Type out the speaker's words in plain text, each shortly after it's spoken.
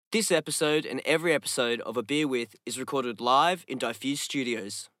This episode and every episode of A Beer With is recorded live in Diffuse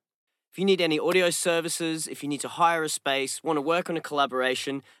Studios. If you need any audio services, if you need to hire a space, want to work on a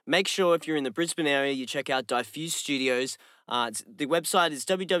collaboration, make sure if you're in the Brisbane area you check out Diffuse Studios. The website is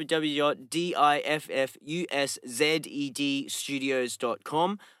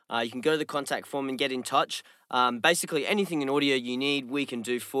www.diffuszedstudios.com. You can go to the contact form and get in touch. Basically, anything in audio you need, we can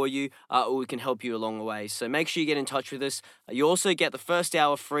do for you, or we can help you along the way. So make sure you get in touch with us. You also get the first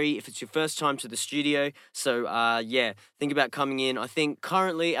hour free if it's your first time to the studio. So think about coming in. I think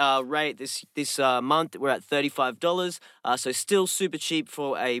currently our rate this month we're at $35. So still super cheap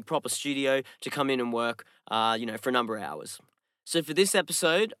for a proper studio to come in and work. For a number of hours. So for this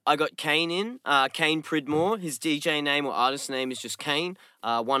episode, I got CAIN in, CAIN Pridmore. His DJ name or artist name is just CAIN,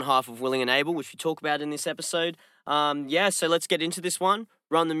 one half of Willing and Able, which we talk about in this episode. So let's get into this one,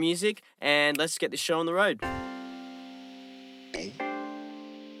 run the music, and let's get this show on the road.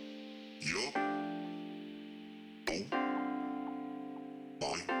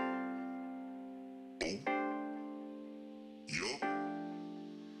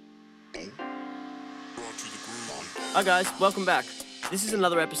 Hi guys, welcome back. This is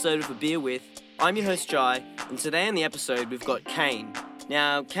another episode of A Beer With. I'm your host Jai, and today on the episode we've got CAIN.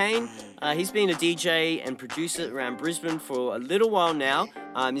 Now CAIN, he's been a DJ and producer around Brisbane for a little while now.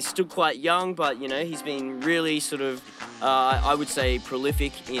 He's still quite young, but he's been really sort of, I would say,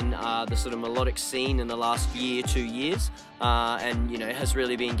 prolific in the sort of melodic scene in the last year, 2 years. And has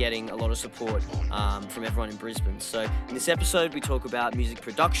really been getting a lot of support from everyone in Brisbane. So in this episode, we talk about music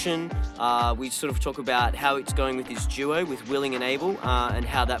production. We sort of talk about how it's going with his duo with Willing and Able, and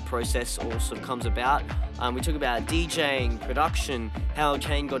how that process all sort of comes about. We talk about DJing, production, how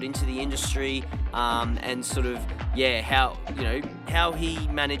CAIN got into the industry, and sort of how he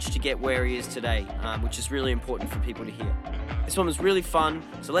managed to get where he is today, which is really important for people to hear. This one was really fun,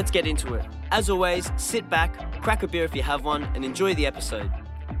 so let's get into it. As always, sit back, crack a beer if you have one, and enjoy the episode.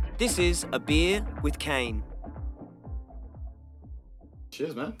 This is A Beer with CAIN.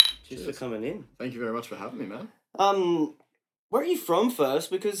 Cheers, man. Cheers for coming in. Thank you very much for having me, man. Where are you from first?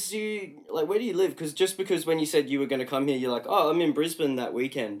 Because where do you live? Because when you said you were going to come here, you're like, oh, I'm in Brisbane that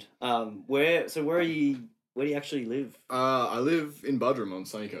weekend. Where are you? Where do you actually live? I live in Buderim on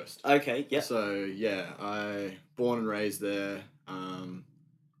Sunny Coast. Okay, yeah. So, I born and raised there,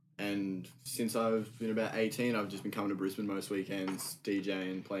 and since I've been about 18, I've just been coming to Brisbane most weekends,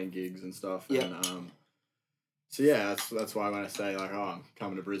 DJing, playing gigs and stuff. Yeah. And, that's why when I say, I'm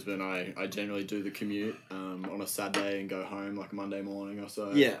coming to Brisbane, I generally do the commute on a Saturday and go home, like a Monday morning or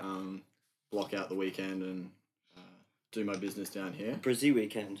so. Yeah. Block out the weekend and do my business down here. Brizzy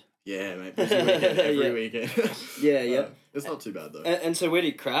weekend. Yeah, mate. Busy weekend, every weekend. Yeah. It's not too bad, though. And so where do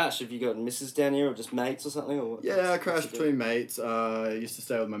you crash? Have you got missus down here or just mates or something? Or what? Yeah, I crash between mates. I used to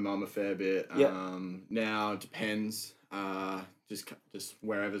stay with my mum a fair bit. Yep. Now it depends. Just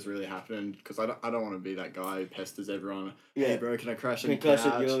wherever's really happening, because I don't want to be that guy who pesters everyone. Yeah. Hey, bro, can I crash on your crash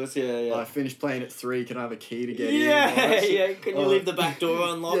couch? at yours? Yeah. I finished playing at 3. Can I have a key to get in? Yeah. Can you leave the back door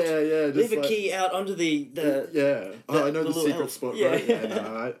unlocked? Yeah. Leave a key out under the Yeah. I know the secret help. spot, yeah. bro.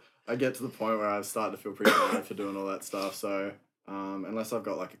 And I get to the point where I've started to feel pretty bad for doing all that stuff. So unless I've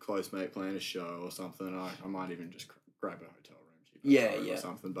got like a close mate playing a show or something, I might even just grab a hotel room or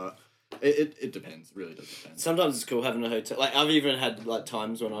something. But it depends. It really does depend. Sometimes it's cool having a hotel. Like I've even had like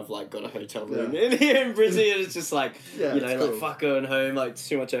times when I've like got a hotel room in here in Brisbane, and it's just like cool. fuck going home, like it's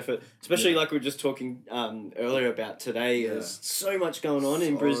too much effort. Especially like we were just talking earlier about today. Yeah. There's so much going on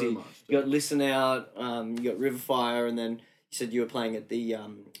in Brisbane. You got Listen Out, you got Riverfire, and then you said you were playing at the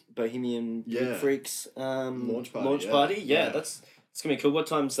Bohemian Freaks launch party. Yeah, it's gonna be cool. What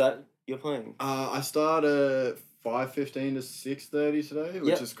time's that you're playing? I start at 5:15 to 6:30 today,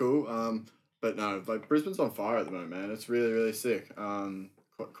 which is cool. But no, like Brisbane's on fire at the moment, man. It's really, really sick.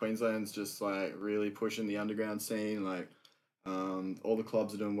 Queensland's just like really pushing the underground scene. Like, all the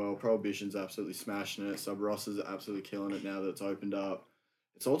clubs are doing well. Prohibition's absolutely smashing it. Sub Ross's are absolutely killing it now that it's opened up.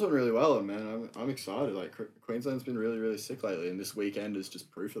 It's all doing really well, and man, I'm excited. Like Queensland's been really, really sick lately, and this weekend is just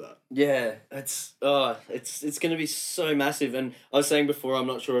proof of that. Yeah, it's going to be so massive. And I was saying before, I'm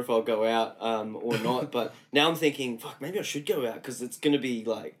not sure if I'll go out or not, but now I'm thinking, fuck, maybe I should go out, because it's going to be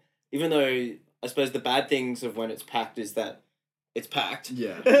like, even though I suppose the bad things of when it's packed is that it's packed.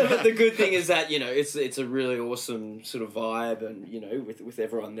 Yeah. The good thing is that it's a really awesome sort of vibe, and with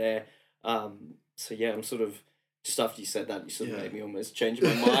everyone there. So yeah, I'm sort of. Just after you said that, you sort of made me almost change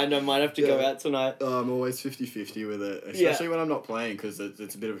my mind. I might have to go out tonight. I'm always 50-50 with it, especially when I'm not playing, because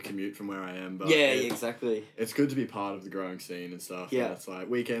it's a bit of a commute from where I am. But exactly. It's good to be part of the growing scene and stuff. Yeah. And it's like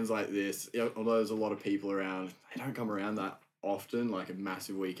weekends like this, although there's a lot of people around, they don't come around that often, like a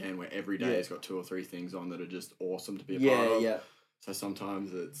massive weekend where every day has got 2 or 3 things on that are just awesome to be a part Yeah, of. yeah. So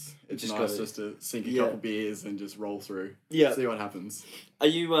sometimes it's just nice gotta- just to sink a couple beers and just roll through. Yeah. See what happens. Are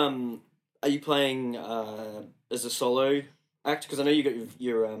you playing as a solo act? Because I know you got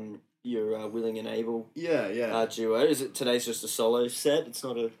your Willing and Able Yeah. duo. Is it today's just a solo set? It's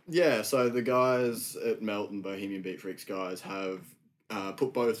not a Yeah, so the guys at Melton, Bohemian Beat Freaks guys, have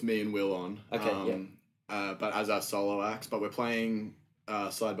put both me and Will on. Okay, But as our solo acts, but we're playing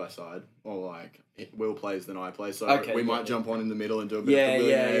side by side, or like Will plays then I play. So we might jump on in the middle and do a bit of the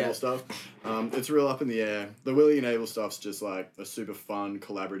Willie and Able stuff. It's real up in the air. The Willie and Able stuff's just like a super fun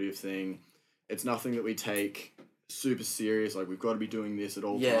collaborative thing. It's nothing that we take super serious. Like we've got to be doing this at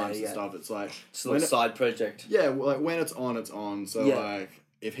all times and stuff. It's like it's a side project. Yeah, well, like when it's on, it's on. So Yeah. like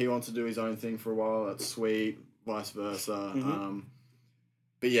if he wants to do his own thing for a while, that's sweet. Vice versa. Mm-hmm.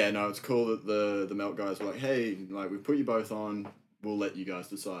 But yeah, no, it's cool that the Melt guys were like, hey, like we've put you both on. We'll let you guys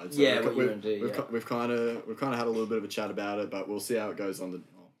decide. So What you're gonna do. We've kind of had a little bit of a chat about it, but we'll see how it goes on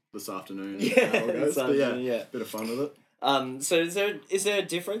this afternoon. Yeah, how it goes. this But afternoon, bit of fun with it. So is there a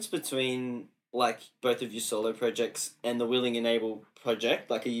difference between like both of your solo projects and the Willing and Able project?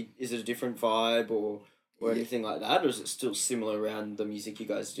 Like, is it a different vibe or anything like that, or is it still similar around the music you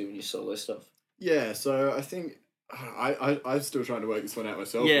guys do in your solo stuff? Yeah, so I think I'm still trying to work this one out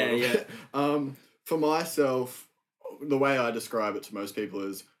myself. Yeah. For myself, the way I describe it to most people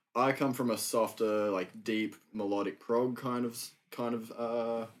is I come from a softer, like deep melodic prog kind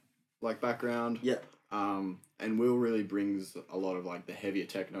of like background. Yeah. And Will really brings a lot of like the heavier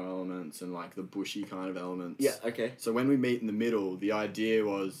techno elements and like the bushy kind of elements. Yeah. Okay. So when we meet in the middle, the idea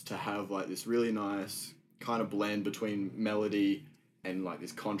was to have like this really nice kind of blend between melody and like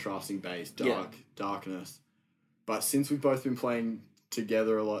this contrasting bass, darkness. But since we've both been playing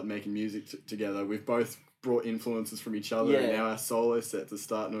together a lot and making music together, we've both brought influences from each other, and now our solo sets are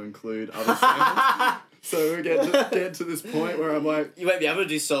starting to include other sounds. So we get to this point where I'm like, you won't be able to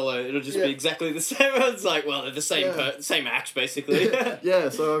do solo. It'll just be exactly the same. It's like, well, they're the same same act basically.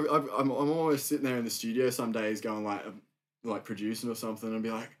 So I'm always sitting there in the studio some days going like producing or something and be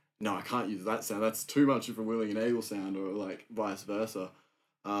like, no, I can't use that sound. That's too much of a Willing and Able sound, or like vice versa.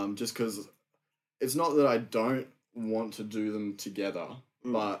 Just because it's not that I don't want to do them together,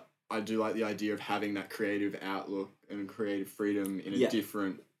 but I do like the idea of having that creative outlook and creative freedom in a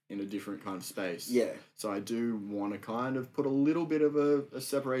different kind of space. Yeah. So I do want to kind of put a little bit of a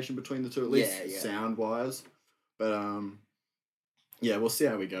separation between the two, at least sound wise. But we'll see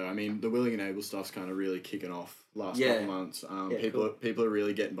how we go. I mean, the Willing and Able stuff's kind of really kicking off last couple months. People are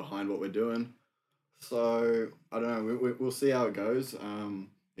really getting behind what we're doing. So I don't know. We'll see how it goes.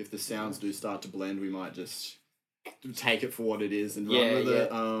 If the sounds do start to blend, we might just take it for what it is and run with it.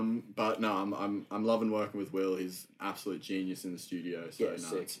 But no, I'm loving working with Will. He's an absolute genius in the studio. So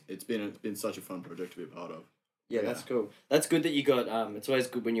it's been such a fun project to be a part of. Yeah, that's cool. That's good that you got. It's always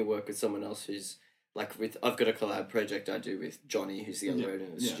good when you work with someone else who's like I've got a collab project I do with Johnny, who's the other owner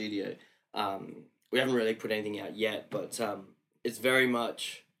in the studio. We haven't really put anything out yet, but it's very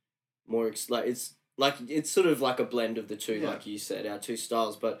much more it's sort of like a blend of the two, like you said, our two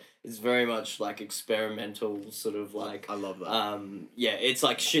styles, but it's very much like experimental, sort of like. I love that. It's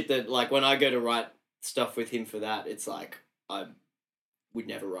like shit that like when I go to write stuff with him for that, it's like I would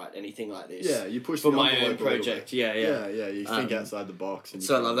never write anything like this. Yeah, you push for my own project. Yeah. You think outside the box. And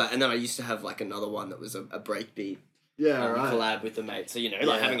so I love that, and then I used to have like another one that was a breakbeat. Yeah, right. Collab with the mate, so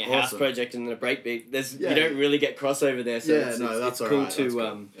like having a house project and then a breakbeat. You don't really get crossover there, so it's cool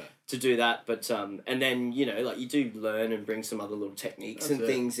to do that. But and then like you do learn and bring some other little techniques and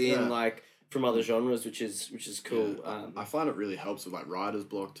things in like from other genres, which is cool. Yeah. I find it really helps with like writer's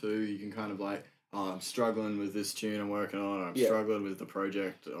block too. You can kind of like, I'm struggling with this tune I'm working on, or I'm struggling with the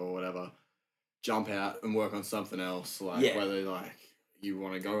project or whatever. Jump out and work on something else, like whether like you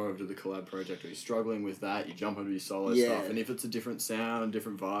want to go over to the collab project or you're struggling with that, you jump into your solo stuff, and if it's a different sound and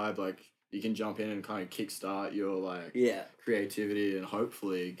different vibe, like you can jump in and kind of kickstart your like creativity and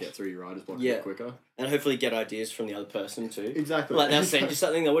hopefully get through your writer's block a bit quicker. And hopefully get ideas from the other person too. Exactly. Like they'll send you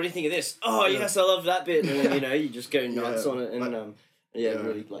something, like, what do you think of this? Oh yes, I love that bit, and then you just go nuts on it and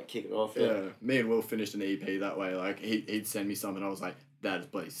really like kick it off. Yeah. Me and Will finished an EP that way. Like he'd send me something, I was like, that is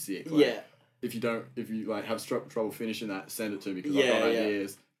bloody sick. Like, if you like have trouble finishing that, send it to me because I've got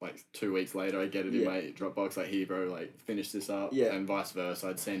ideas. Like 2 weeks later, I get it in my Dropbox. Like, here, bro, like finish this up, and vice versa.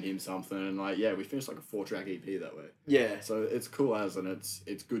 I'd send him something, and like, we finished like a 4-track EP that way. Yeah. So it's cool and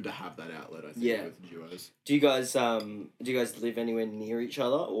it's good to have that outlet. I think with duos. Do you guys live anywhere near each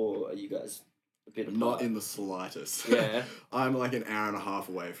other, or are you guys a bit apart? Not in the slightest. Yeah. I'm like an hour and a half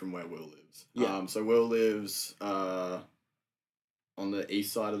away from where Will lives. Yeah. So Will lives on the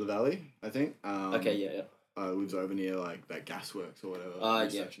east side of the valley, I think. Okay, yeah. Lives over near like that gasworks or whatever.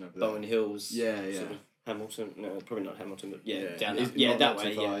 Yeah. Section over Bowen Hills. Yeah, yeah. Sort of Hamilton. No, probably not Hamilton, but Yeah, down it's that. Yeah, not that too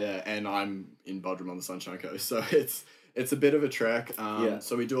way. far, Yeah. And I'm in Bodrum on the Sunshine Coast, so it's a bit of a trek.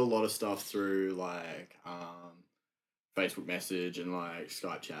 So we do a lot of stuff through like Facebook message and like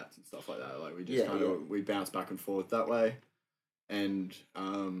Skype chats and stuff like that. Like we just we bounce back and forth that way, and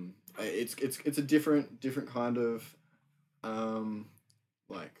it's a different kind of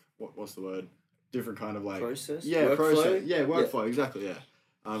like what's the word? Different kind of like process. Yeah, process. Yeah, workflow. Yeah. Exactly. Yeah.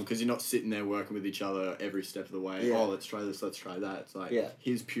 Because you're not sitting there working with each other every step of the way. Yeah. Oh, let's try this, let's try that. It's like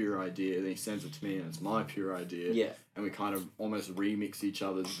his pure idea, then he sends it to me, and it's my pure idea. Yeah. And we kind of almost remix each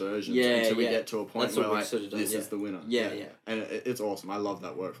other's versions until we get to a point where like sort of this is the winner. Yeah. And it's awesome. I love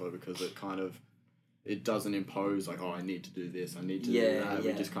that workflow because it doesn't impose like, oh, I need to do this, I need to do that.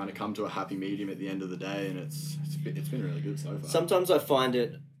 We just kind of come to a happy medium at the end of the day, and it's been really good so far. Sometimes I find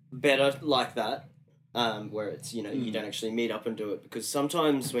it better like that. Where it's, you don't actually meet up and do it, because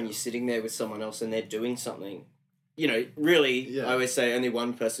sometimes when you're sitting there with someone else and they're doing something, really, I always say only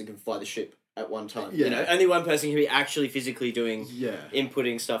one person can fly the ship at one time. Only one person can be actually physically doing,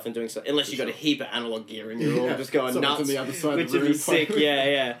 inputting stuff and doing stuff, unless you've got a heap of analog gear and you're all just going nuts, on the other side which would be sick,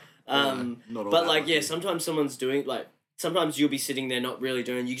 but like, sometimes someone's doing, like, sometimes you'll be sitting there not really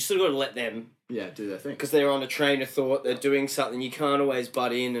doing, you sort of got to let them do their thing. Because they're on a train of thought, they're doing something, you can't always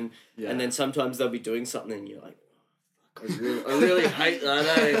butt in, and then sometimes they'll be doing something and you're like, I really hate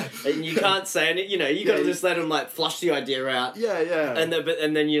that, and you can't say anything, you got to just let them, like, flush the idea out. And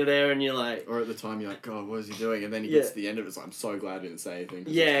then you're there and you're like... Or at the time you're like, God, what is he doing? And then he gets to the end of it, it's like, I'm so glad he didn't say anything.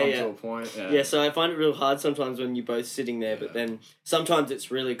 It's come to a point. Yeah, so I find it real hard sometimes when you're both sitting there, but then sometimes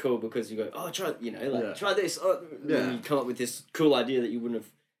it's really cool because you go, oh, try, try this. Oh, and you come up with this cool idea that you wouldn't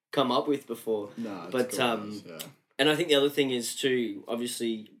have come up with before. No, but and I think the other thing is too,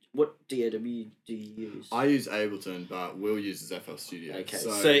 obviously, what DAW do you use? I use Ableton, but Will uses FL Studio. Okay,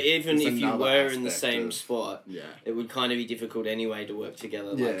 so even if you were in the same of, spot, it would kind of be difficult anyway to work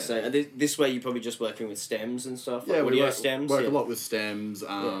together. Like, so this way you're probably just working with stems and stuff. Like audio stems. Work a lot with stems,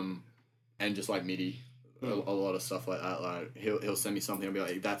 and just like MIDI. A lot of stuff like that. Like he'll send me something. I'll be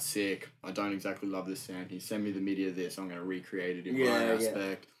like, "That's sick. I don't exactly love this sound. He send me the MIDI of this. I'm going to recreate it in my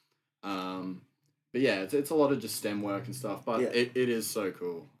aspect." But yeah, it's a lot of just stem work and stuff. But it is so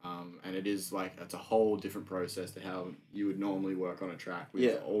cool. And it is like it's a whole different process to how you would normally work on a track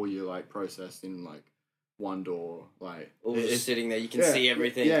with all your like processed in like one door, like all just sitting there. You can see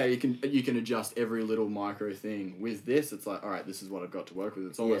everything. Yeah, you can adjust every little micro thing. With this, it's like, all right, this is what I've got to work with.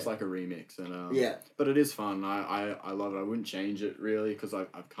 It's almost like a remix, and but it is fun. I love it. I wouldn't change it really because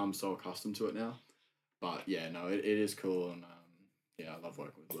I've come so accustomed to it now. But yeah, no, it is cool, and I love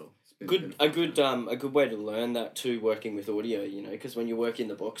working with Will. A good way to learn that too, working with audio, because when you work in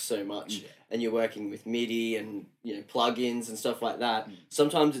the box so much and you're working with MIDI and plugins and stuff like that,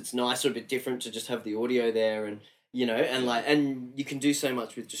 sometimes it's nicer, a bit different to just have the audio there, and and you can do so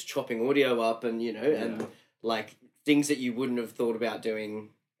much with just chopping audio up, and and like things that you wouldn't have thought about doing.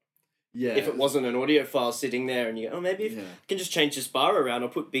 Yeah. If it wasn't an audio file sitting there and you go, maybe if I can just change this bar around, I'll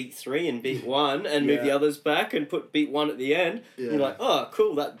put beat 3 and beat 1 and move the others back and put beat 1 at the end. Yeah. And you're like, oh,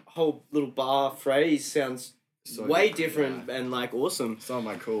 cool, that whole little bar phrase sounds way different and like awesome. Some of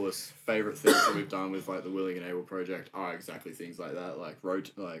my coolest favourite things that we've done with like the Willing and Able project are exactly things like that, like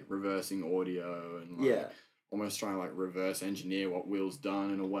reversing audio and like almost trying to like reverse engineer what Will's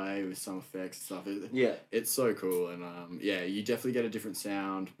done in a way with some effects and stuff. It's so cool, and you definitely get a different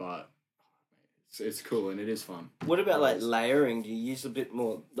sound, but it's cool and it is fun. What about like layering? Do you use a bit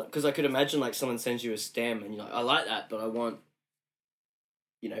more? Because I could imagine like someone sends you a stem and you're like, I like that, but I want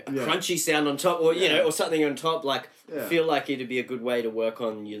a crunchy sound on top, or or something on top. Like, feel like it'd be a good way to work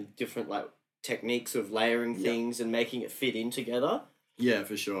on your different like techniques of layering things and making it fit in together. Yeah,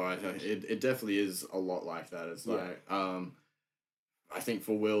 for sure. It definitely is a lot like that. It's like I think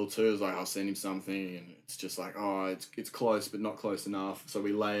for Will too, is like I'll send him something and it's just like, oh, it's close but not close enough. So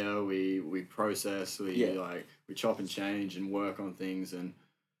we layer, we process, we chop and change and work on things and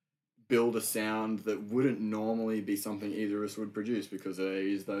build a sound that wouldn't normally be something either of us would produce because there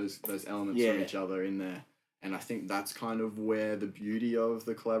is those elements from each other in there. And I think that's kind of where the beauty of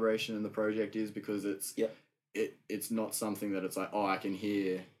the collaboration and the project is, because it's not something that it's like, oh, I can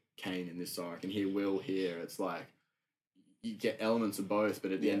hear CAIN in this song, I can hear Will here. It's like you get elements of both,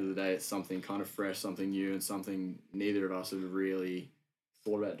 but at the end of the day, it's something kind of fresh, something new, and something neither of us have really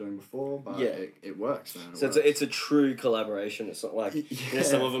thought about doing before, but Yeah. it works, man. So it's a true collaboration. It's not like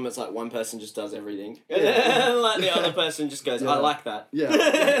some of them. It's like one person just does everything, like the other person just goes, "I like that." Yeah,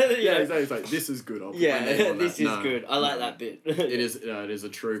 exactly. It's like, this is good. I'll put my name on this that. is good. I like that bit. It is a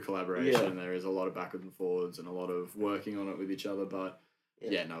true collaboration. There is a lot of backwards and forwards and a lot of working on it with each other, but.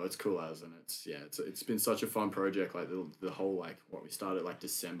 Yeah, no, it's cool as, and it's been such a fun project. Like the whole, like, what we started like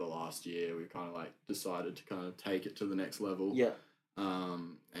December last year, we kind of like decided to kind of take it to the next level. Yeah.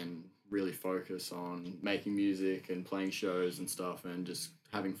 And really focus on making music and playing shows and stuff, and just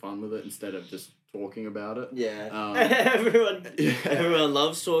having fun with it instead of just talking about it. Yeah. Everyone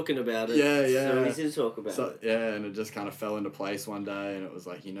loves talking about it. Yeah. So easy to talk about it. Yeah, and it just kind of fell into place one day, and it was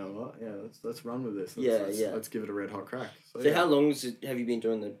like, you know what? Yeah, let's run with this. Let's give it a red hot crack. So how long have you been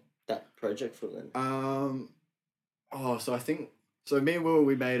doing that project for then? So I think me and Will,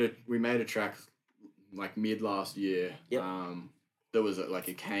 we made a track like mid last year. Yep. There was a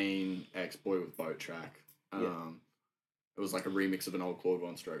CAIN X Boy with Boat track. It was like a remix of an old Claude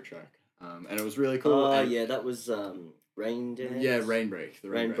One Stroke track. And it was really cool. Oh, yeah, that was Rain Dance? Yeah, Rain Break.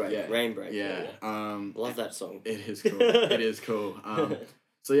 Rain Break. Yeah. Love that song. It is cool. It is cool.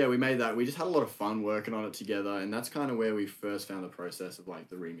 So yeah, we made that. We just had a lot of fun working on it together, and that's kind of where we first found the process of like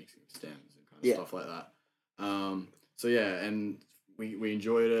the remixing of stems and kind of stuff like that. So yeah, and we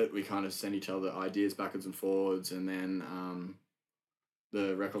enjoyed it. We kind of sent each other ideas backwards and forwards, and then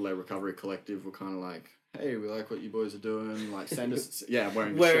the Record Label Recovery Collective were kind of like, hey, we like what you boys are doing. Like, send us... Yeah,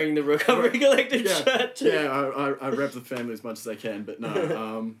 wearing the Recovery Collective shirt too. Yeah, I rep the family as much as I can, but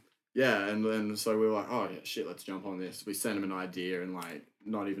no. Yeah, and then so we were like, oh, yeah, shit, let's jump on this. We sent them an idea, and like,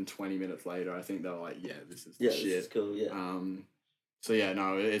 not even 20 minutes later, I think they were like, yeah, this is the shit. This is cool, yeah. So yeah,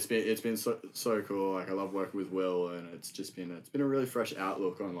 no, it's been so cool. Like, I love working with Will, and it's been a really fresh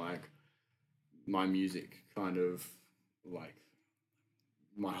outlook on like my music, kind of like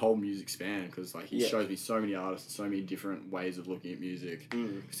my whole music span, because like he shows me so many artists, so many different ways of looking at music.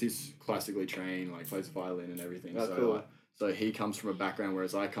 Because he's classically trained, like plays violin and everything. Oh, so cool. like, so he comes from a background,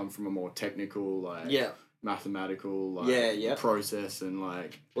 whereas I come from a more technical, like mathematical, like process, and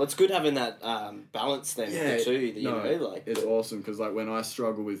like. Well, it's good having that balance then too. You know, like it's awesome, because like when I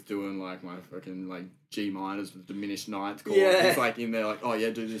struggle with doing like my fucking like G minors with diminished ninth chord, he's like in there like, oh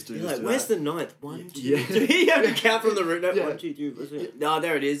yeah, do this, do this. Like, do where's that. the ninth? 1, 2, 3. You have to count from the root note. 1, 2, 3. No,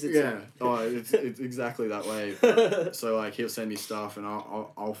 there it is. It's exactly that way. So like he'll send me stuff, and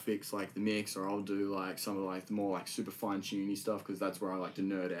I'll fix like the mix, or I'll do like some of like the more like super fine tuney stuff, because that's where I like to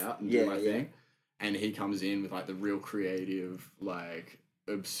nerd out and do my thing. And he comes in with like the real creative, like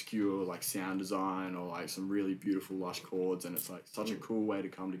obscure like sound design, or like some really beautiful lush chords, and it's like such a cool way to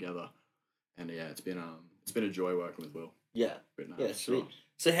come together. And yeah, it's been a joy working with Will. Yeah. Sweet.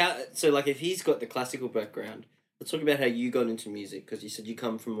 So like if he's got the classical background, let's talk about how you got into music, because you said you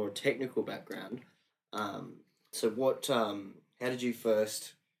come from a more technical background. So what how did you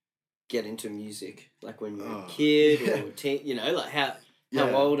first get into music? Like when you were a kid or teen, you know, like how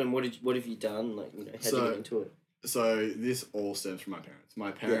old, and what have you done? Like, you know, how did you get into it? So this all stems from my parents.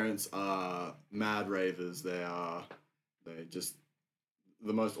 My parents are mad ravers. They're just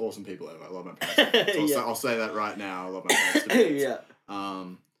the most awesome people ever. I love my parents. So I'll say that right now. I love my parents.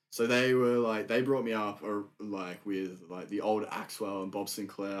 So they were like, they brought me up like with like the old Axwell and Bob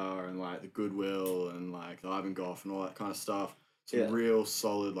Sinclair, and like the Goodwill and like the Ivan Goff and all that kind of stuff. Some real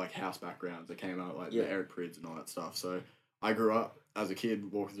solid like house backgrounds that came out, like the Eric Prydz and all that stuff. So I grew up as a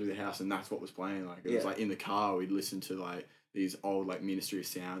kid walking through the house, and that's what was playing. Like it was like in the car, we'd listen to like these old like Ministry of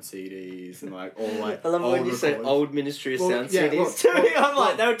Sound CDs, and like all like. I love when you say old Ministry of Sound CDs. I'm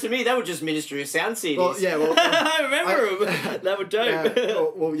like, they were just Ministry of Sound CDs. I remember them. They were dope.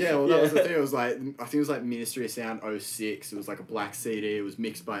 That was the thing. It was like, I think it was like Ministry of Sound 06. It was like a black CD. It was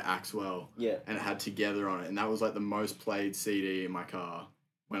mixed by Axwell. Yeah. And it had Together on it, and that was like the most played CD in my car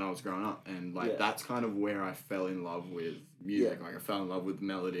when I was growing up, and like that's kind of where I fell in love with music. Like I fell in love with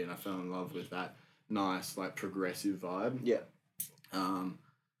melody, and I fell in love with that nice like progressive vibe.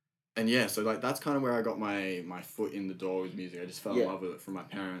 And so like that's kind of where I got my foot in the door with music. I just fell in love with it from my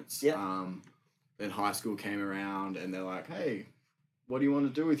parents. Then high school came around, and they're like, hey, what do you want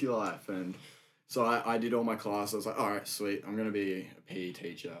to do with your life? And so I did all my classes. I was like, all right, sweet, I'm gonna be a PE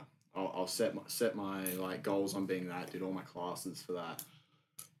teacher. I'll set my like goals on being that. Did all my classes for that,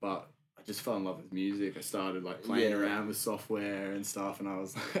 but I just fell in love with music. I started like playing around with software and stuff, and I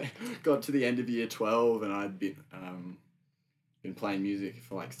was like, got to the end of year 12, and I'd been playing music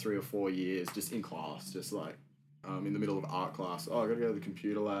for like 3 or 4 years, just in class, just like in the middle of art class. Oh, I gotta go to the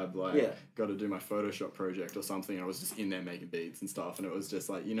computer lab, like got to do my Photoshop project or something. And I was just in there making beats and stuff, and it was just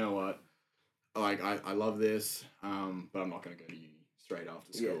like, you know what, like I love this, but I'm not gonna go to uni straight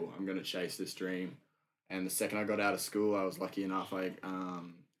after school. I'm going to chase this dream. And the second I got out of school, I was lucky enough, I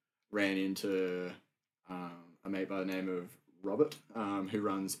ran into a mate by the name of Robert, who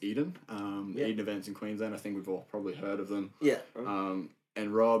runs Eden, Eden events in Queensland. I think we've all probably heard of them. Yeah.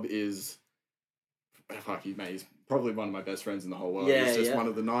 And Rob is, he's probably one of my best friends in the whole world. He's just one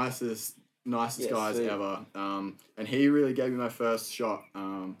of the nicest guys ever. And he really gave me my first shot.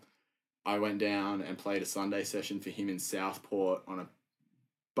 I went down and played a Sunday session for him in Southport on a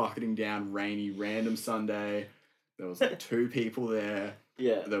bucketing down, rainy, random Sunday. There was like 2 people there.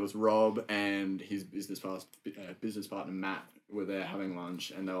 Yeah. There was Rob and his business partner Matt were there having lunch,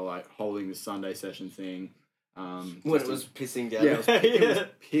 and they were like holding the Sunday session thing. When it was pissing down. Yeah, it was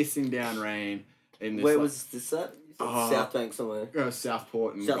pissing down rain. In this, where was this at? South Bank somewhere.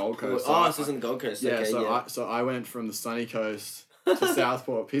 Southport and Gold Coast. So this is in the Gold Coast. Yeah, okay, so I went from the sunny coast to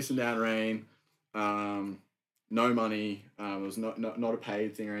Southport, pissing down rain. No money. It was not a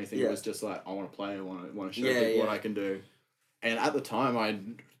paid thing or anything. Yeah. It was just like, I want to play. I want to show people what I can do. And at the time, I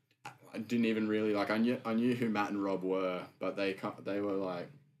didn't even really I knew who Matt and Rob were, but they were like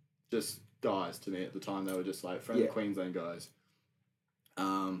just guys to me at the time. They were just like friendly Queensland guys.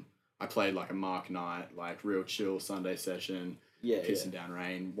 I played like a Mark night, like real chill Sunday session. Pissing down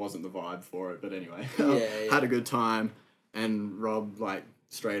rain. Wasn't the vibe for it, but anyway, had a good time. And Rob like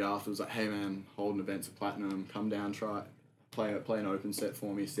straight after was like, "Hey man, holding events at Platinum. Come down, play an open set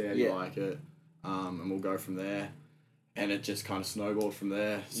for me. See how you like it, and we'll go from there." And it just kind of snowballed from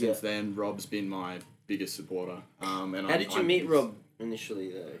there. Since then, Rob's been my biggest supporter. And how did you meet Rob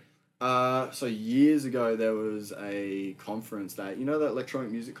initially though? So years ago there was a conference that that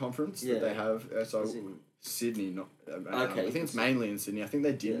electronic music conference that they have. So Sydney, not okay. I think it's mainly in Sydney. I think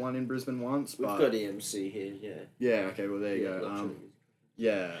they did one in Brisbane once. We've got EMC here. Yeah. Okay. Well, there you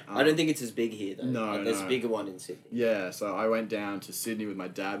go. I don't think it's as big here though. No, there's a bigger one in Sydney. Yeah. So I went down to Sydney with my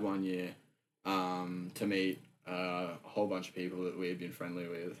dad one year, to meet a whole bunch of people that we had been friendly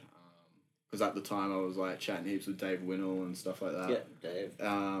with. Because at the time I was like chatting heaps with Dave Winnell and stuff like that. Yeah, Dave.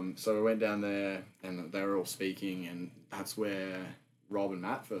 So we went down there and they were all speaking, and that's where Rob and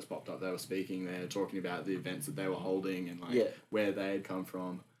Matt first popped up. They were speaking there, talking about the events that they were holding and where they had come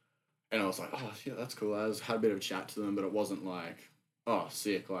from. And I was like, oh, yeah, that's cool. I had a bit of a chat to them, but it wasn't like, oh,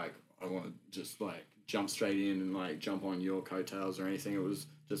 sick, like, I want to just, like, jump straight in and, like, jump on your coattails or anything. It was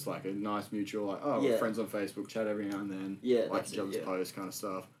just, like, a nice mutual, like, we're friends on Facebook, chat every now and then, like each other's posts kind of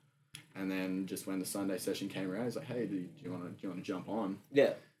stuff. And then just when the Sunday session came around, he's like, hey, do you want to jump on?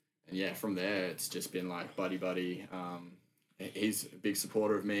 Yeah. And, from there, it's just been, like, buddy-buddy. He's a big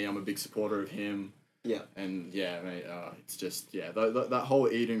supporter of me. I'm a big supporter of him. Yeah. And, mate, it's just, that whole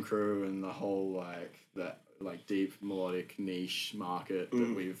Eden crew and the whole, like, deep, melodic, niche market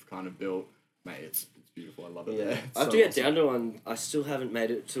that we've kind of built, mate, it's beautiful. I love it. Yeah. I have to get down to one. I still haven't made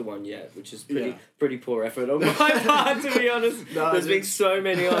it to one yet, which is pretty poor effort on my part, to be honest. There's been so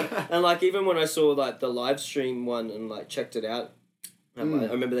many on. And, like, even when I saw, like, the live stream one and, like, checked it out, I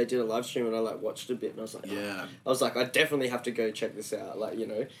remember they did a live stream and I like watched a bit and I was like, I definitely have to go check this out, like,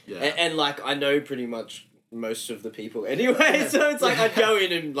 and like I know pretty much most of the people anyway, so it's like I'd go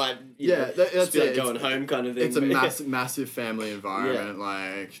in and like that's like going home kind of thing. It's a massive family environment,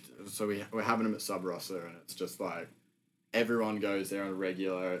 like so we're having them at Sub Rossa and it's just like everyone goes there on a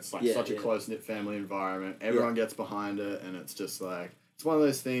regular. It's like such a close knit family environment. Everyone gets behind it and it's just like it's one of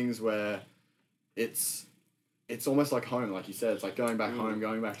those things where it's almost like home, like you said. It's like going back home,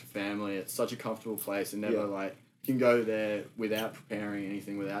 going back to family. It's such a comfortable place and never like you can go there without preparing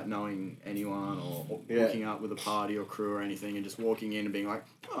anything, without knowing anyone or hooking up with a party or crew or anything and just walking in and being like,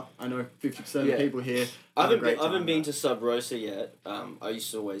 oh, I know 50% of the people here. I haven't been to Sub Rossa yet. I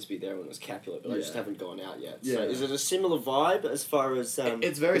used to always be there when it was Capulet, but I just haven't gone out yet. So is it a similar vibe as far as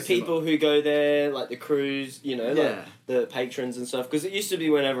it's very the people who go there, like the crews, like the patrons and stuff? Because it used to be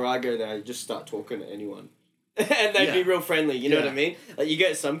whenever I go there, I just start talking to anyone. And they'd be real friendly, you know what I mean? Like you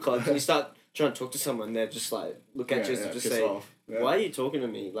get some clubs and you start trying to talk to someone, they're just like look at you and just say, "Why are you talking to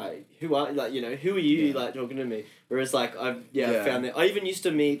me? Like who are who are you like talking to me?" Whereas like I found that I even used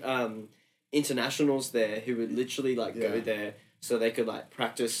to meet internationals there who would literally like go there so they could like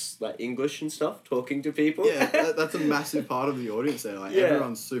practice like English and stuff, talking to people. Yeah, that's a massive part of the audience there. Like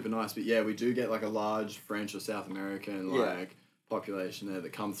everyone's super nice, but we do get like a large French or South American like population there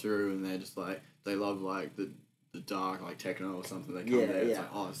that come through and they're just like they love like the dark like techno or something. They come there, it's like,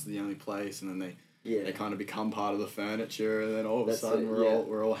 oh, it's the only place, and then they kind of become part of the furniture, and then all of a sudden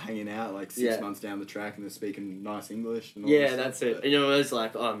we're all hanging out like 6 months down the track, and they're speaking nice English. And all that's it. And it's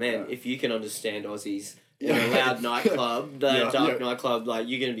like, oh man, if you can understand Aussies in a loud nightclub, dark nightclub, like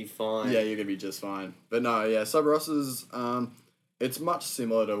you're gonna be fine. Yeah, you're gonna be just fine. But no, Sub Rossa's It's much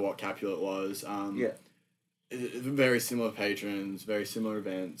similar to what Capulet was. Very similar patrons, very similar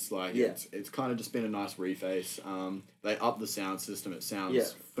events. Like it's kind of just been a nice reface. They upped the sound system. It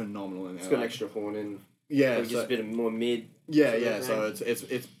sounds phenomenal in there. It's got an extra horn in. Yeah, so just a bit of more mid. Yeah. So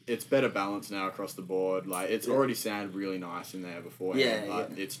it's better balanced now across the board. Like it's already sounded really nice in there before.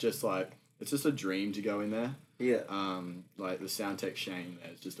 It's just like it's just a dream to go in there. Yeah. Like the sound tech Shane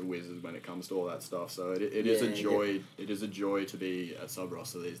there is just a wizard when it comes to all that stuff. So it is a joy. Yeah. It is a joy to be at Sub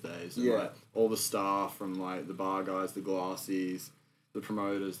Rossa these days. And like all the staff from like the bar guys, the glassies, the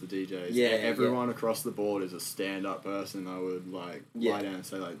promoters, the DJs. Yeah. Everyone across the board is a stand-up person. I would like lie down and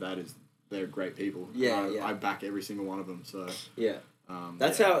say like they're great people. I back every single one of them. So yeah.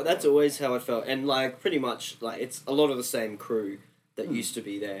 That's always how I felt, and like pretty much like it's a lot of the same crew that used to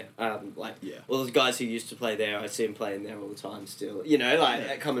be there. All the guys who used to play there, I see them playing there all the time still. You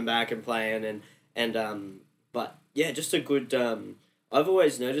know, coming back and playing but yeah, just a good. I've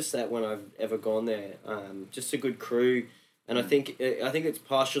always noticed that when I've ever gone there, just a good crew, and I think it's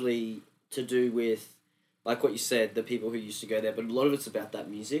partially to do with, like what you said, the people who used to go there, but a lot of it's about that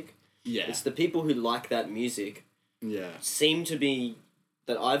music. Yeah, it's the people who like that music. Yeah, seem to be.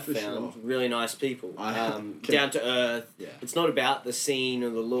 That I've found really nice people, down to earth. Yeah. It's not about the scene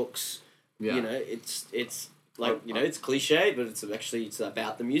or the looks. Yeah. You know, it's like it's cliche, but it's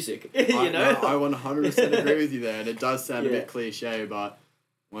about the music. I 100% agree with you there, and it does sound a bit cliche, but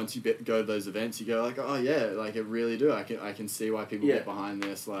once you go to those events, you go like, oh yeah, like it really do. I can see why people get behind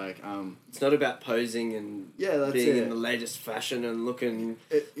this. Like, it's not about posing and being in the latest fashion and looking.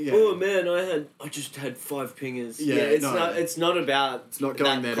 Oh man, I just had 5 pingers. It's not about. It's not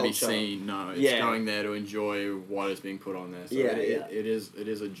going there to be seen. No, it's going there to enjoy what is being put on there. So it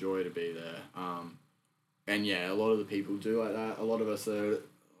is a joy to be there. And a lot of the people do like that. A lot of us are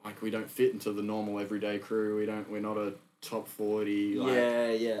like we don't fit into the normal everyday crew. We're not a top 40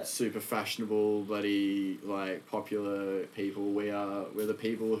 super fashionable bloody like popular people. We're the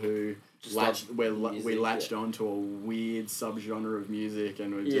people who we latched onto a weird subgenre of music,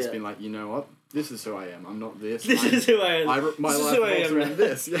 and we've just been like, you know what, this is who I am. I'm not this. This is who I am. My life revolves around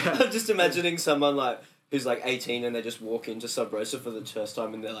this. Yeah. I'm just imagining someone like who's like 18 and they just walk into Sub Rosa for the first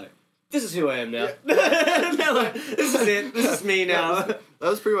time and they're like, this is who I am now. Yeah. They're like, this is it. This is me now. That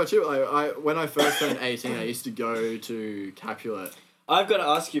was pretty much it. Like, when I first turned 18, I used to go to Capulet. I've got to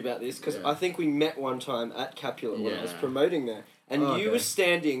ask you about this because I think we met one time at Capulet when I was promoting there. And you were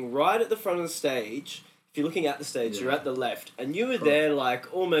standing right at the front of the stage. If you're looking at the stage, you're at the left. And you were there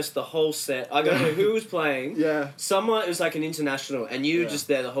like almost the whole set. I don't know who was playing. Someone, it was like an international. And you were just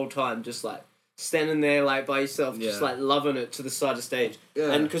there the whole time, just like standing there like by yourself, just like loving it to the side of the stage.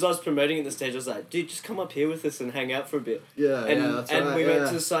 And because I was promoting at the stage, I was like, dude, just come up here with us and hang out for a bit. And we went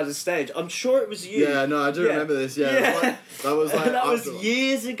to the side of the stage. I'm sure it was you. Yeah, no, I do remember this. That was like that was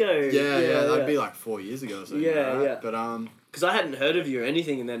years ago. That'd be like 4 years ago or something. But because I hadn't heard of you or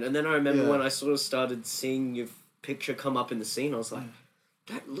anything, and then I remember when I sort of started seeing your picture come up in the scene, I was like,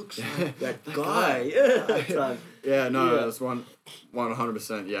 that looks like that guy. It was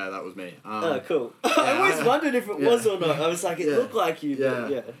 100%. Yeah, that was me. Cool. I always wondered if it was or not. I was like, it looked like you.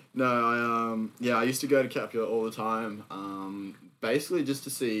 No, I used to go to Capulet all the time. Basically just to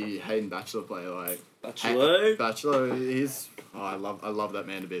see Hayden Batchelor play. Like Batchelor, I love that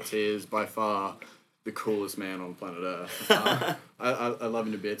man to bits. He is by far the coolest man on planet Earth. I love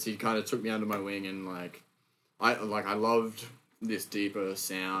him to bits. He kind of took me under my wing, and I loved this deeper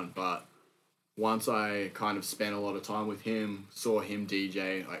sound, but once I kind of spent a lot of time with him, saw him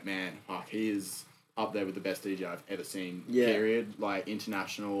DJ, like, man, fuck, he is up there with the best DJ I've ever seen, period. Like,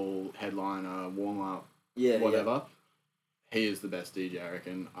 international headliner, warm-up, whatever. He is the best DJ, I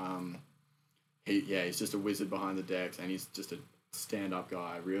reckon. He's just a wizard behind the decks, and he's just a stand-up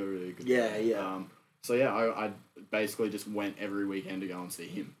guy, really, really good guy. I basically just went every weekend to go and see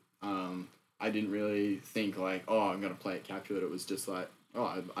him. I didn't really think like, oh, I'm going to play at Capulet. It was just like,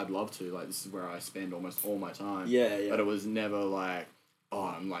 oh, I'd love to. Like, this is where I spend almost all my time. But it was never like, oh,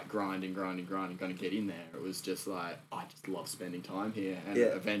 I'm like grinding, going to get in there. It was just like, I just love spending time here. And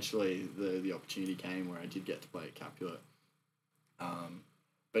eventually the opportunity came where I did get to play at Capulet.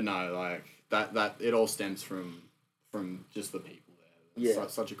 But no, like, that it all stems from just the people there.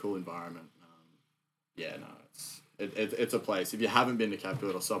 It's such a cool environment. It's a place. If you haven't been to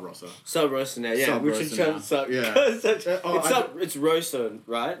Capulet or Sub Rossa. Sub Rossa now, yeah. We should try to Sub. Yeah. It's Rossa,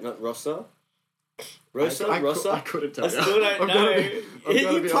 right? Not Rossa. Rossa? I couldn't tell you. I still don't know.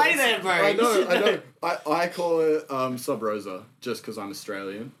 You play there, bro. I know. I call it Sub Rossa just because I'm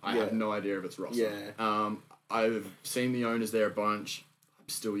Australian. I have no idea if it's Rossa. Yeah. I've seen the owners there a bunch. I'm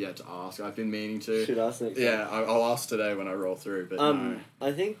still yet to ask. I've been meaning to. Should ask next time. Yeah, I'll ask today when I roll through, but no.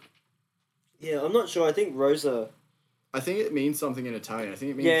 I think... Yeah, I'm not sure. I think Rosa... I think it means something in Italian. I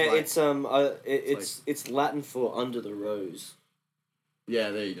think it means it's Latin for under the rose.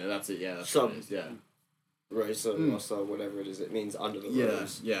 Yeah, there you go. That's it. Yeah, that's what it is. Yeah. Rosa, Rosa, whatever it is, it means under the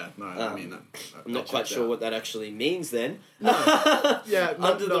rose. Yeah, no, I mean that. I'm not quite sure what that actually means then. No. Yeah,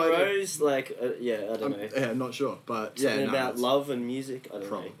 under the rose, like, I don't know. Yeah, I'm not sure, but something about love and music. I don't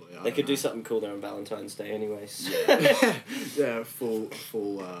probably, know. They could do something cool there on Valentine's Day, anyways. Yeah, full.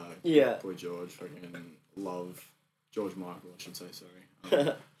 Boy George, fucking love George Michael, I should say.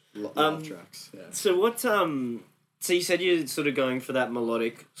 Sorry. Love tracks. Yeah. So what? So you said you're sort of going for that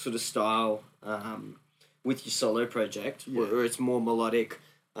melodic sort of style. With your solo project, where it's more melodic,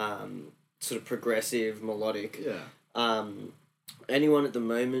 sort of progressive, melodic. Yeah. Anyone at the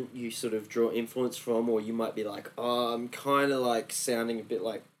moment you sort of draw influence from, or you might be like, oh, I'm kind of like sounding a bit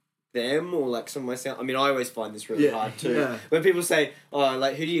like them, or like some of my sound. I mean, I always find this really hard too. Yeah. When people say, oh,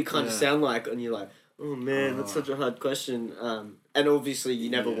 like, who do you kind of sound like? And you're like, oh man, that's such a hard question. And obviously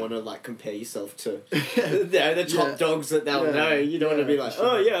you never want to like compare yourself to the top dogs that they'll know. You don't want to be like,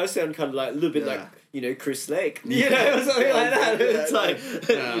 oh yeah, I sound kind of like a little bit like, Chris Lake, or something like that. It's like,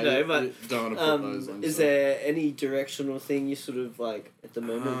 but don't want to put those on. Is there any directional thing you sort of like at the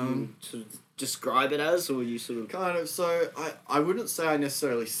moment you sort of describe it as, or you sort of kind of? So I wouldn't say I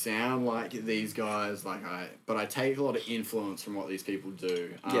necessarily sound like these guys, but I take a lot of influence from what these people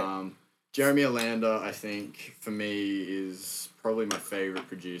do. Jeremy Olander, I think, for me, is probably my favourite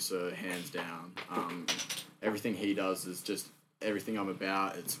producer, hands down. Everything he does is just everything I'm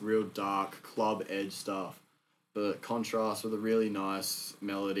about. It's real dark, club edge stuff. The contrast with a really nice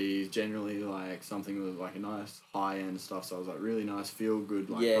melody, generally like something with like a nice high-end stuff. So I was like really nice, feel-good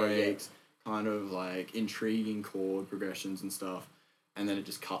breaks, kind of like intriguing chord progressions and stuff. And then it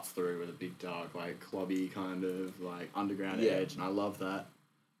just cuts through with a big dark, like clubby kind of like underground edge, and I love that.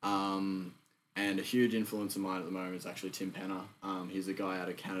 And a huge influence of mine at the moment is actually Tim Penner. He's a guy out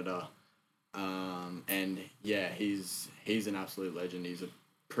of Canada. And yeah, he's an absolute legend. He's a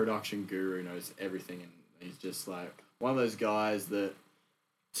production guru, knows everything, and he's just like one of those guys that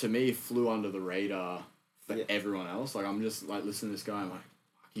to me flew under the radar for everyone else. Like I'm just like listening to this guy, I'm like,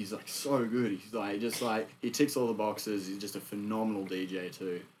 he's like so good. He's like just like he ticks all the boxes. He's just a phenomenal DJ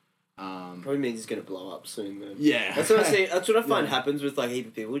too. Probably means he's gonna blow up soon, man. Yeah, that's what I see. That's what I find happens with like a heap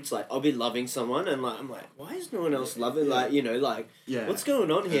of people. It's like I'll be loving someone, and like I'm like, why is no one else loving? Like what's going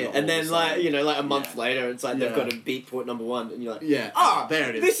on here? And then like a month later, it's like they've got a beat port number 1, and you're like, there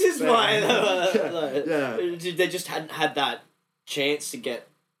it is. This is why. They just hadn't had that chance to get.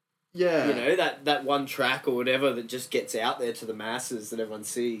 That one track or whatever that just gets out there to the masses that everyone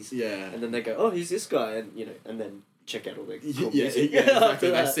sees. Yeah, and then they go, oh, who's this guy? And and then check out all their cool music.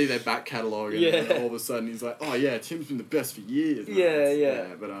 Exactly. They see their back catalogue and all of a sudden he's like, oh yeah, Tim's been the best for years.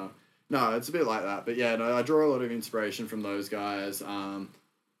 But no, it's a bit like that. But yeah, no, I draw a lot of inspiration from those guys.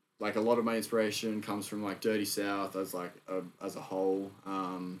 Like a lot of my inspiration comes from like Dirty South as like as a whole.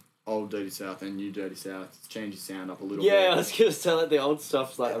 Old Dirty South and new Dirty South. It's changed the sound up a little bit. Yeah, I was going to say like the old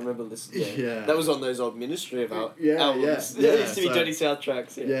stuff. Like I remember listening. Yeah, that was on those old Ministry of albums. There used to be Dirty South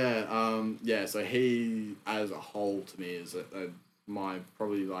tracks. So he, as a whole, to me is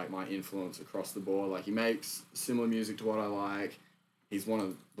probably like my influence across the board. Like he makes similar music to what I like. He's one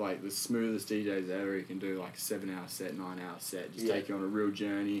of like the smoothest DJs ever. He can do like a 7-hour set, 9-hour set. Just take you on a real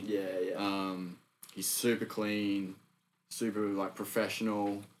journey. He's super clean, super like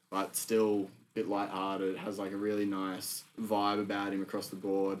professional, but still a bit lighthearted, has like a really nice vibe about him across the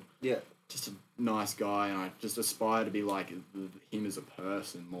board. Yeah. Just a nice guy, and I just aspire to be like him as a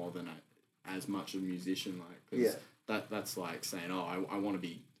person more than as much a musician. Like, cause that's like saying, oh, I want to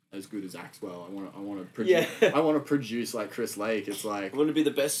be as good as Axwell. I want to produce. I want to produce like Chris Lake. It's like I want to be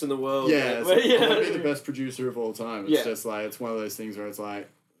the best in the world. Yeah, like, I want to be the best producer of all time. It's just like it's one of those things where it's like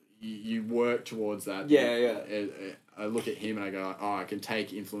you work towards that. I look at him and I go, oh, I can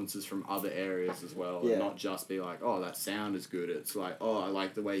take influences from other areas as well, and not just be like, oh, that sound is good. It's like, oh, I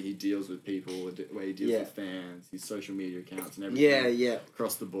like the way he deals with people, the way he deals with fans, his social media accounts and everything.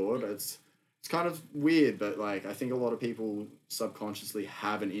 Across the board. It's kind of weird, but like I think a lot of people subconsciously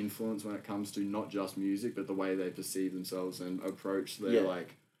have an influence when it comes to not just music, but the way they perceive themselves and approach their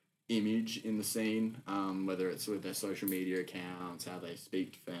like image in the scene, whether it's with their social media accounts, how they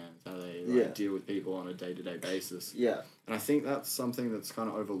speak to fans, how they deal with people on a day-to-day basis. Yeah. And I think that's something that's kind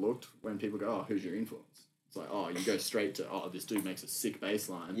of overlooked when people go, oh, who's your influence? It's like, oh, you go straight to, oh, this dude makes a sick bass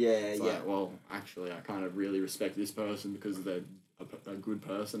line. It's like, well, actually, I kind of really respect this person because they're a good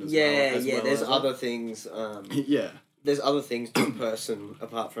person as well. There's other things. there's other things to a person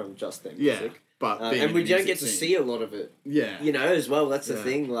apart from just their music. But and we don't get to see a lot of it. Yeah. You know, as well. That's the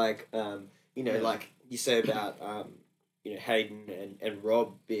thing. Like, you know, like you say about, you know, Hayden and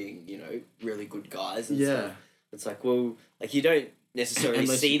Rob being, you know, really good guys and stuff. It's like, well, like you don't necessarily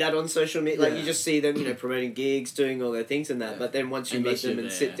see that on social media. Like you just see them, you know, promoting gigs, doing all their things and that. But then once you meet them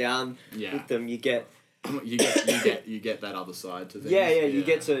and sit down with them, you get that other side to things. You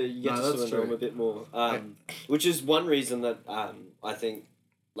get to sort of know them a bit more. Which is one reason that I think,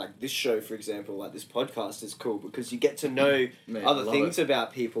 like this show, for example, like this podcast is cool because you get to know other things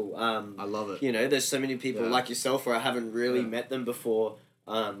about people. I love it. You know, there's so many people like yourself where I haven't really met them before.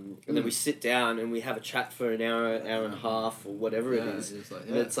 And then we sit down and we have a chat for an hour and a half or whatever it is.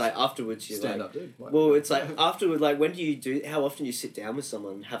 And it's like afterwards you're stand like, up, dude. Well, it's like afterwards, like how often you sit down with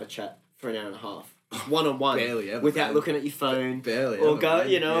someone and have a chat for an hour and a half? One-on-one, barely ever, without looking at your phone, barely or ever,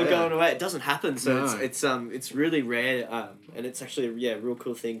 or going away. It doesn't happen, so No. it's really rare, and it's actually a real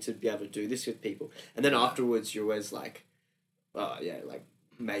cool thing to be able to do this with people. And then afterwards, you're always like, like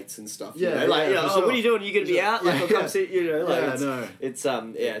mates and stuff. Yeah, you know? Like, sure. what are you doing? Are you gonna be out? Like, I'll come see you. Know, like, no.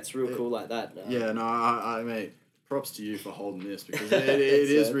 it's real cool like that. I mate. Props to you for holding this because it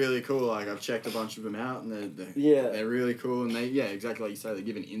is really cool. Like I've checked a bunch of them out and they're really cool and they exactly like you say, they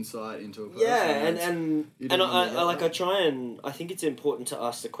give an insight into a person. I try and I think it's important to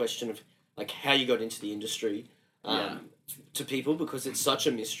ask the question of like how you got into the industry to people because it's such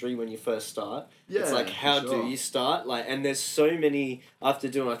a mystery when you first start. It's like how do you start? Like and there's so many after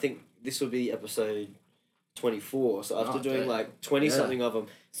doing I think this will be episode 24, so after doing like 20 something of them,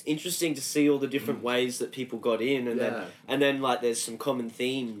 it's interesting to see all the different ways that people got in and then like there's some common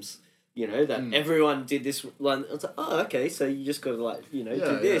themes, you know, that everyone did this one. It's like, oh, okay, so you just got to like, you know,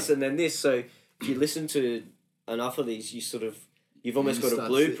 do this and then this. So if you listen to enough of these, you've almost got a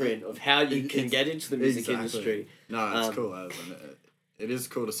blueprint of how you can get into the music industry. No, it's cool. It is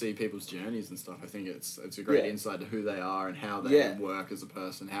cool to see people's journeys and stuff. I think it's a great insight to who they are and how they work as a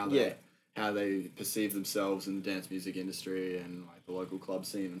person, how they perceive themselves in the dance music industry and like the local club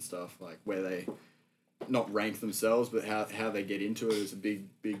scene and stuff, like where they not rank themselves, but how they get into it is a big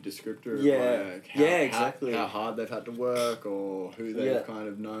descriptor of like exactly how hard they've had to work or who they've kind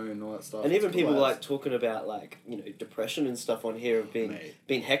of known and all that stuff. And even people like talking about like, you know, depression and stuff on here have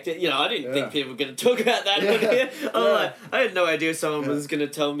been hectic. You know, I didn't think people were going to talk about that on here. Like, I had no idea someone was going to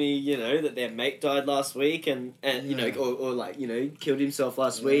tell me, you know, that their mate died last week and you know, or like, you know, killed himself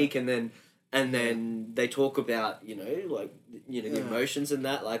last week and then they talk about, you know, like, you know, the emotions and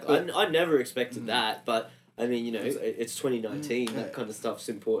that. Like, I never expected that, but I mean, you know, it's 2019. That kind of stuff's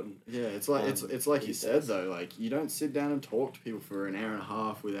important. Yeah, it's like it's like you said though. Like, you don't sit down and talk to people for an hour and a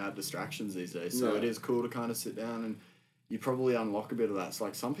half without distractions these days. So it is cool to kind of sit down and you probably unlock a bit of that. It's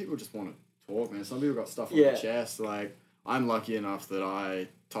like some people just want to talk, man. Some people got stuff on their chest. Like, I'm lucky enough that I,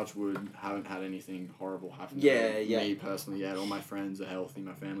 touch wood, haven't had anything horrible happen to me personally yet. All my friends are healthy,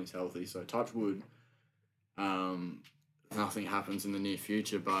 my family's healthy, so touch wood, nothing happens in the near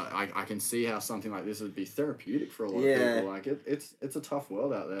future, but I can see how something like this would be therapeutic for a lot of people. Like, it's a tough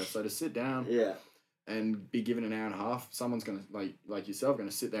world out there, so to sit down and be given an hour and a half, someone's gonna like yourself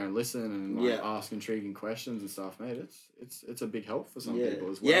gonna sit there and listen and ask intriguing questions and stuff, mate. It's a big help for some people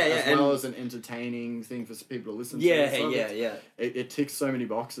as well. As well as an entertaining thing for people to listen to. It ticks so many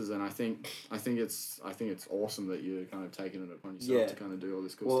boxes, and I think it's awesome that you're kind of taking it upon yourself to kind of do all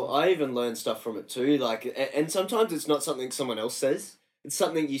this cool stuff. Well, I even learn stuff from it too. Like, and sometimes it's not something someone else says. It's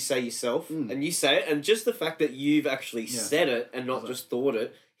something you say yourself, and you say it, and just the fact that you've actually said it and not just thought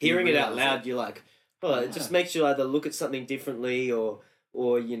it, hearing it out loud, you're like, it just makes you either look at something differently or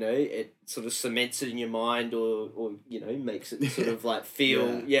you know, it sort of cements it in your mind or you know, makes it sort of like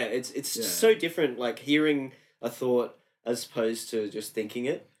feel it's so different, like hearing a thought as opposed to just thinking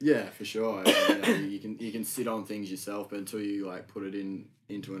it. Yeah, for sure. You can sit on things yourself, but until you like put it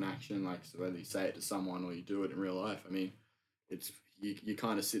into an action, like so whether you say it to someone or you do it in real life, I mean, it's you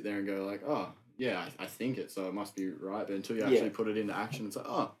kind of sit there and go like, oh yeah, I think it, so it must be right. But until you actually put it into action, it's like,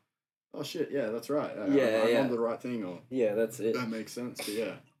 oh shit, yeah, that's right. I'm on the right thing, or that's it. That makes sense.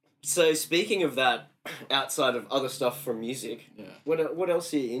 But So speaking of that, outside of other stuff from music, what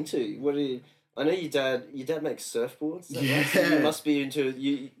else are you into? I know your dad makes surfboards. Right? So you must be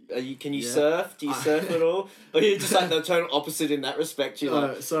into can you surf? Do you surf at all? Or you're just like the total opposite in that respect? You're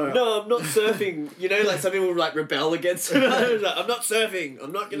like, no, I'm not surfing. You know, like some people like rebel against it. Like, I'm not surfing.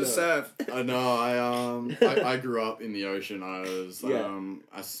 I'm not gonna surf. I know. I grew up in the ocean. I was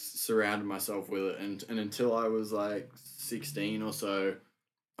I surrounded myself with it, and until I was like 16 or so,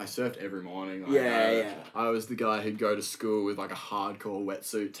 I surfed every morning. Like, Yeah. I was the guy who'd go to school with like a hardcore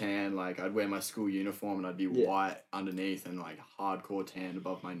wetsuit tan. Like I'd wear my school uniform and I'd be white underneath and like hardcore tan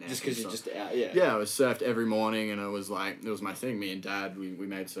above my neck. Just because you're just out, Yeah, I was surfed every morning and it was my thing. Me and Dad, we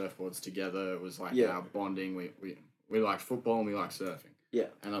made surfboards together. It was like our bonding. We liked football and we liked surfing. Yeah.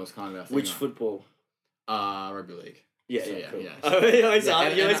 And that was kind of our thing. Which football? Rugby league. Yeah, So, cool. So, you always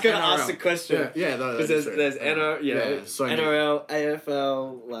got to ask the question. Yeah, because there's NRL, so NRL,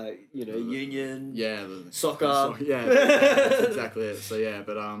 AFL, like union, soccer. That's exactly it.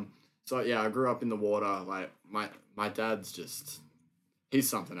 So I grew up in the water. Like my dad's just, he's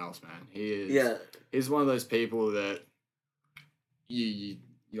something else, man. He is. Yeah. He's one of those people that you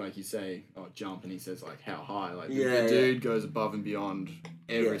like you say, jump, and he says like how high. Like the dude goes above and beyond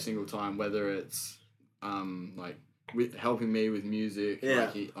every single time, whether it's like with helping me with music.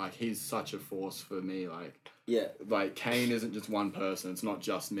 Like he's such a force for me. Like CAIN isn't just one person. It's not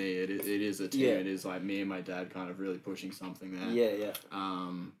just me. It is a team. It is like me and my dad kind of really pushing something there.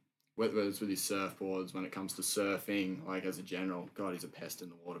 Whether it's with his surfboards, when it comes to surfing, like as a general, God, he's a pest in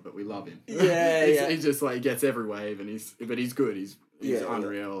the water, but we love him. He just like gets every wave, and he's good. He's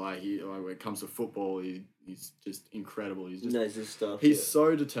unreal. Like when it comes to football, he's just incredible. He's just knows his stuff. He's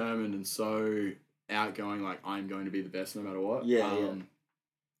so determined and so outgoing. Like I'm going to be the best no matter what.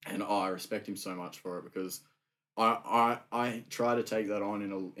 And I respect him so much for it because I try to take that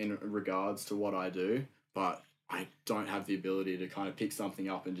on in regards to what I do, but I don't have the ability to kind of pick something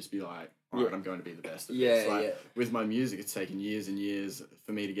up and just be like, all right, I'm going to be the best at this. With my music, it's taken years and years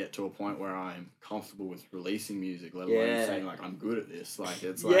for me to get to a point where I'm comfortable with releasing music, let alone saying like I'm good at this. Like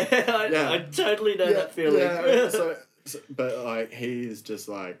it's like I totally know that feeling. But like he's just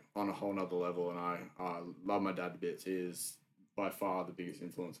like on a whole nother level, and I love my dad to bits. He is by far the biggest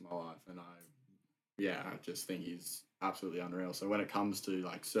influence in my life, and I just think he's absolutely unreal. So when it comes to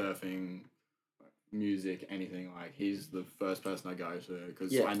like surfing, music, anything, like he's the first person I go to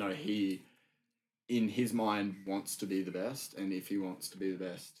because I know he in his mind wants to be the best, and if he wants to be the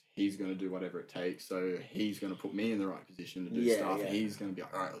best, he's going to do whatever it takes. So he's going to put me in the right position to do stuff. He's going to be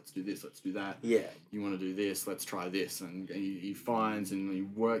like, all right, let's do this, let's do that. You want to do this, let's try this. And he finds and he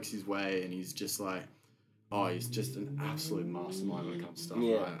works his way, and he's just like, he's just an absolute mastermind when it comes to stuff.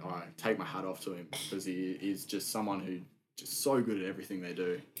 I take my hat off to him because he is just someone who just so good at everything they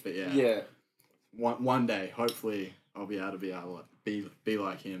do. But one day, hopefully, I'll be able to be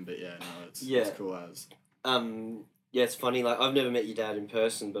like him. But it's cool as. It's funny. Like I've never met your dad in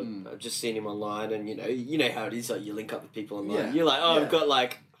person, but I've just seen him online, and you know how it is. Like you link up with people online. You're like, I've got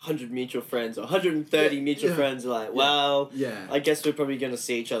like 100 mutual friends or 130 mutual friends. Like, I guess we're probably going to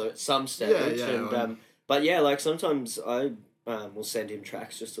see each other at some stage. But like sometimes I will send him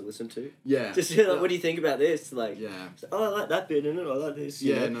tracks just to listen to. Just like, what do you think about this? Like, I like that bit in it. I like this.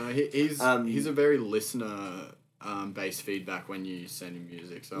 You know? He's a very listener based feedback when you send him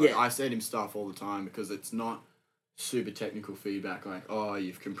music. So I send him stuff all the time because it's not super technical feedback. Like,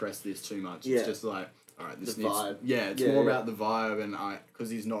 you've compressed this too much. It's just like, all right, this needs vibe. It's more about the vibe, and because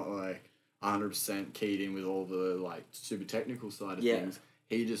he's not like 100% keyed in with all the like super technical side of things.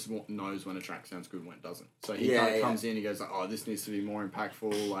 He just knows when a track sounds good and when it doesn't. So he kind of comes in, he goes like, this needs to be more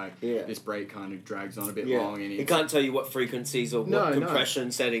impactful, like this break kind of drags on a bit long. And he can't tell you what frequencies or what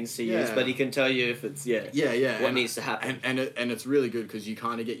compression settings to use, but he can tell you if it's, what needs to happen. And it's really good because you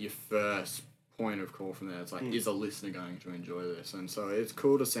kind of get your first point of call from there. It's like, is a listener going to enjoy this? And so it's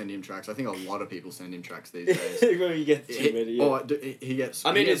cool to send him tracks. I think a lot of people send him tracks these days. He gets too many. He gets.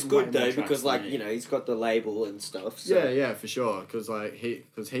 I mean, it's good though because like he's got the label and stuff. So. Yeah, for sure. Because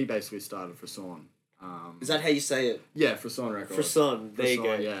he basically started Frisson. Is that how you say it? Yeah, Frisson Records. Frisson, there you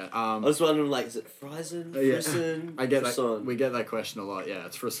go. Yeah. I was wondering, like, is it Frison? Frisson? I get that. We get that question a lot. Yeah,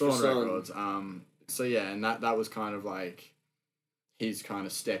 it's Frisson Records. And that was kind of like his kind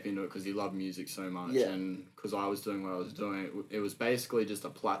of step into it because he loved music so much, and because I was doing what I was doing, it was basically just a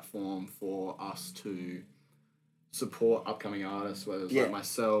platform for us to support upcoming artists, whether it's like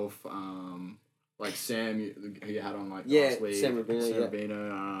myself, like Sam, who you had on like last week, Sam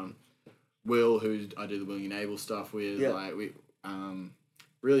Rubino, Will, who I do the Willing Enable stuff with, like we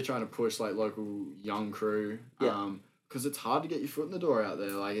really trying to push like local young crew, because it's hard to get your foot in the door out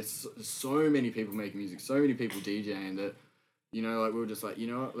there. Like it's so many people making music, so many people DJing that. Like we were just like,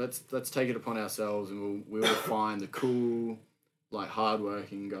 let's take it upon ourselves, and we'll find the cool, like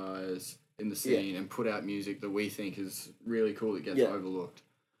hardworking guys in the scene and put out music that we think is really cool that gets overlooked.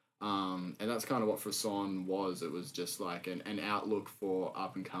 And that's kind of what Frisson was. It was just like an outlook for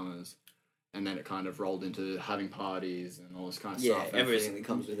up and comers, and then it kind of rolled into having parties and all this kind of stuff. Yeah, everything that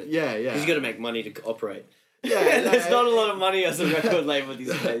comes with it. Yeah. He's got to make money to operate. Yeah, There's not a lot of money as a record label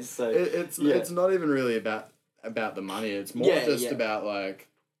these days. So it's not even really about the money. It's more about like.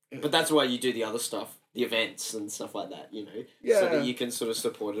 But that's why you do the other stuff, the events and stuff like that, you know, so that you can sort of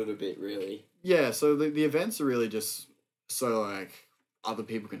support it a bit, really. Yeah, so the events are really just so like other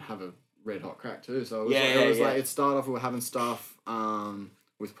people can have a red hot crack too. So it was like it started off we were having stuff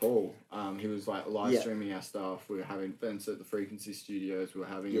with Paul. He was like live streaming our stuff. We were having events at the Frequency Studios. We were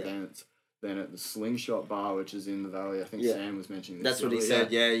having events then at the Slingshot Bar, which is in the Valley. I think Sam was mentioning this. That's what he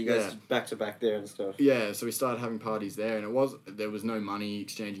said. Yeah, you guys back to back there and stuff. Yeah, so we started having parties there, and there was no money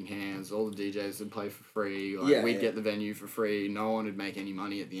exchanging hands. All the DJs would play for free. Like we'd get the venue for free. No one would make any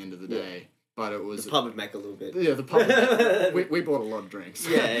money at the end of the day. But it was the pub would make a little bit. Yeah, the pub. we bought a lot of drinks.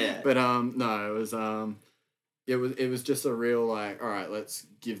 Yeah. But no, it was just a real like, all right, let's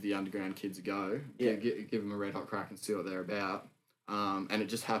give the underground kids a go. Yeah. Give them a red hot crack and see what they're about. And it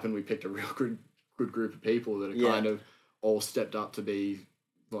just happened we picked a real good group of people that are kind of all stepped up to be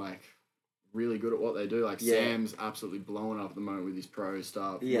like really good at what they do. Like Sam's absolutely blowing up at the moment with his pro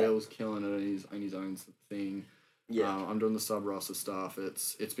stuff. Yeah. Will's killing it on his own thing. Yeah. I'm doing the sub roster stuff.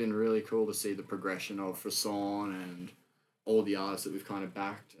 It's been really cool to see the progression of Fason and all the artists that we've kind of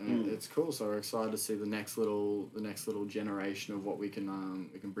backed, and it's cool. So we're excited to see the next little generation of what we can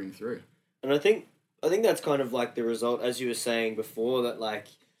bring through. And I think that's kind of like the result, as you were saying before, that like,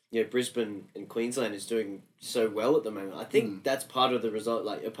 you know, Brisbane and Queensland is doing so well at the moment. I think that's part of the result.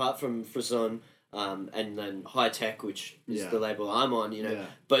 Like apart from Fason, and then High Tech, which is the label I'm on, you know,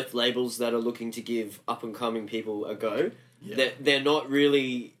 both labels that are looking to give up and coming people a go. Yeah. They're not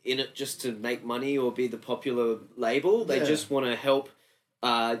really in it just to make money or be the popular label. They just want to help,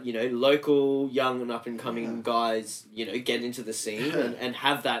 you know, local young and up and coming guys, you know, get into the scene and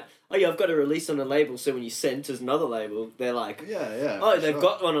have that. Oh yeah, I've got a release on a label. So when you send to another label, they're like, oh, they've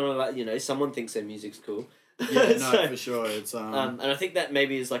got one on a, you know, someone thinks their music's cool. Yeah, no, for sure. It's and I think that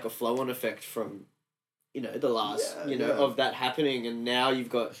maybe is like a flow-on effect from, you know, the last, of that happening, and now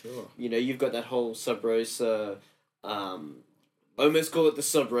you've got, you know, you've got that whole Sub Rosa, almost call it the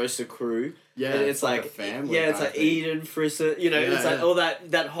Sub Rosa crew. Yeah, and it's like a family. Yeah, it's like Eden, Frissa, you know, it's like all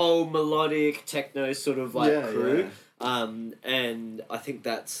that whole melodic techno sort of like crew. Yeah. And I think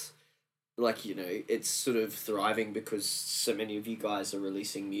that's like, you know, it's sort of thriving because so many of you guys are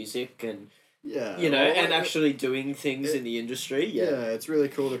releasing music and. Yeah, you know, and actually doing things in the industry. Yeah, it's really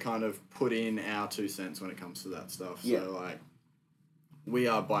cool to kind of put in our 2 cents when it comes to that stuff. Yeah. So, like, we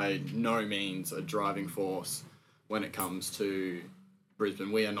are by no means a driving force when it comes to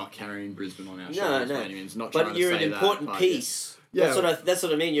Brisbane. We are not carrying Brisbane on our shoulders by any means. Not trying to say that. But you're an important piece. Yeah. That's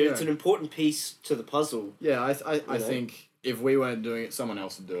what I mean. It's an important piece to the puzzle. Yeah, I think... If we weren't doing it, someone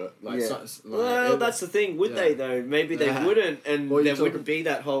else would do it. Like, that's the thing. Would they, though? Maybe they wouldn't, and there wouldn't be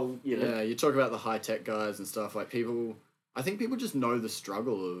that whole, you know... Yeah, you talk about the high-tech guys and stuff. Like, I think people just know the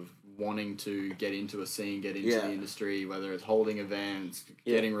struggle of wanting to get into a scene, get into the industry, whether it's holding events,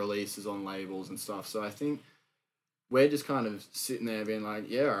 getting releases on labels and stuff. So I think we're just kind of sitting there being like,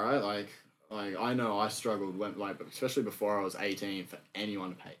 yeah, all right, like I know I struggled when, like, especially before I was 18, for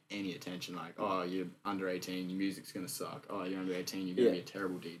anyone to pay any attention. Like, oh, you're under 18, your music's gonna suck. Oh, you're under 18, you're gonna be a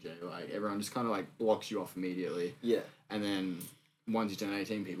terrible DJ. Like, everyone just kind of like blocks you off immediately. Yeah. And then once you turn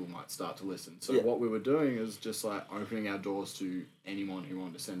 18, people might start to listen. So what we were doing is just like opening our doors to anyone who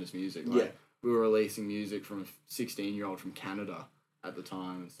wanted to send us music. Like, we were releasing music from a 16-year-old from Canada at the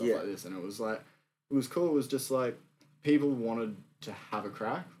time and stuff like this, and it was cool. It was just like people wanted to have a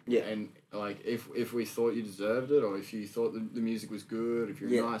crack. Yeah. And like if we thought you deserved it, or if you thought the music was good, if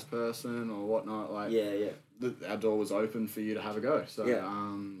you're a nice person or whatnot, like our door was open for you to have a go. So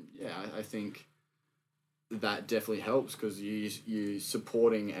I think that definitely helps because you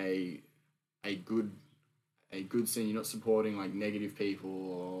supporting a good scene. You're not supporting like negative people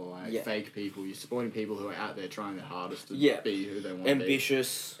or like fake people. You're supporting people who are out there trying their hardest to be who they want to be.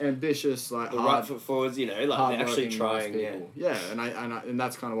 Ambitious, like hard, right foot forwards. You know, like they're actually trying. Yeah, and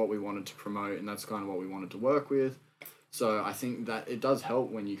that's kind of what we wanted to promote, and that's kind of what we wanted to work with. So I think that it does help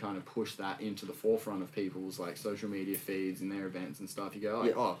when you kind of push that into the forefront of people's like social media feeds and their events and stuff. You go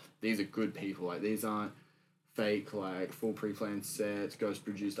like, oh, these are good people. Like these aren't fake, like full pre-planned sets, ghost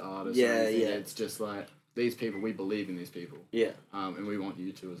produced artists. Yeah. It's just like. These people, we believe in these people. Yeah. And we want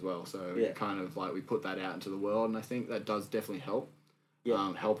you to as well. So kind of like we put that out into the world, and I think that does definitely help.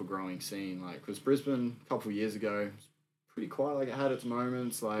 Yeah. Help a growing scene, like because Brisbane a couple of years ago was pretty quiet. Like it had its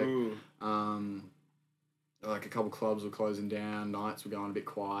moments, like like a couple of clubs were closing down, nights were going a bit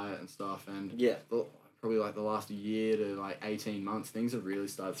quiet and stuff, and probably like the last year to like 18 months, things have really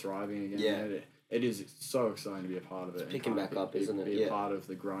started thriving again. Yeah. It is so exciting to be a part of it. It's picking back up, isn't it? Be a part of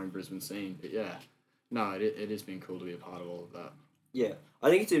the growing Brisbane scene, but yeah. no, it has been cool to be a part of all of that. Yeah, I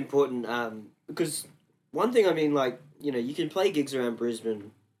think it's important because one thing, I mean, like, you know, you can play gigs around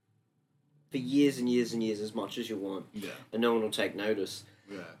Brisbane for years and years and years as much as you want, and no one will take notice.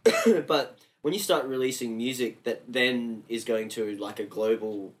 Yeah. But when you start releasing music that then is going to like a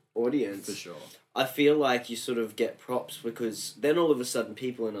global audience, For sure. I feel like you sort of get props because then all of a sudden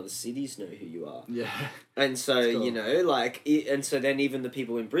people in other cities know who you are. Yeah. And so, Cool. you know, like, and so then even the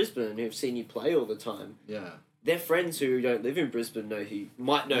people in Brisbane who've seen you play all the time, their friends who don't live in Brisbane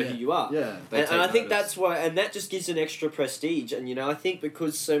might know who you are. Yeah. And I think that's why, and that just gives an extra prestige. And, you know, I think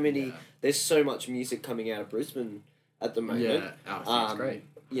because there's so much music coming out of Brisbane at the moment. Yeah, that's great.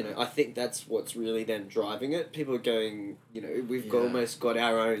 You know, I think that's what's really then driving it. People are going, you know, we've almost got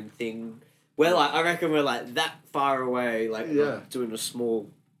our own thing. We're like, I reckon we're like that far away, like I'm doing a small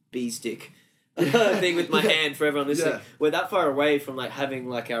bee stick thing with my hand for everyone listening. Yeah. We're that far away from like having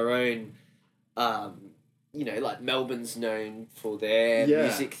like our own, you know, like Melbourne's known for their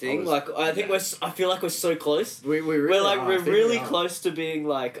music thing. I feel like we're so close. We're really close to being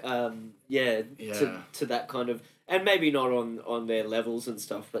like, to that kind of, and maybe not on their levels and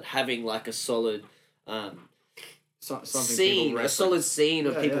stuff, but having like a solid, scene, a solid scene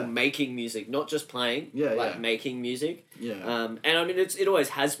of people making music, not just playing, making music. Yeah. And I mean, it always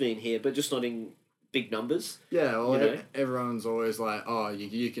has been here, but just not in big numbers. Yeah, well, everyone's always like, oh,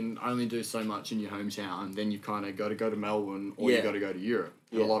 you can only do so much in your hometown, then you kind of got to go to Melbourne, or you got to go to Europe.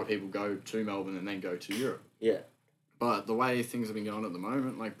 And a lot of people go to Melbourne and then go to Europe. Yeah. But the way things have been going at the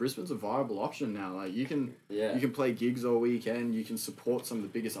moment, like, Brisbane's a viable option now. Like, you can play gigs all weekend, you can support some of the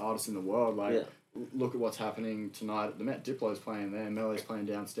biggest artists in the world, like... Look at what's happening tonight at the Met. Diplo's playing there. Melee's playing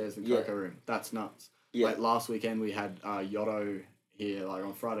downstairs in the Coco Room. That's nuts. Yeah. Like, last weekend we had Yotto here. Like,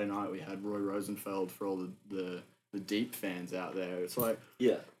 on Friday night we had Roy Rosenfeld for all the Deep fans out there. It's like...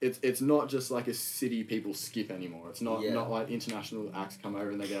 Yeah. It's not just like a city people skip anymore. It's not like international acts come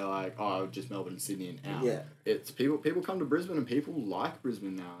over and they go like, oh, just Melbourne and Sydney and out. Yeah. It's people come to Brisbane and people like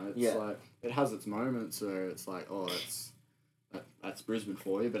Brisbane now. It's like... It has its moments where it's like, oh, that's Brisbane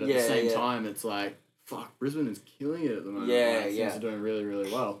for you, but at the same time, it's like, fuck, Brisbane is killing it at the moment. Things are doing really,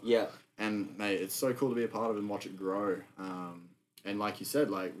 really well. Yeah. And, mate, it's so cool to be a part of it and watch it grow. And like you said,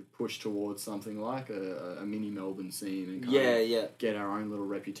 like, we push towards something like a mini Melbourne scene and kind of get our own little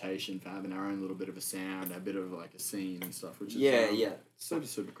reputation for having our own little bit of a sound, a bit of, like, a scene and stuff, which is super,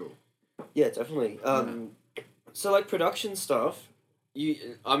 super cool. Yeah, definitely. So, like, production stuff...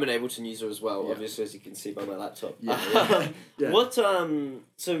 I'm an Ableton user as well, obviously, as you can see by my laptop. What,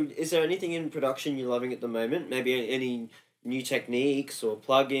 so is there anything in production you're loving at the moment? Maybe any new techniques or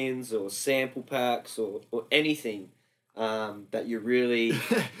plugins or sample packs or anything that you really...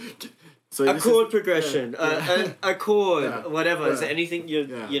 a chord progression, a chord, whatever. Is there anything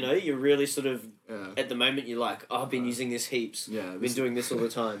you're really sort of... At the moment, you're like, oh, I've been using this heaps. Yeah, been doing this all the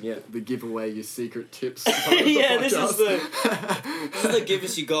time. Yeah, the give away your secret tips. This is the give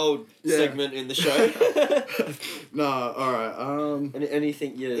us your gold segment in the show. No, all right.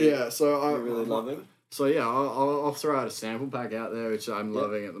 Anything you're really loving? So yeah, I'll throw out a sample pack out there, which I'm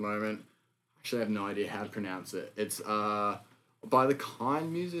loving at the moment. Actually, I have no idea how to pronounce it. It's by the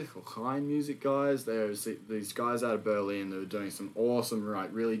CAIN Music guys. There's these guys out of Berlin that are doing some awesome,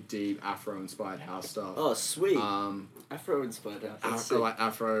 really deep Afro-inspired house stuff. Oh, sweet. Afro-inspired house.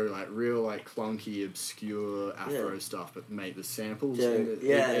 Afro, real, clunky, obscure Afro stuff. But, mate, the samples...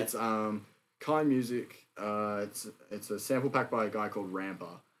 It's CAIN Music. It's a sample pack by a guy called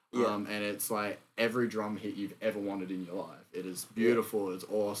Ramper. And it's like every drum hit you've ever wanted in your life. It is beautiful. It's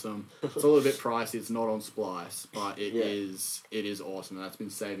awesome. It's a little bit pricey. It's not on Splice, but it is awesome. And that's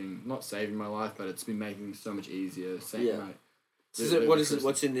been not saving my life, but it's been making things so much easier.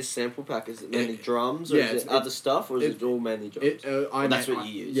 What's in this sample pack? Is it mainly drums, or is it other stuff, or is it all mainly drums? That's what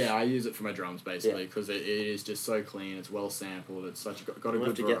you use. Yeah, I use it for my drums basically because it is just so clean. It's well sampled. It's got a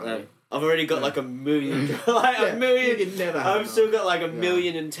good variety. I've already got a million, a million. You can never have I've still got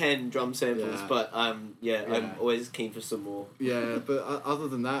 1,010,000 drum samples, but I'm always keen for some more. Yeah, but other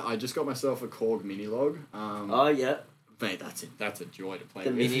than that, I just got myself a Korg mini log. Mate, that's a joy to play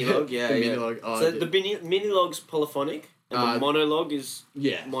with. The mini log, the mini log's polyphonic, and the mono log is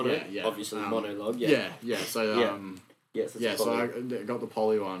mono. Obviously, mono log. So so I got the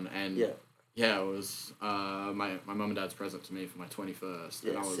poly one, and it was my mum and dad's present to me for my 21st,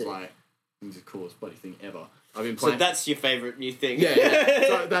 and I was like, it's the coolest bloody thing ever. I've been So playing. that's your favourite new thing. Yeah, yeah.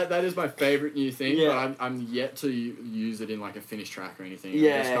 So that is my favourite new thing. Yeah. But I'm yet to use it in like a finished track or anything.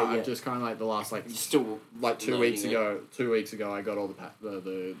 Yeah, I've just kind of like the last like Still like 2 learning weeks it. ago. 2 weeks ago, I got all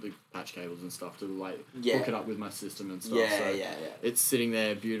the patch cables and stuff to like hook it up with my system and stuff. Yeah, so yeah. It's sitting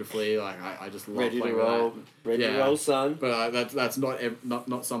there beautifully. Like I just love Ready to playing roll. with that. Ready to roll, son. But that's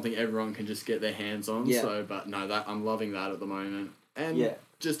not something everyone can just get their hands on. Yeah. So, but no, that I'm loving that at the moment. And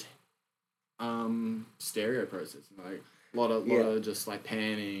just stereo processing, like a lot of just like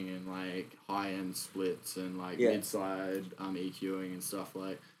panning and like high end splits and like mid side EQing and stuff.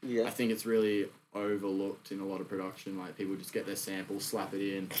 Like I think it's really overlooked in a lot of production. Like people just get their samples, slap it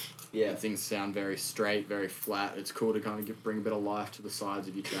in, and things sound very straight, very flat. It's cool to kind of bring a bit of life to the sides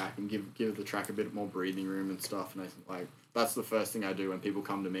of your track and give the track a bit more breathing room and stuff. And I think like that's the first thing I do when people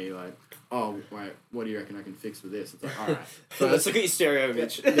come to me like, oh wait, what do you reckon I can fix with this? It's like, all right, let's look at your stereo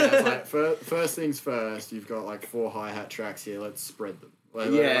image. It's like first things first. You've got like 4 hi-hat tracks here. Let's spread them.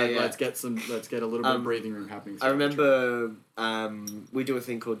 Let's get a little bit of breathing room happening. I remember we do a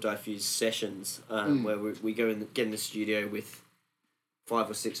thing called Diffuse Sessions, where we go and get in the studio with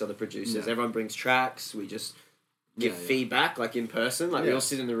 5 or 6 other producers. Yeah. Everyone brings tracks. We just give feedback, like in person. Like we all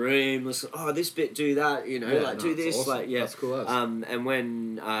sit in the room, listen. Oh, this bit, do that. You know, do this. Awesome. Like that's cool. And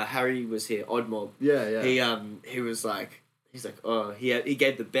when Harry was here, Odd Mob. He was like, he's like, oh, he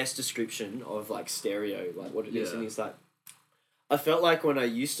gave the best description of like stereo, like what it is, and he's like, I felt like when I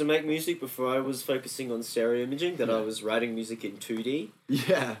used to make music before I was focusing on stereo imaging that I was writing music in 2D.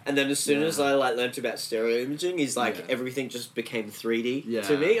 Yeah. And then as soon as I like learnt about stereo imaging, is like everything just became 3D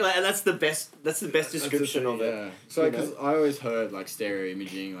to me. Like, and that's the best description of it. Yeah. So because I always heard like stereo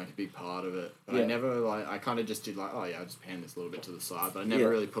imaging like a big part of it, but I never I kind of just did like I'll just pan this a little bit to the side, but I never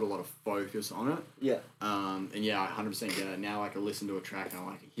really put a lot of focus on it. Yeah. And I 100% get it now. Like I listen to a track and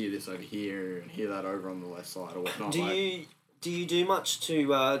I like hear this over here and hear that over on the left side or whatnot. Do you do much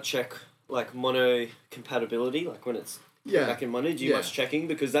to check like mono compatibility, like when it's back in mono? Do you much checking?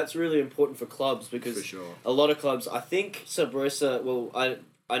 Because that's really important for clubs, because for sure. A lot of clubs, I think Sub Rosa,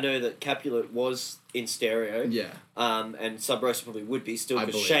 I know that Capulet was in stereo. Yeah. And Sub Rosa probably would be still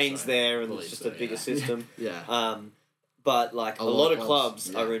because Shane's there and it's just a bigger system. But like a lot of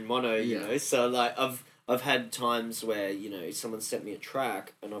clubs are in mono, you know. So like I've had times where, you know, someone sent me a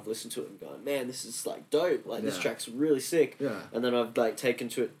track and I've listened to it and gone, man, this is like dope. Like this track's really sick. Yeah. And then I've like taken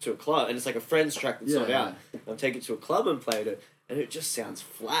it to a club and it's like a friend's track that's not out. I've taken it to a club and played it and it just sounds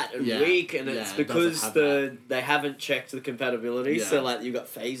flat and weak, and it's because they haven't checked the compatibility. Yeah. So like you've got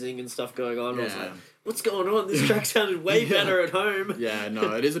phasing and stuff going on. Yeah. I was like, what's going on? This track sounded way better at home. Yeah,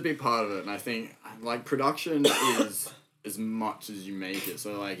 no, it is a big part of it, and I think like production is as much as you make it.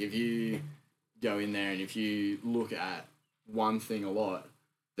 So like if you go in there and if you look at one thing a lot,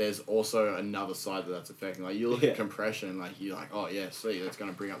 there's also another side that's affecting. Like you look at compression, like you're like, oh yeah, sweet, that's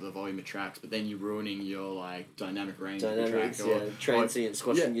gonna bring up the volume of tracks, but then you're ruining your like dynamic range of the track. Transient,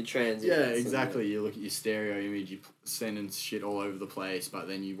 squashing your transients. Yeah, exactly. You look at your stereo image, you sending shit all over the place, but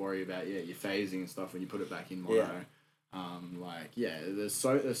then you worry about your phasing and stuff when you put it back in mono. Yeah. There's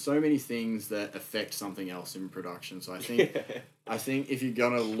so many things that affect something else in production. So I think if you're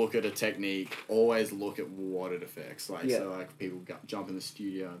gonna look at a technique, always look at what it affects. So like people jump in the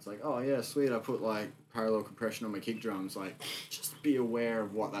studio and it's like, oh yeah, sweet, I put like parallel compression on my kick drums. Like just be aware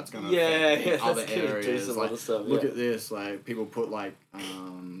of what that's gonna affect in other areas. Like look at this. Like people put like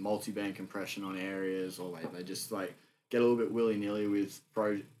multi-band compression on areas, or like they just like get a little bit willy-nilly with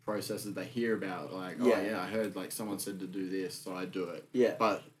processes they hear about. Like, I heard like someone said to do this, so I do it. Yeah.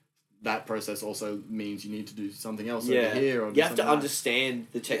 But that process also means you need to do something else over here. Or you have to understand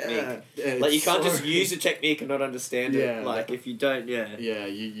the technique. Yeah, like you can't just use a technique and not understand it. Like if you don't,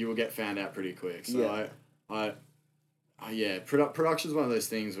 you will get found out pretty quick. So production's one of those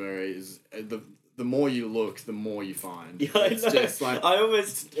things where the more you look, the more you find. Yeah, it's just like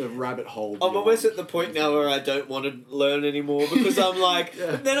a rabbit hole. I'm almost at the point now where I don't want to learn anymore, because I'm like,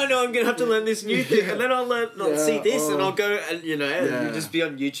 then I know I'm gonna have to learn this new thing, and then I'll see this, and I'll go and you just be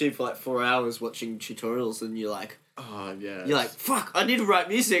on YouTube for like 4 hours watching tutorials, and you're like, you're like, fuck, I need to write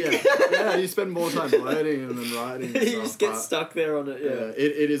music. You spend more time learning and then writing. And you just get stuck there on it. Yeah,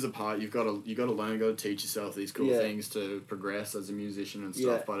 it is a part. You've got to learn, got to teach yourself these cool things to progress as a musician and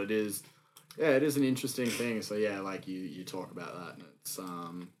stuff. But it is. Yeah, it is an interesting thing. So like you talk about that, and it's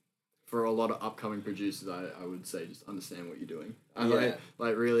for a lot of upcoming producers, I would say just understand what you're doing. And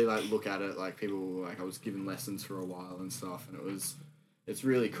really look at it. Like people, like I was giving lessons for a while and stuff, and it's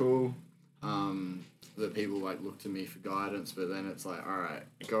really cool. that people like look to me for guidance, but then it's like, all right,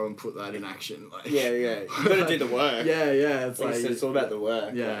 go and put that in action. Like, yeah, you gotta do the work. Yeah. It's like it's all about the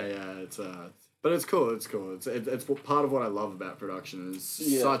work. Yeah. It's but it's cool. It's part of what I love about production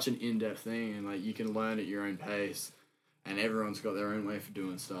is such an in-depth thing, and like you can learn at your own pace, and everyone's got their own way for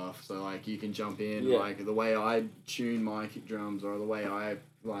doing stuff. So like you can jump in like the way I tune my kick drums or the way I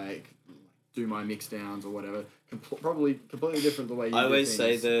like do my mix downs or whatever. Probably completely different the way you do I always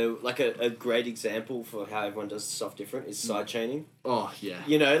things. say a great example for how everyone does stuff different is side chaining. Oh yeah.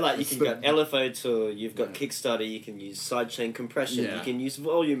 You know, like you can go LFO tool, you've got Kickstarter, you can use sidechain compression, you can use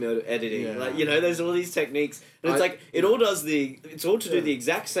volume editing. Yeah. Like, you know, there's all these techniques. And it's it's all to do the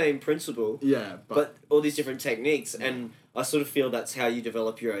exact same principle. Yeah. But all these different techniques, and I sort of feel that's how you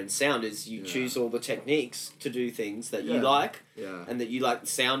develop your own sound is you choose all the techniques to do things that you like and that you like the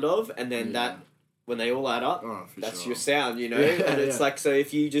sound of, and then that when they all add up, that's your sound, you know? And it's like, so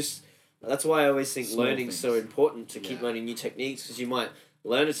if you just, that's why I always think learning's so important to keep learning new techniques, because you might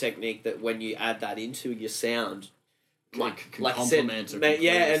learn a technique that when you add that into your sound, can like I said,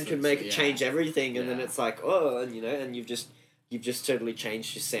 and can make it change everything, and then it's like, and you know, and you've just totally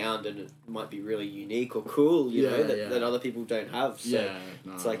changed your sound, and it might be really unique or cool, you know, that other people don't have. So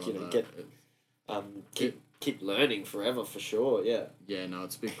it's like, you know, keep learning forever for sure. Yeah, no,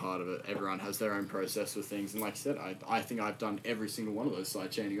 it's a big part of it. Everyone has their own process with things, and like I said, I think I've done every single one of those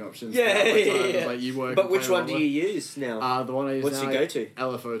side chaining options. Like you work. But which one do you use now? The one I use What's now, your go-to?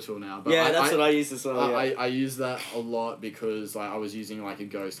 LFO tool now. But that's what I use as well. I use that a lot because like I was using like a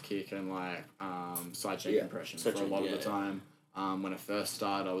ghost kick and like side chain compression for a lot of the time. When I first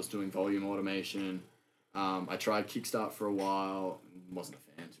started, I was doing volume automation. I tried Kickstart for a while. Wasn't a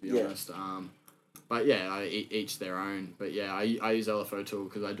fan, to be honest. But yeah, each their own. But yeah, I use LFO tool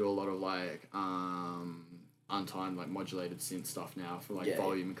because I do a lot of like untimed like modulated synth stuff now for like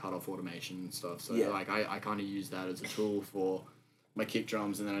volume and cutoff automation and stuff. So like I kind of use that as a tool for my kick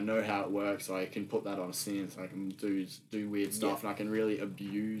drums, and then I know how it works, so I can put that on a synth. I can do weird stuff, and I can really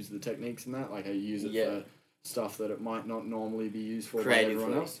abuse the techniques in that. Like I use it for stuff that it might not normally be used for by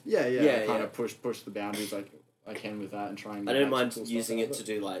everyone else. I kind of push the boundaries like I can with that and try and. I don't mind using it to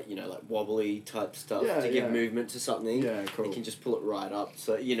do like, you know, like wobbly type stuff to give movement to something. Yeah, cool. You can just pull it right up,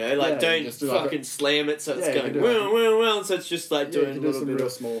 so you know, like don't fucking slam it so it's going so it's just like doing a little bit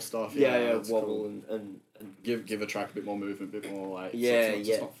of small stuff. Wobble cool. and give a track a bit more movement, a bit more like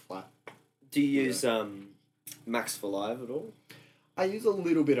it's not flat. Do you use Max for Live at all? I use a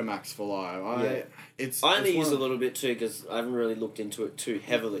little bit of Max for Live. I only use a little bit too because I haven't really looked into it too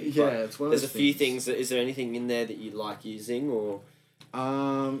heavily. Yeah, it's one of those things. There's a few things. Is there anything in there that you like using, or?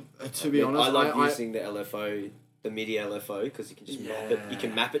 To be honest, I love using the LFO, the MIDI LFO, because you can just map it. You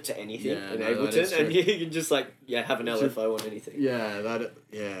can map it to anything in Ableton, and you can just like have an LFO on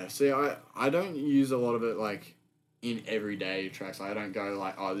anything. See, I don't use a lot of it like in everyday tracks. I don't go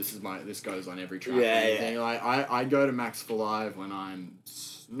like, oh, this goes on every track. Like I go to Max for Live when I'm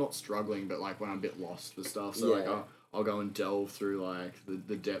not struggling, but like when I'm a bit lost for stuff. So I'll go and delve through like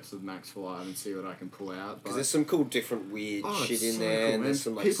the depths of Max for Live and see what I can pull out. Because there's some cool different weird shit in there, cool, and there's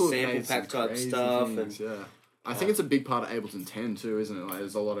some like sample pack type stuff, things, and I think it's a big part of Ableton 10 too, isn't it? Like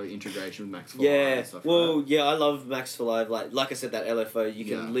there's a lot of integration with Max for Live. And stuff like that. I love Max for Live. Like I said, that LFO you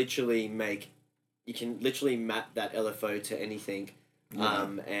can literally map that LFO to anything,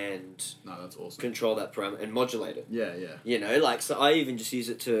 and that's awesome. Control that parameter and modulate it. Yeah. You know, like, so I even just use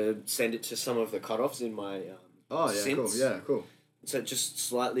it to send it to some of the cutoffs in my synths. Cool. So just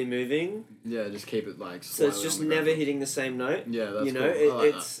slightly moving. Yeah, just keep it like. So it's just never hitting the same note. Yeah, that's cool.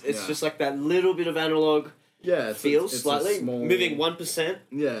 It's just like that little bit of analog. Yeah, it's slightly small, moving 1%.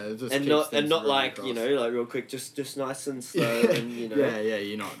 Yeah, it just and not like across. You know, like real quick, just nice and slow, and you know. Yeah,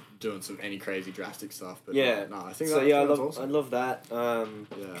 you're not doing any crazy drastic stuff, but I think so. Awesome. I love that.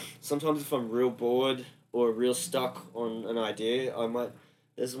 Sometimes if I'm real bored or real stuck on an idea,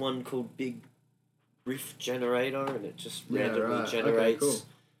 there's one called Big Riff Generator, and it just randomly generates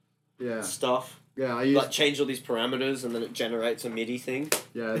stuff. Yeah, I change all these parameters, and then it generates a MIDI thing.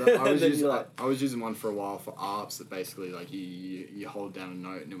 Yeah, I was using one for a while for ARPs that basically like you hold down a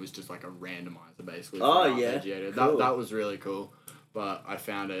note and it was just like a randomizer basically. Cool. That was really cool, but I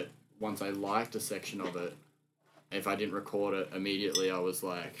found it once I liked a section of it. If I didn't record it immediately, I was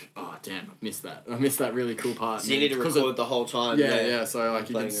like, oh damn, I missed that really cool part. So you need to record the whole time. Yeah. So like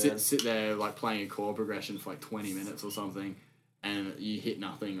you can sit there like playing a chord progression for like 20 minutes or something. And you hit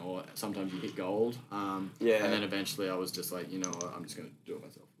nothing, or sometimes you hit gold. And then eventually I was just like, you know what, I'm just going to do it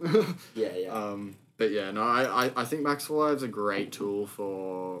myself. Yeah. But yeah, no, I think Max for Live's a great tool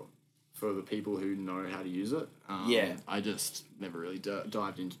for for the people who know how to use it. I just never really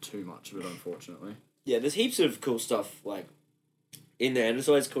dived into too much of it, unfortunately. Yeah, there's heaps of cool stuff like in there, and it's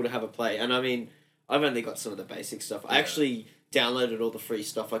always cool to have a play. And I mean, I've only got some of the basic stuff. I actually downloaded all the free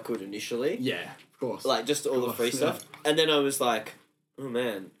stuff I could initially. Yeah, of course. Like just all the free stuff, and then I was like, oh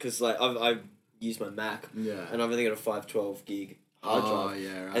man, because like I've used my Mac, and I've only got a 512 gig hard drive.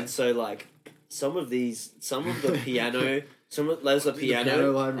 Yeah, right. And so like some of the piano. There's a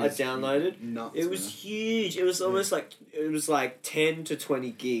piano I downloaded. Nuts, it was huge. It was almost like 10 to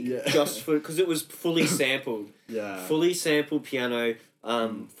 20 gig just for because it was fully sampled. Fully sampled piano.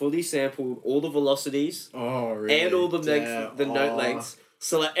 Fully sampled all the velocities. Oh, really? And all the note lengths.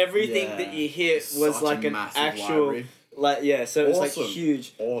 So like everything that you hit was Such like a an massive actual library. so it was like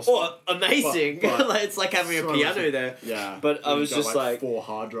huge. Awesome. Oh, amazing. But like, it's like having a piano there. Yeah. But I was just like 4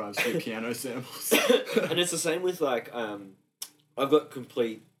 hard drives for piano samples. And it's the same with like I've got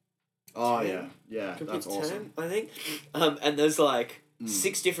complete. Oh 10, yeah, that's awesome. 10, I think. And there's like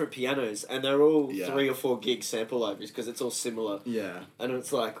 6 different pianos, and they're all 3 or 4 gig sample libraries because it's all similar. Yeah. And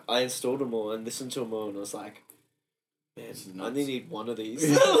it's like I installed them all and listened to them all, and I was like, man, I only need one of these.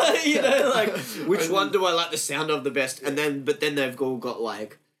 Like which one do I like the sound of the best? And then they've all got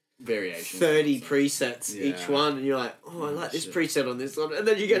like variations. 30 presets each one, and you're like, oh, I like this preset on this one, and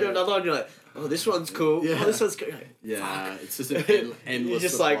then you get to another one, and you're like, oh, this one's cool. Oh, this one's cool. Yeah, it's just an endless you're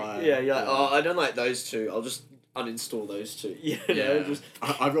just supply. like, you're like, oh, I don't like those two. I'll just uninstall those two. Just.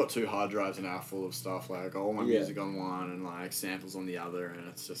 I've got 2 hard drives now full of stuff. Like I got all my music on one and like samples on the other, and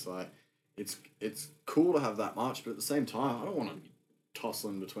it's just like, it's cool to have that much, but at the same time, I don't want to be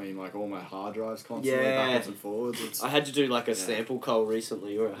tossing between like all my hard drives constantly backwards and forwards. I had to do like a sample cull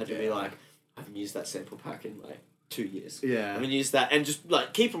recently, where I had to be like, I haven't used that sample pack in like 2 years. Yeah. I haven't used that, and just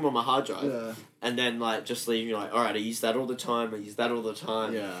like keep them on my hard drive. Yeah. And then like just leave. You're like, all right, I use that all the time. I use that all the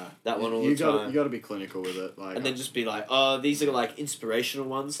time. Yeah. That one all the time. You got to be clinical with it, like. And then just be like, oh, these are like inspirational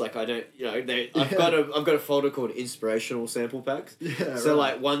ones. Like I don't, I've got a folder called inspirational sample packs. Yeah. So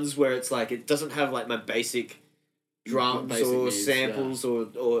like ones where it's like it doesn't have like my basic drums or needs, samples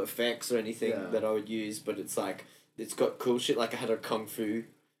or effects or anything that I would use, but it's like it's got cool shit. Like I had a kung fu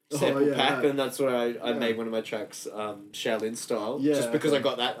sample pack, and that's where I made one of my tracks, Shaolin style. Yeah, just because I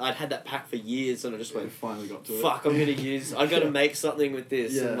got that, I'd had that pack for years, and I just went, finally got to it. Fuck, I'm gonna I gotta make something with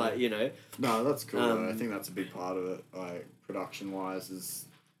this, and like No, that's cool. I think that's a big part of it. Like production wise, is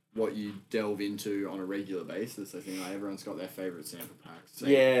what you delve into on a regular basis. I think like everyone's got their favorite sample packs.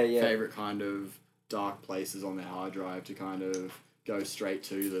 Favorite kind of dark places on their hard drive to kind of go straight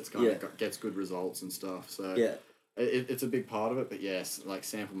to. That's kind of gets good results and stuff. So it's a big part of it, but yes, like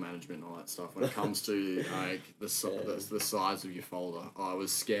sample management and all that stuff. When it comes to like the size of your folder, I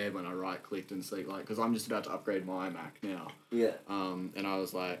was scared when I right clicked and see like because I'm just about to upgrade my Mac now. Yeah. And I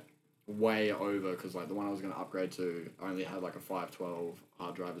was like way over because like the one I was going to upgrade to only had like a 512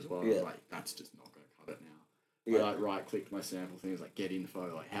 hard drive as well. I was like, that's just not going to cut it now. I like right clicked my sample things like get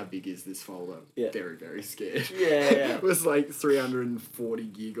info, like how big is this folder? Very, very scared. It was like 340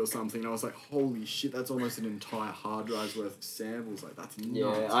 gig or something, and I was like, holy shit, that's almost an entire hard drive's worth of samples. Like that's nuts.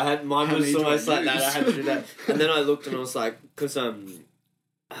 Yeah, I had mine was almost like that. I had to do that. And then I looked and I was like, because I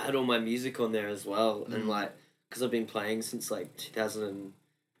had all my music on there as well, and like because I've been playing since like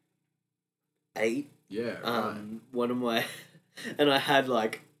 2008. Yeah. Right. One of my and I had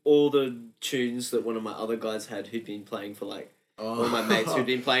like all the tunes that one of my other guys had who'd been playing for like all my mates who'd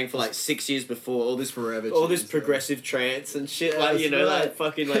been playing for like 6 years before, all this progressive trance and shit, like like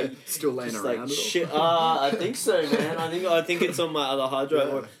fucking like still laying around like shit. I think so, man. I think it's on my other hard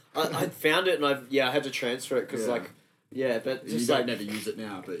drive. I found it and I had to transfer it because but just you like never use it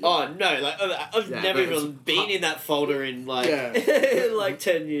now. But oh no, like I've never even been in that folder in like like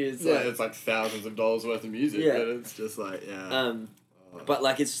 10 years. Yeah, it's like thousands of dollars worth of music, but it's just like But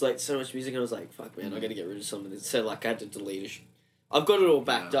like it's like so much music, and I was like, "Fuck, man, I gotta get rid of some of this." So like I had to delete I've got it all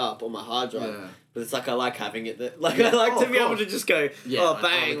backed up on my hard drive, but it's like I like having it there. Like I like to be able to just go,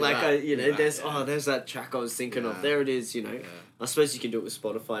 bang, like there's that track I was thinking of. There it is, I suppose you can do it with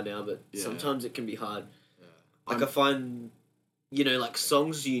Spotify now, but sometimes it can be hard. Like I find, like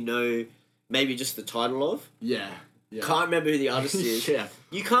songs maybe just the title of. Yeah. Can't remember who the artist is.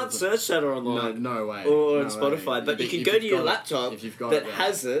 You can't search that online. No way. Or on Spotify. But you can go to your laptop that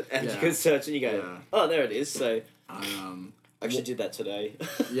has it, and you can search and you go, oh, there it is. So I actually did that today.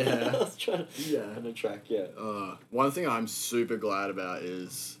 I was trying to on a track, one thing I'm super glad about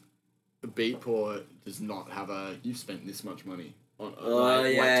is the Beatport does not have you've spent this much money on total on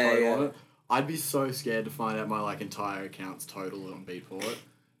it. I'd be so scared to find out my like entire account's total on Beatport.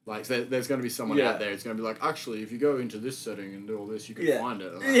 Like, there's going to be someone out there who's going to be like, actually, if you go into this setting and do all this, you can find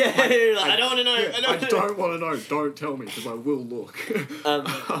it. Like, I don't want to know. I don't want to know. Don't tell me, because I will look.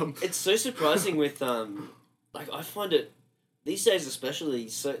 It's so surprising with, like, I find it, these days especially,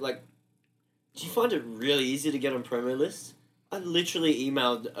 so, like, do you find it really easy to get on promo lists? I literally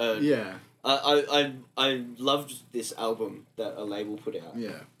emailed... I loved this album that a label put out.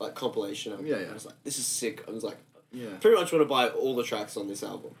 Yeah. Like, compilation album. Yeah, yeah. I was like, this is sick. I was like, yeah, pretty much want to buy all the tracks on this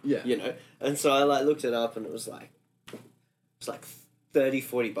album. Yeah. You know? And so I, like, looked it up and it was like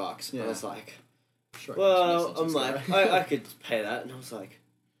 $30-$40. Yeah. I was like, Sure, well, I'm like, I could pay that. And I was like,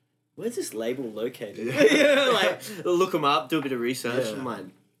 where's this label located? Like, look them up, do a bit of research. Yeah. I'm like,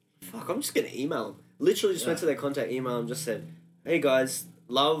 fuck, I'm just going to email them. Literally just went to their contact email and just said, hey guys,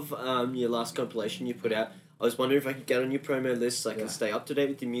 love your last compilation you put out. I was wondering if I could get on your promo list so I can stay up to date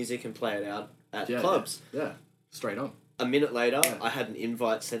with your music and play it out at clubs. Yeah, straight on. A minute later, I had an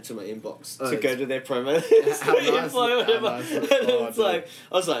invite sent to my inbox to it's- go to their promo list. How nice- whatever. how nice. And Oh, it's dude. like,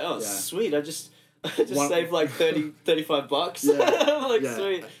 I was like, oh, sweet, I just saved like $35. Yeah. I'm like, Yeah.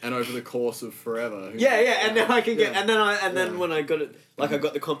 sweet. And over the course of forever. And now I can get, Yeah. and then when I got it, like I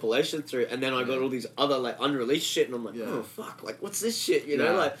got the compilation through, and then I got all these other like unreleased shit, and I'm like, oh fuck, like what's this shit, you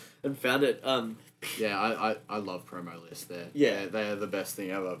know, like, and found it. Yeah, I love promo lists. They're the best thing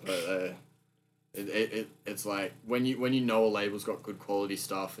ever. But it's like when you know a label's got good quality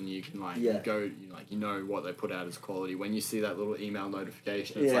stuff, and you can like you know what they put out as quality. When you see that little email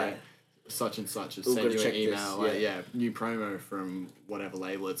notification, it's like such and such has sent you an email, new promo from whatever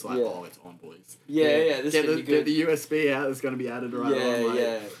label. It's like, oh, it's on, boys. This get be good. the USB out. It's going to be added right on.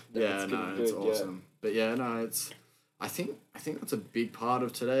 Like, it's good, awesome. But it's. I think that's a big part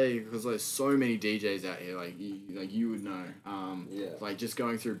of today, because there's so many DJs out here. Like you would know. Like just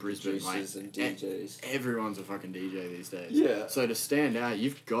going through Brisbane, Juices and DJs. Everyone's a fucking DJ these days. Yeah. So to stand out,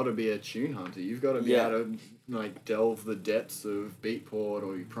 you've got to be a tune hunter. You've got to be able to like delve the depths of Beatport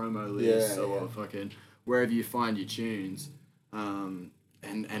or your promo list or fucking wherever you find your tunes.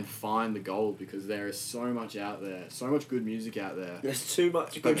 And find the gold, because there is so much out there, so much good music out there. There's too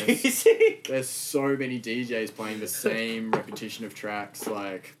much good music. There's so many DJs playing the same repetition of tracks,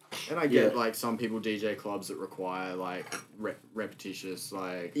 like, and I get like some people DJ clubs that require like repetitious,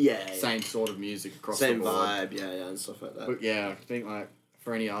 like same sort of music across the board. Same vibe, and stuff like that. But I think like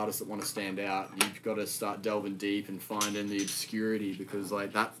for any artists that want to stand out, you've got to start delving deep and finding the obscurity, because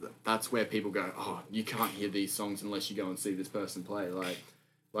like that's where people go, oh, you can't hear these songs unless you go and see this person play.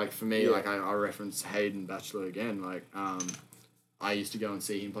 Like for me, like I reference Hayden Batchelor again. Like I used to go and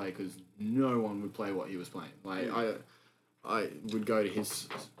see him play because no one would play what he was playing. Like I would go to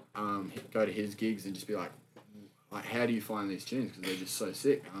his gigs and just be like how do you find these tunes, because they're just so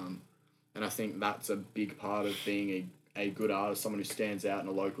sick. And I think that's a big part of being a good artist, someone who stands out in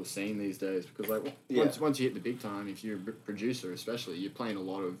a local scene these days, because like once you hit the big time, if you're a producer especially, you're playing a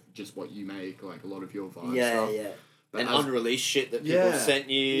lot of just what you make, like a lot of your vibe stuff. And unrishit shit that people sent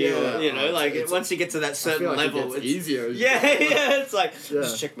you, or, you know, like once you get to that certain level, it's easier. It's like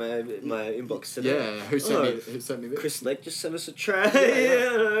just check my inbox today. Who sent me this? Chris Lake just sent us a track.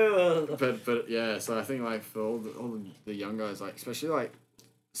 But so I think like for all the young guys, like especially like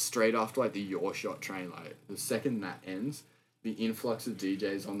straight after like the Your Shot train, like the second that ends, the influx of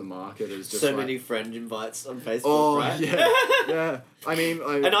DJs on the market is just so like, many friend invites on Facebook, right? Yeah. I mean,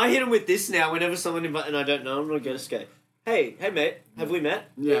 like, and I hit them with this now. Whenever someone invites and I don't know, I'm gonna go to skate. Hey mate, have we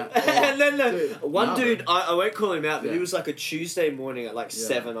met? Yeah. And then dude, I won't call him out, but it was like a Tuesday morning at like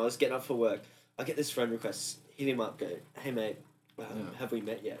 7. I was getting up for work. I get this friend request. Hit him up. Go, hey mate, have we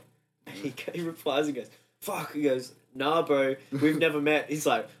met yet? And he replies and goes, fuck. He goes, nah, bro, we've never met. He's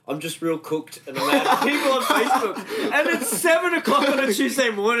like, I'm just real cooked, and I'm adding people on Facebook. And it's 7 o'clock on a Tuesday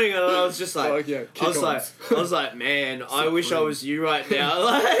morning, and I was just like, I was like, man, I wish I was you right now.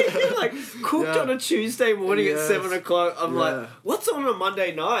 Like cooked on a Tuesday morning at 7 o'clock. I'm like, what's on a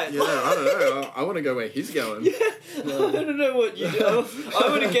Monday night? Yeah, I don't know. I want to go where he's going. I don't know what you do. I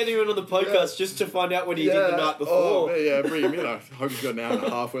want to get him on the podcast just to find out what he did the night before. Oh, man, bring him in. I hope he's got an hour and a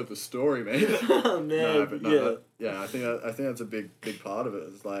half worth of story, man. Oh man, I think that's a big part of it.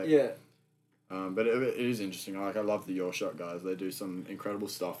 It's like but it is interesting. Like I love the Your Shot guys. They do some incredible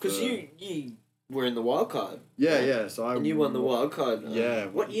stuff. Because you were in the wild card. Yeah. So and you won the wild card. Yeah.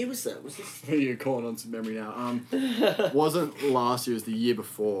 What year was that? Was this? You're calling on some memory now. Wasn't last year? It was the year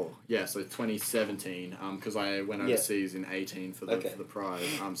before. Yeah. So 2017. Because I went overseas in 18 for the prize.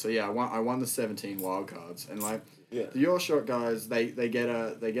 So I won the 17 wild cards, and like. Yeah. The Your Shot guys, they get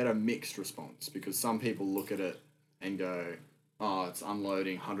a mixed response, because some people look at it and go, oh, it's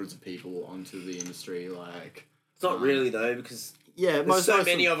unloading hundreds of people onto the industry, like... It's not really, though, because Yeah, There's so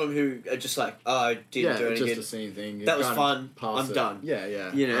many of them who are just like, oh, I didn't do it just again. a scene thing. That was fun. I'm done. Yeah,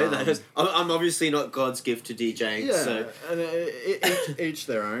 yeah. You know, I'm obviously not God's gift to DJing. Yeah, so. and each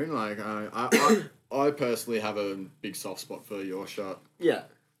their own. Like I personally have a big soft spot for Your Shot. Yeah.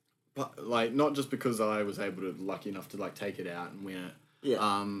 But, like, not just because I was lucky enough to like take it out and win it.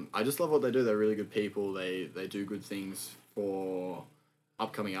 Yeah. I just love what they do. They're really good people. They do good things for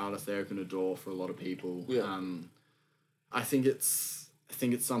upcoming artists. They open a door for a lot of people. Yeah. I think it's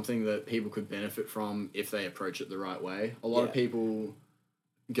something that people could benefit from if they approach it the right way. A lot of people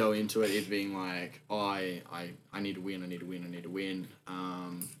go into it being like, oh, I need to win, I need to win, I need to win.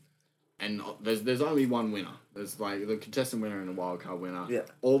 And there's only one winner. There's like the contestant winner and a wildcard winner. Yeah.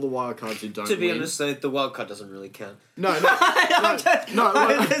 All the wildcards who don't win. To be honest, though, the wildcard doesn't really count. No. Because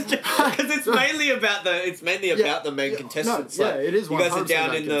it's mainly about the main contestants. No, it is. You guys are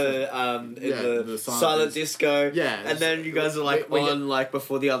down in the silent disco. Yeah. And then you guys are like like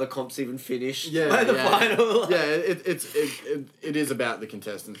before the other comps even finish. Yeah. Like the final. Yeah. It is about the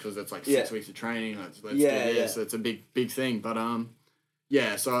contestants because it's like 6 weeks of training. Let's do this. So it's a big thing. But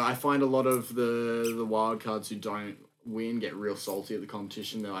yeah. So I find a lot of the wild cards who don't win get real salty at the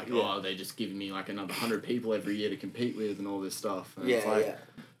competition. They're like, oh, they're just giving me like another 100 people every year to compete with and all this stuff. And it's like,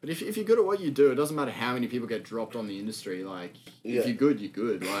 but if you're good at what you do, it doesn't matter how many people get dropped on the industry. Like, if you're good, you're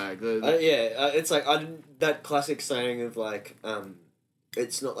good. Like, it's like that classic saying of like,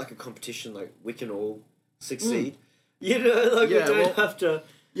 it's not like a competition. Like we can all succeed. You know, like we don't have to.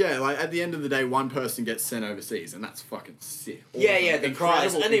 Yeah, like at the end of the day, one person gets sent overseas, and that's fucking sick. The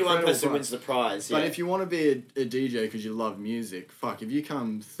prize. Only one person wins the prize. But if you want to be a DJ because you love music, fuck, if you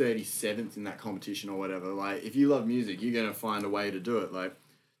come 37th in that competition or whatever, like if you love music, you're gonna find a way to do it. Like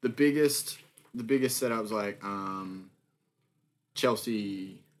the biggest setups, like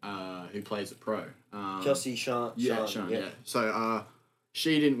Chelsea, who plays at Pro. Chelsea Sean. Yeah. So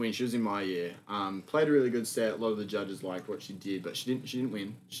she didn't win. She was in my year. Played a really good set. A lot of the judges liked what she did, but she didn't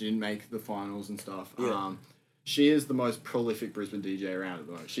win. She didn't make the finals and stuff. Yeah. She is the most prolific Brisbane DJ around at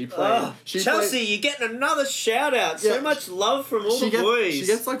the moment. Chelsea, you're getting another shout out. So much love from all the boys. She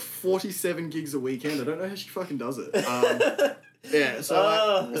gets like 47 gigs a weekend. I don't know how she fucking does it.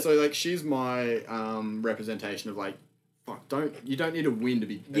 So she's my representation of like, fuck, you don't need to win to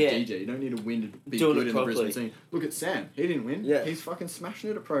be a DJ. You don't need to win to be good in the Brisbane scene. Look at Sam. He didn't win. Yeah. He's fucking smashing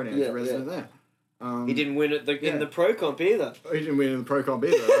it at Pro now. He's a resident there. He didn't win in the Pro Comp either. He didn't win in the Pro Comp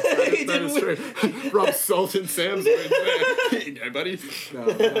either. That is true. Rob Salt and Sam's wins there. Here you go, buddy.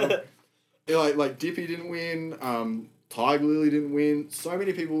 Like Dippy didn't win. Tiger Lily didn't win. So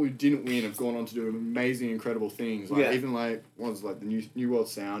many people who didn't win have gone on to do amazing, incredible things. Like even like ones like the New World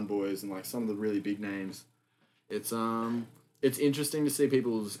Sound Boys and like some of the really big names. It's interesting to see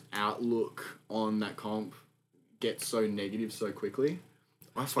people's outlook on that comp get so negative so quickly.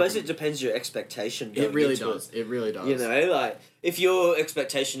 I suppose it depends your expectation. It really does. It really does. You know, like if your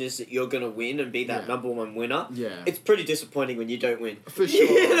expectation is that you're gonna win and be that number one winner, it's pretty disappointing when you don't win. For sure,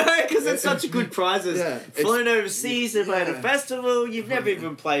 you know, because it's such a good prizes. Flown overseas and played at a festival. You've never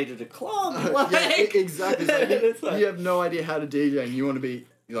even played at a club. Exactly. You have no idea how to DJ, and you want to be.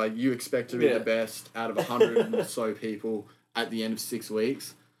 Like, you expect to be the best out of 100 or so people at the end of 6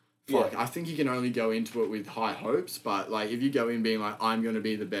 weeks. Fuck, I think you can only go into it with high hopes, but, like, if you go in being like, I'm going to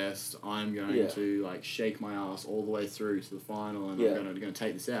be the best, I'm going to, like, shake my ass all the way through to the final, and I'm going to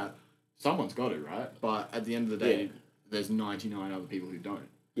take this out, someone's got to, right? But at the end of the day, there's 99 other people who don't.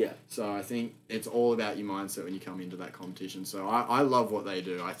 Yeah. So I think it's all about your mindset when you come into that competition. So I love what they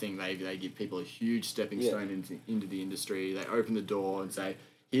do. I think they give people a huge stepping stone into the industry. They open the door and say,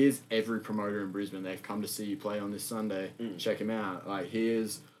 here's every promoter in Brisbane. They've come to see you play on this Sunday. Check them out. Like,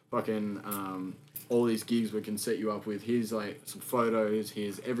 here's fucking all these gigs we can set you up with. Here's, like, some photos.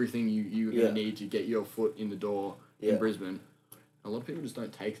 Here's everything you're going to need to get your foot in the door in Brisbane. A lot of people just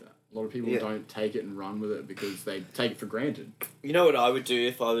don't take that. A lot of people don't take it and run with it because they take it for granted. You know what I would do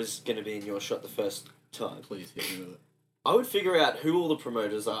if I was going to be in Your Shot the first time? Please hit me with it. I would figure out who all the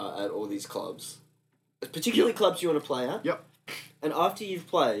promoters are at all these clubs. Particularly clubs you want to play at. Yep. And after you've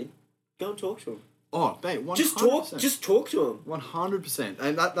played, go and talk to them. Oh, mate, 100%. Just talk to them. 100%.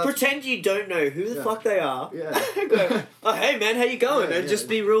 And that's... Pretend you don't know who the fuck they are. Yeah. Go, oh, hey, man, how you going? And just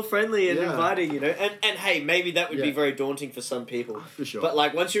be real friendly and inviting, you know. And hey, maybe that would be very daunting for some people. For sure. But,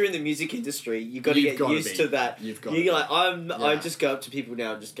 like, once you're in the music industry, you've got to get used to that. You're like, I just go up to people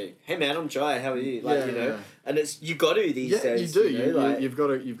now and just go, hey, man, I'm Jai, how are you? Like, you know. And it's, you got to these days. You do. You know, you've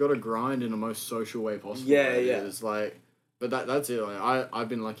got to grind in the most social way possible. Yeah, It's like... But that's it. Like, I've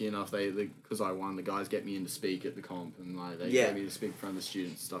been lucky enough. Because I won. The guys get me in to speak at the comp, and like they get me to speak in front of the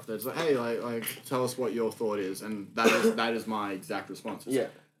students and stuff. They're just like, hey, like tell us what your thought is, and that is my exact response.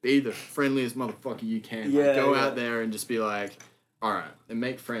 It's, be the friendliest motherfucker you can. Like, go out there and just be like, all right, and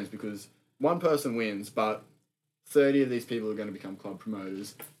make friends, because one person wins, but 30 of these people are going to become club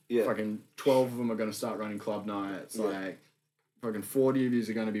promoters. Yeah. Fucking 12 of them are going to start running club nights. Yeah. Like, fucking 40 of you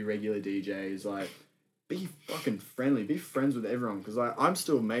are going to be regular DJs. Like, be fucking friendly. Be friends with everyone. Because I'm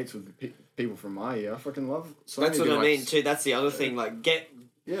still mates with people from my year. I fucking love... That's what I mean too. That's the other thing. Like,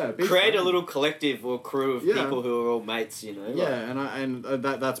 create a little collective or crew of people who are all mates, you know? And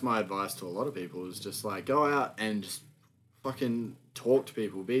that's my advice to a lot of people, is just, like, go out and just fucking talk to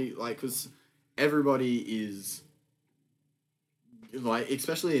people. Be, like, because everybody is... Like,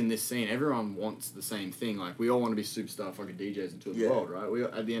 especially in this scene, everyone wants the same thing. Like, we all want to be superstar fucking DJs and tour the world, right? We,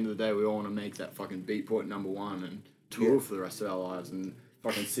 at the end of the day, we all want to make that fucking Beatport #1 and tour for the rest of our lives and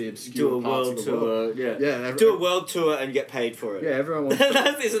fucking see obscure parts of the world. Do a world tour and get paid for it. Yeah, everyone wants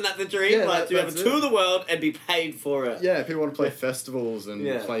Isn't that the dream? Yeah, like, to have a tour of the world and be paid for it. Yeah, people want to play festivals and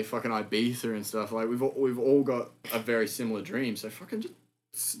play fucking Ibiza and stuff. Like, we've all got a very similar dream. So fucking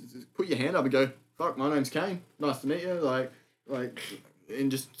just put your hand up and go, fuck, my name's CAIN. Nice to meet you. Like, and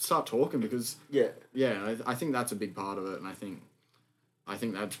just start talking, because I think that's a big part of it, and I think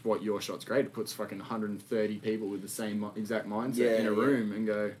that's what Your Shot's great. It puts fucking 130 people with the same exact mindset in a room and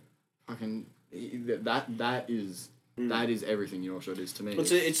go, fucking that is everything Your Shot is to me.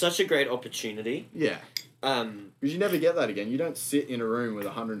 It's such a great opportunity. Yeah. Because you never get that again. You don't sit in a room with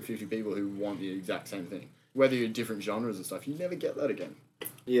 150 people who want the exact same thing, whether you're different genres and stuff. You never get that again.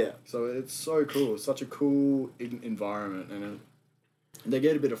 Yeah. So it's so cool. It's such a cool environment, and they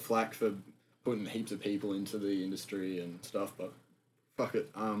get a bit of flack for putting heaps of people into the industry and stuff, but fuck it.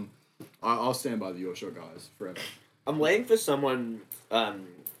 I'll stand by the Your Shot guys forever. I'm waiting for someone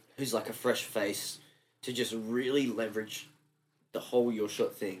who's like a fresh face to just really leverage the whole Your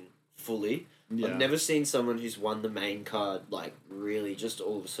Shot thing fully. Yeah. I've never seen someone who's won the main card, like, really just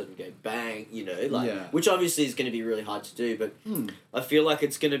all of a sudden go bang, you know, like, which obviously is going to be really hard to do, but I feel like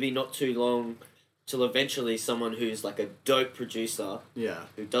it's going to be not too long till eventually someone who's like a dope producer,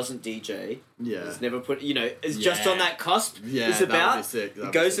 who doesn't DJ, has never put, you know, is just on that cusp, is about,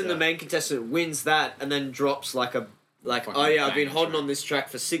 goes in the main contestant, wins that, and then drops like a I've been holding on this track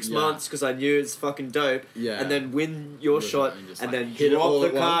for 6 months because I knew it's fucking dope. Yeah. And then win Your Shot and then drop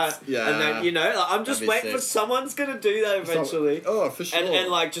the card. Yeah. And then, you know, like, I'm just waiting for someo's going to do that eventually. For sure. And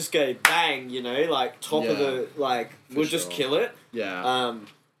like just go bang, you know, like top of the, like, we'll just kill it. Yeah.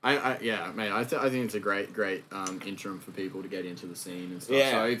 Mate, I think it's a great interim for people to get into the scene and stuff.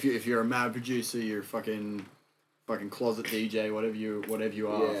 Yeah. So if you're a mad producer, you're fucking closet DJ, whatever you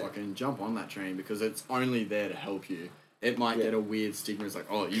are, fucking jump on that train, because it's only there to help you. It might get a weird stigma. It's like,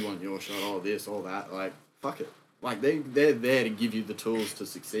 oh, you want Your Shot, oh, this, all that. Like, fuck it. Like, they're there to give you the tools to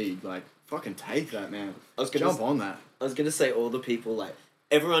succeed. Like, fucking take that, man. Jump on that. I was gonna say all the people, like,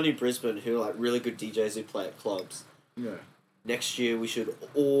 everyone in Brisbane who are like really good DJs who play at clubs. Yeah. Next year we should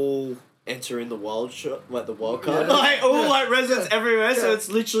all enter in the wild shot, like the wild card, like all like residents everywhere. So it's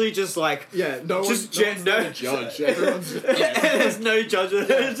literally just like no judge. Everyone's just, there's no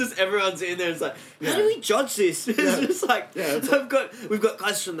judgment. It's just everyone's in there. It's like, how do we judge this? It's just like we've got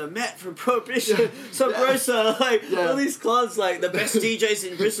guys from the Met, from Prohibition, Sabrosa, like all these clubs, like the best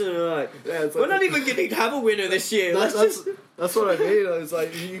DJs in Brisbane. Are like, we're not even going to have a winner this year. That's what I mean. It's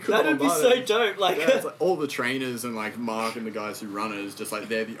like, you could. That'd be so dope. Like, it's like all the trainers and like Mark and the guys who run it is just like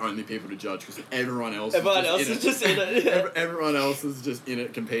they're the only people to judge, because everyone else is just in it. Everyone else is just in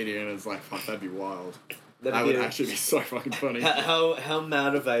it competing, and it's like, fuck, that'd be wild. That would actually be so fucking funny. How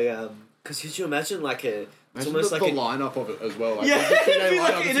mad of a because could you imagine like a. It's almost like the lineup of it as well. Like,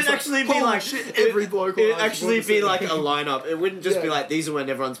 it'd actually be like shit, every bloke. It'd actually be like a lineup. It wouldn't just be like, these are when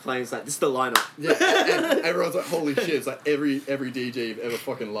everyone's playing. It's like, this is the lineup. Yeah, and everyone's like, holy shit! It's like every DJ you've ever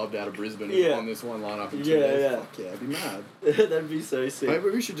fucking loved out of Brisbane is on this one lineup. In 2 days. Fuck yeah, I'd be mad. That'd be so sick. Maybe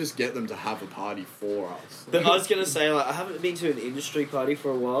we should just get them to have a party for us. But I was gonna say, like, I haven't been to an industry party for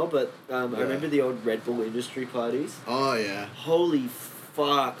a while, but I remember the old Red Bull industry parties. Oh yeah. Holy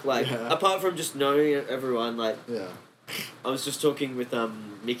fuck, like, apart from just knowing everyone, like, I was just talking with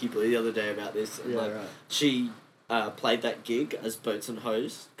Nikki Blue the other day about this, and she played that gig as Boats and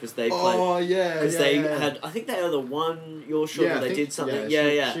Hose, because they played, they had, I think they were the one Your Shot where they did something,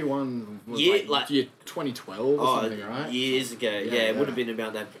 she won, year 2012 or something, right? Years ago, it would have been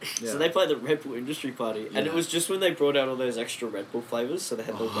about that. So they played the Red Bull industry party, and it was just when they brought out all those extra Red Bull flavours, so they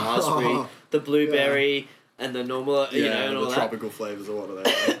had the raspberry, the blueberry, and the normal, you know, and all the that. tropical flavours or what are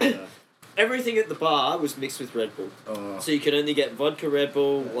they? everything at the bar was mixed with Red Bull. Oh. So you could only get vodka Red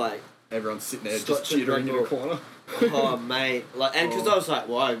Bull, like... Everyone's sitting there Scotch just and jittering Red in a Bull. corner. Oh, mate. Like, and because I was like,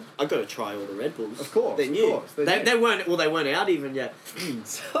 well, I got to try all the Red Bulls. Of course, They're new. of course. They weren't out even yet.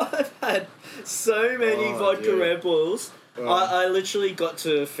 So I've had so many vodka dude. Red Bulls. Oh. I literally got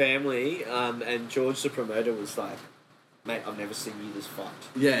to family, and George, the promoter, was like, mate, I've never seen you this fucked.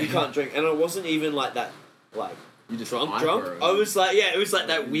 Yeah. You can't drink. And it wasn't even like that, like... You just drunk. hyper. I was like, it was like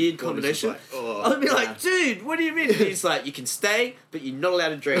that weird combination. I'd be like, dude, what do you mean? And he's like, you can stay, but you're not allowed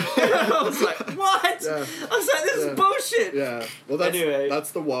to drink. I was like, what? Yeah. I was like, this is bullshit. Yeah. Well,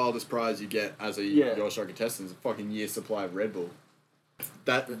 that's the wildest prize you get as a Yorkshire contestant, is a fucking year supply of Red Bull.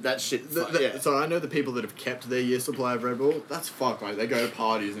 That shit. So I know the people that have kept their year supply of Red Bull. That's fuck. Like, they go to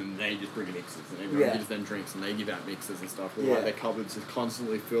parties and they just bring mixers and everyone gives them drinks and they give out mixers and stuff. But like, their cupboards are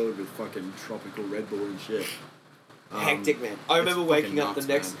constantly filled with fucking tropical Red Bull and shit. Hectic, man. I remember waking up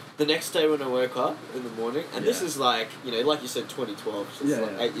nuts, the next day when I woke up in the morning, and this is like, like you said, 2012, so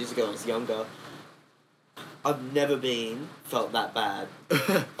it's 8 years ago. I was younger. I've never felt that bad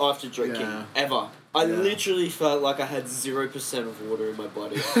after drinking ever. I literally felt like I had 0% of water in my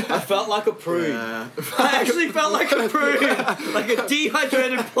body. I felt like a prune. Yeah. I actually felt like a prune, like a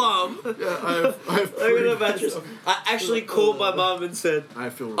dehydrated plum. Yeah, I have Look at the mattress. I actually called my mum and said, I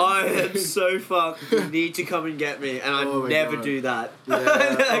am so fucked. You need to come and get me. And I never do that. Yeah.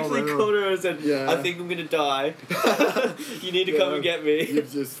 I actually called her and said, I think I'm going to die. You need to come and get me.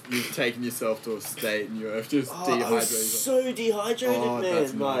 You've taken yourself to a state and you have just dehydrated. I was so dehydrated, man.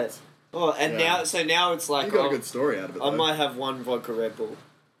 That's nuts. Now it's like... You got a good story out of it, though. I might have one vodka Red Bull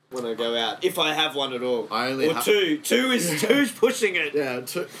when I go out, if I have one at all. Two. Two's pushing it. Yeah,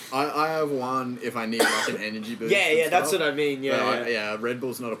 I have one if I need like an energy boost. Yeah, that's what I mean. Yeah, Red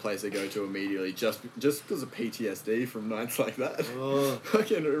Bull's not a place I go to immediately just because of PTSD from nights like that. Oh. But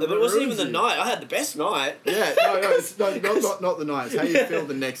it wasn't even the night. I had the best night. Yeah, it's not the night. It's how you feel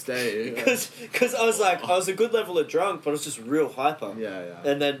the next day. Because I was like, I was a good level of drunk, but I was just real hyper. Yeah.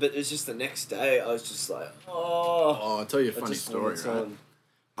 And then, but it's just the next day, I was just like, I'll tell you a funny story, right?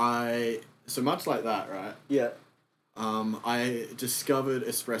 So much like that, right? Yeah. I discovered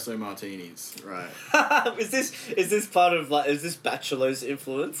espresso martinis, right? is this part of is this Bachelor's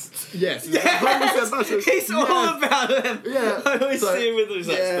influence? Yes. Yeah. He's all about him. Yeah. I always see him with him. He's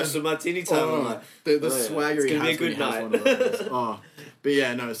like, espresso martini time. I'm like, the swagger he has be a good night. one of those. But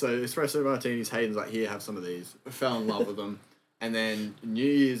yeah, no. So espresso martinis, Hayden's like, here, have some of these. I fell in love with them. And then New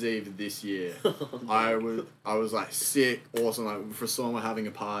Year's Eve this year, I was like sick, awesome. Like for Soma having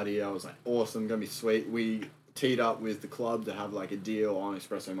a party, I was like, awesome, gonna be sweet. We teed up with the club to have like a deal on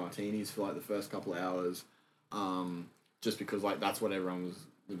espresso martinis for like the first couple of hours, just because like that's what everyone was.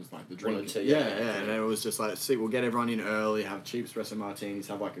 It was like the drink. Yeah. And it was just like, sick. We'll get everyone in early, have cheap espresso martinis,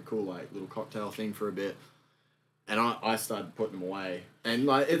 have like a cool like little cocktail thing for a bit. And I started putting them away, and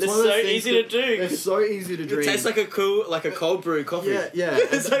like it's so easy to do. It's so easy to drink. It tastes like a cold brew coffee. Yeah.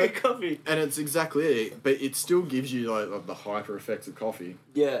 It's like coffee, and it's exactly it. But it still gives you like the hyper effects of coffee.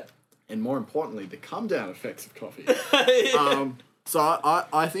 Yeah. And more importantly, the come down effects of coffee. Yeah. So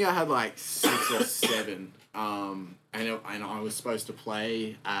I think I had like 6 or 7. And I was supposed to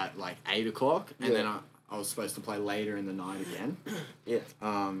play at like 8 o'clock, and then I was supposed to play later in the night again. Yeah.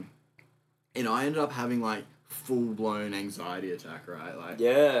 And I ended up having like full-blown anxiety attack, right?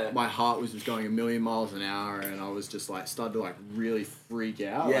 Like, my heart was just going a million miles an hour, and I was just like started to like really freak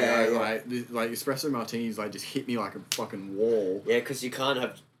out. Like espresso martinis like just hit me like a fucking wall. Yeah, because you can't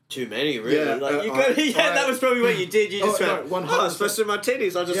have too many, really. That was probably what you did. You just went, espresso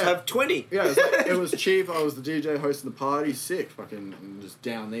martinis, I'll just have 20. Yeah, it was cheap. I was the DJ hosting the party, sick. Fucking just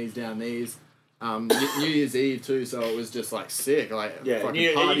down these. New Year's Eve too, so it was just like sick, like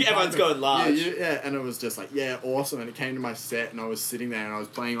everyone's going large. And it was just like awesome. And it came to my set, and I was sitting there, and I was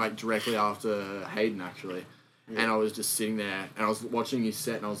playing like directly after Hayden actually, and I was just sitting there, and I was watching his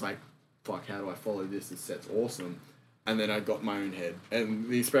set, and I was like, "Fuck, how do I follow this? This set's awesome." And then I got my own head, and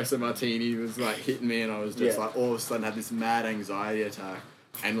the espresso martini was like hitting me, and I was just like all of a sudden had this mad anxiety attack,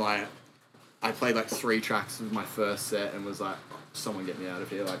 and like I played like 3 tracks of my first set, and was like, someone get me out of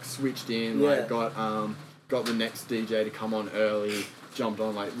here, like switched in, like got the next DJ to come on early, jumped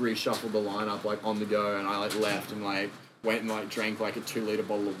on, like reshuffled the lineup like on the go, and I like left and like went and like drank like a 2-liter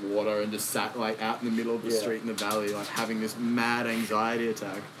bottle of water and just sat like out in the middle of the street in the valley, like having this mad anxiety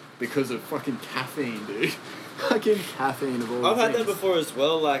attack because of fucking caffeine, dude. Fucking caffeine of all I've had that before as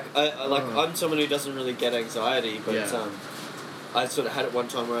well. Like I'm someone who doesn't really get anxiety, but I sort of had it one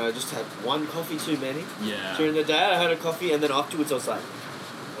time where I just had one coffee too many. Yeah. During the day, I had a coffee, and then afterwards I was like,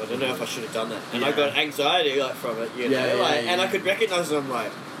 I don't know if I should have done that. And I got anxiety like from it, you know? And I could recognise it. I'm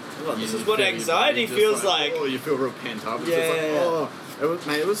like, Oh, this you is what feel- anxiety you just feels like. Oh, you feel real pent up. It's Yeah, just like, yeah, yeah.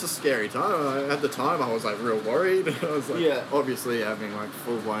 oh, it was a scary time. At the time, I was like real worried. I was like, obviously having like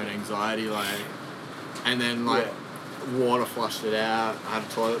full blown anxiety, like, and then like water flushed it out. I had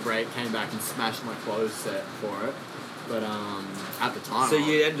a toilet break, came back and smashed my clothes set for it. But at the time, So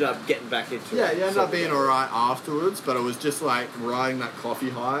you ended up getting back into it. Yeah, you ended up being alright afterwards, but it was just like riding that coffee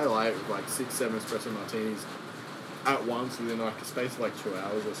high, like 6-7 espresso martinis at once within like a space of like 2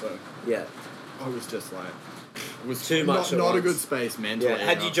 hours or so. Yeah. I was just like, it was too much. Not a good space mentally. Yeah.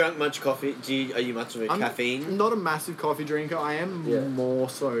 Had you drunk much coffee? Are you much of a caffeine? Not a massive coffee drinker. I am more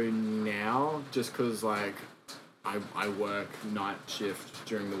so now, just because like I work night shift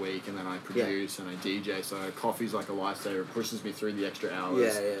during the week and then I produce and I DJ, so coffee's like a lifesaver. It pushes me through the extra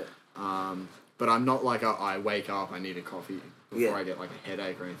hours. Yeah. But I'm not like I wake up, I need a coffee before I get like a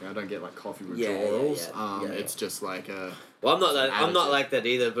headache or anything. I don't get like coffee withdrawals. It's just like a. Well, I'm not like that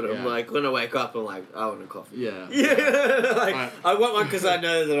either. But I'm like, when I wake up, I'm like, I want a coffee. Yeah. Like I want one because I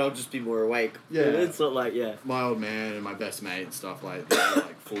know that I'll just be more awake. Yeah. It's not like my old man and my best mate and stuff like that,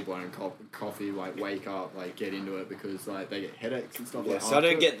 like full blown coffee, like wake up, like get into it because like they get headaches and stuff like that. So I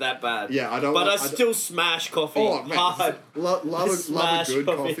don't get that bad. Yeah, I don't. But I still smash coffee hard. Love a good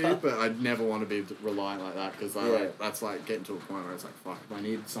coffee, hard. but I'd never want to be reliant like that because that's like getting to a point where it's like, fuck, if I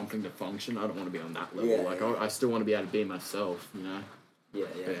need something to function, I don't want to be on that level. I still want to be able to be myself, you know. Yeah.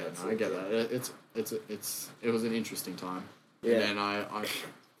 I get that. It was an interesting time. Yeah. And then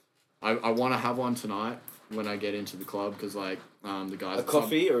I want to have one tonight when I get into the club because like the guys. A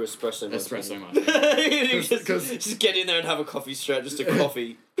coffee or espresso? Espresso martini. Just get in there and have a coffee straight. Just a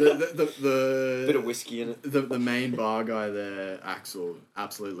coffee. The bit of whiskey in it. The main bar guy there, Axel,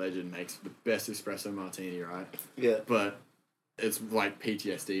 absolute legend, makes the best espresso martini, right? Yeah. But it's like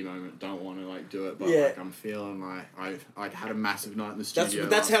PTSD moment. Don't want to like do it, but like I'm feeling like I had a massive night in the studio.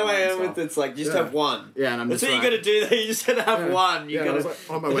 That's how I am with it's like just have one. Yeah, and I'm that's just what you got to do. There, you just got to have one. You got I to was like,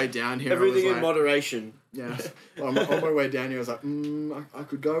 on my way down here. Everything in moderation. Yeah, on my way down here, I was like, I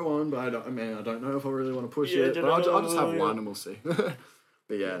could go on, but I don't know if I really want to push it. But I'll just have one and we'll see.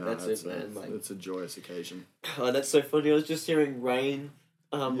 But yeah, no, that's it, man. It's a joyous occasion. Oh, that's so funny. I was just hearing rain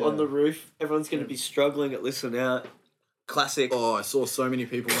on the roof. Everyone's going to be struggling at Listen Out. Classic. Oh, I saw so many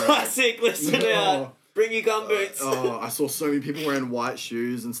people wearing... Classic Listen Out. Bring your gumboots. I saw so many people wearing white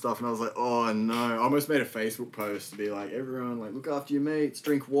shoes and stuff, and I was like, oh no. I almost made a Facebook post to be like, everyone, like, look after your mates,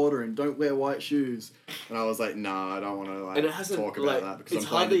 drink water, and don't wear white shoes. And I was like, nah, I don't want to like talk about that because I'm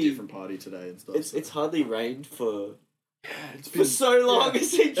playing a different party today and stuff. It's hardly rained for so long.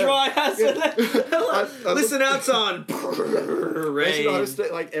 It's been dry, hasn't it? Listen Out's on. Rain. I host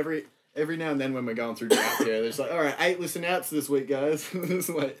it like every now and then when we're going through drought here, there's like, all right, 8 Listen Outs this week, guys. It's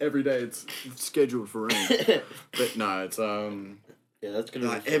like every day it's scheduled for rain. But no, it's that's gonna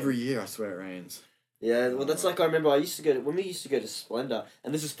like every year I swear it rains. Yeah, well, that's like I remember when we used to go to Splendor,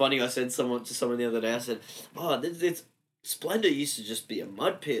 and this is funny. I said to someone the other day. I said, "Oh, this Splendor used to just be a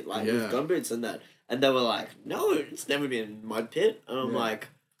mud pit, like with gumboots and that." And they were like, "No, it's never been a mud pit." And I'm like,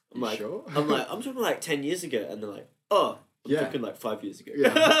 sure? I'm talking like 10 years ago, and they're like, "Oh." I'm talking like 5 years ago.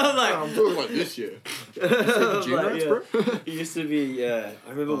 Yeah. I'm talking like this year. Bro? It used to be, I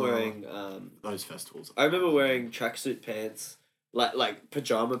remember wearing... those festivals. I remember wearing tracksuit pants, like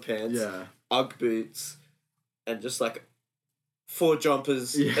pajama pants, Ugg boots, and just like 4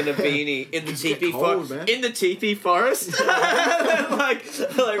 jumpers and a beanie in the teepee forest. like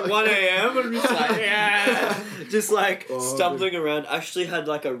 1 a.m. and just like stumbling around. I actually had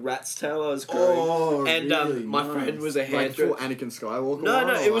like a rat's tail I was growing. And really? My friend was a hairdresser. Like full Anakin Skywalker?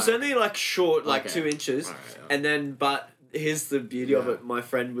 No, it was only like short, like 2 inches. Right, and then, but here's the beauty of it. My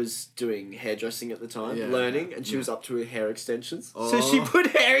friend was doing hairdressing at the time, learning, and she was up to her hair extensions. So she put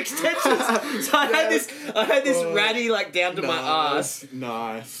hair extensions. So I had this ratty like down to my ass.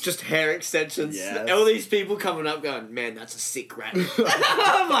 Nice. Just hair extensions. Yes. All these people coming up going, man, that's a sick ratty.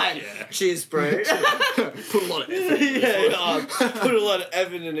 I'm like, cheers, bro. Put a lot of effort in it. Put a lot of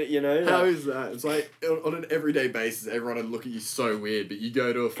effort in it, you know. How is that? It's like, on an everyday basis, everyone would look at you so weird, but you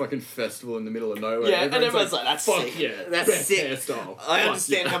go to a fucking festival in the middle of nowhere. Yeah, and everyone's like, that's sick. Yeah, that's sick. Hairstyle. I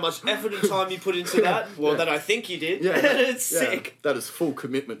understand how much effort and time you put into that. Well, that I think you did. Yeah, it's sick. That is full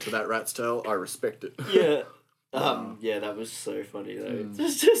commitment to that rat's tail. I respect it. Yeah. Yeah, that was so funny though.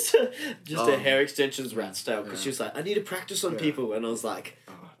 Just a hair extensions rat's tail because she was like, I need to practice on people, and I was like,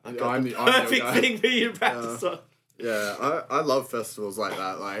 I got the perfect thing for you to practice on. Yeah, I love festivals like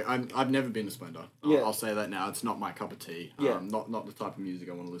that. Like I've never been to Splendor. I'll say that now. It's not my cup of tea. Not the type of music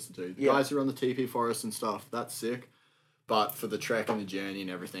I want to listen to. The guys who are on the TP Forest and stuff, that's sick. But for the trek and the journey and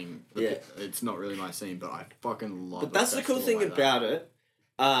everything, it's not really my scene. But I fucking love. But that's the cool thing about it.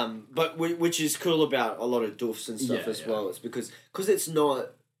 But which is cool about a lot of doofs and stuff as well. It's because it's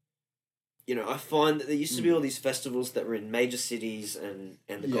not. You know, I find that there used to be all these festivals that were in major cities and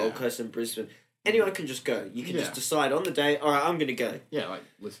the Gold Coast and Brisbane. Anyone can just go. You can just decide on the day, all right, I'm going to go. Yeah, like,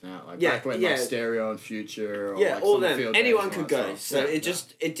 listen out. Like, back when, like, Stereo and Future or, like, all them. Anyone could go. Stuff. So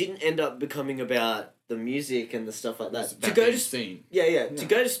it didn't end up becoming about the music and the stuff like that. To go to scene. To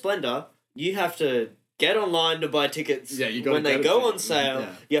go to Splendor, you have to get online to buy tickets. Yeah, you got when they go on sale.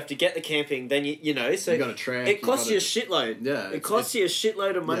 You have to get the camping. Then you know, so you got to trek. It costs you a shitload. Yeah, it costs you a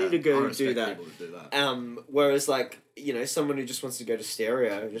shitload of money to go do that. People to do that. Whereas like you know, someone who just wants to go to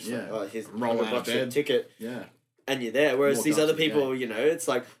Stereo, just like, oh, here's $100 for a ticket. Yeah. And you're there. Whereas these other people, you know, it's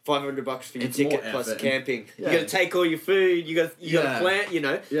like $500 for your ticket plus camping. You got to take all your food. You got to plant. You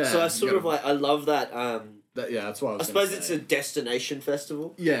know. Yeah. So I sort of like I love that. That's what I suppose it's a destination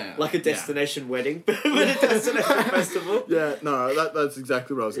festival. Yeah. Like a destination wedding, but a destination festival. Yeah, no, that's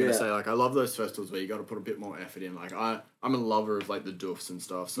exactly what I was going to say. Like, I love those festivals where you got to put a bit more effort in. Like, I'm a lover of, like, the doofs and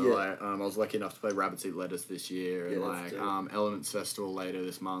stuff. So, like, I was lucky enough to play Rabbit's Eat Lettuce this year and, like, Elements Festival later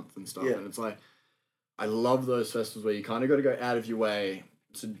this month and stuff. Yeah. And it's like, I love those festivals where you kind of got to go out of your way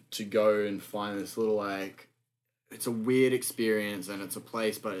to go and find this little, like, it's a weird experience and it's a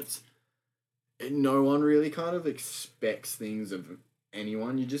place, but no one really kind of expects things of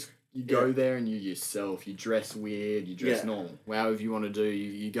anyone. You go there and you yourself. You dress weird. You dress normal. However you want to do.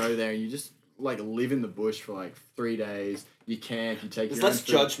 You go there and you just like live in the bush for like 3 days. You camp. You take. There's less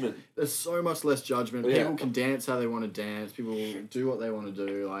judgment. There's so much less judgment. People can dance how they want to dance. People do what they want to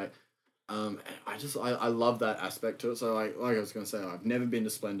do. Like, I love that aspect to it. So like I was gonna say, I've never been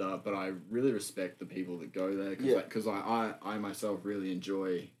to Splendor, but I really respect the people that go there because I myself really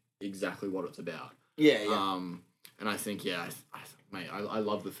enjoy exactly what it's about. And I think mate, I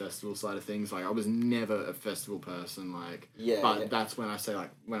love the festival side of things. Like I was never a festival person. Like that's when I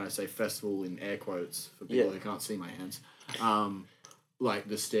say festival in air quotes for people who can't see my hands. Like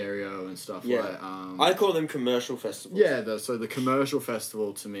the Stereo and stuff. Like I call them commercial festivals. Yeah, so the commercial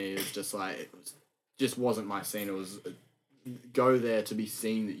festival to me is just like just wasn't my scene. It was go there to be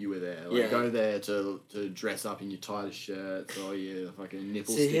seen that you were there. Like go there to dress up in your tightest shirts or your fucking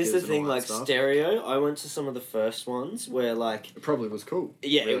nipple stickers. Here's the thing, like stuff. Stereo, I went to some of the first ones where like it probably was cool.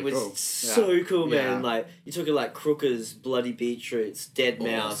 Yeah, really it was so cool, man. Like you took it like Crookers, Bloody Beetroots, Dead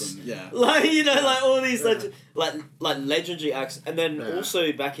Mouse. Yeah. Like like all these like legendary acts, and then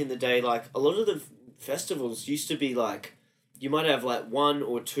also back in the day, like a lot of the festivals used to be like you might have like 1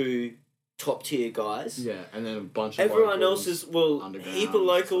 or 2 top tier guys. Yeah, and then a bunch of everyone else is a heap of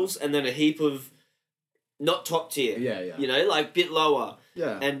locals and then a heap of not top tier. Yeah. You know, like bit lower.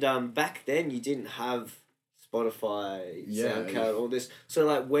 Yeah. And back then you didn't have Spotify, SoundCloud, all this. So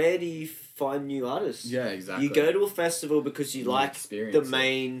like where do you find new artists? Yeah, exactly. You go to a festival because you like the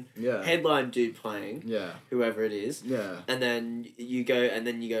main headline dude playing. Yeah. Whoever it is. Yeah. And then you go,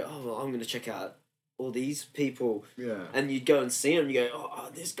 oh well, I'm gonna check out all these people, and you'd go and see them. You go,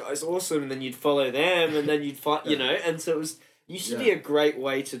 oh, this guy's awesome, and then you'd follow them, and then you'd find, you know, and so it was used to be a great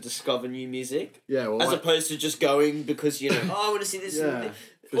way to discover new music. Yeah, well, as opposed to just going because you know, I want to see this.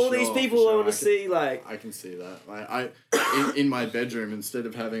 All these people I want to see. Like I can see that. Like in my bedroom, instead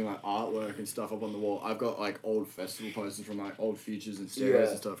of having like artwork and stuff up on the wall, I've got like old festival posters from like old Futures and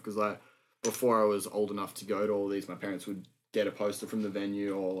Stereos and stuff. Because like before I was old enough to go to all these, my parents would get a poster from the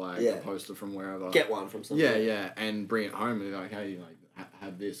venue or like a poster from wherever. Get one from somewhere. Yeah, and bring it home and be like, hey, like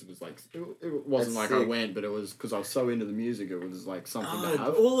have this. It was like it wasn't like I went, but it was because I was so into the music. It was like something to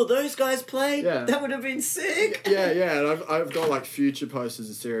have. All of those guys played. Yeah, that would have been sick. Yeah, and I've got like Future posters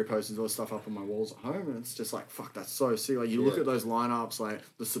and Stereo posters, all stuff up on my walls at home, and it's just like fuck, that's so sick. Like you look at those lineups, like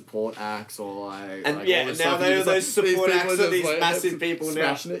the support acts or like and now those support acts are these massive people now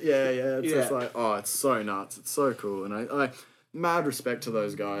smashing it. Yeah, it's just like it's so nuts. It's so cool, and I mad respect to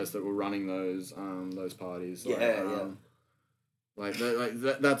those guys that were running those parties. Like,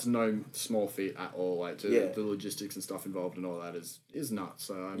 that's no small feat at all. Like the logistics and stuff involved and all that is nuts.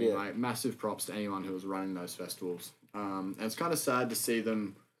 So I mean, like massive props to anyone who was running those festivals. And it's kind of sad to see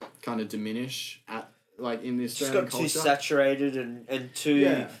them kind of diminish at like in the Australian culture. Just got too saturated and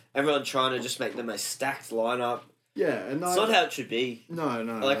too everyone trying to just make the most stacked lineup. Yeah, and it's not how it should be. No.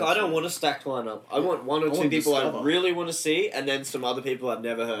 Like I don't want a stacked lineup. I want 1 or 2 people I really want to see, and then some other people I've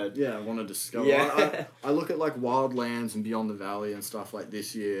never heard. Yeah, I want to discover. Yeah. I look at like Wildlands and Beyond the Valley and stuff like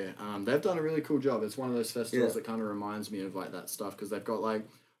this year. They've done a really cool job. It's one of those festivals that kind of reminds me of like that stuff because they've got like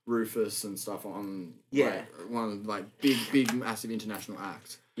Rufus and stuff on. Like, one of like big massive international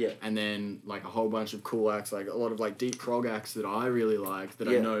acts. Yeah. And then like a whole bunch of cool acts, like a lot of like deep prog acts that I really like that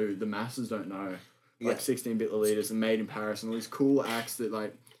I know the masses don't know. like 16-bit Lolitas and Made in Paris and all these cool acts that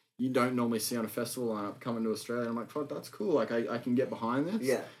like you don't normally see on a festival lineup coming to Australia. I'm like, fuck, that's cool. Like I can get behind this.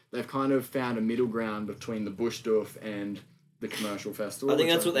 Yeah. They've kind of found a middle ground between the bush doof and the commercial festival. I think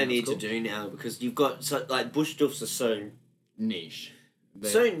that's what they need to do now, because you've got like bush doofs are so niche.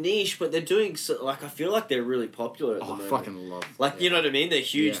 So niche, but they're doing like I feel like they're really popular at the moment. I fucking love. Like you know what I mean? They're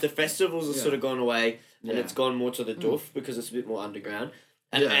huge. Yeah. The festivals have sort of gone away, and it's gone more to the doof because it's a bit more underground.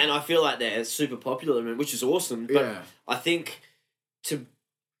 And and I feel like they're super popular, I mean, which is awesome. But I think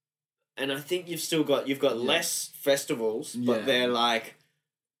I think you've got less festivals, but they're like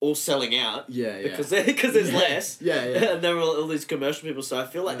all selling out. Because there's less. And there are all these commercial people. So I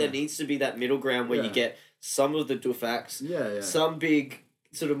feel like there needs to be that middle ground where you get some of the doof acts, some big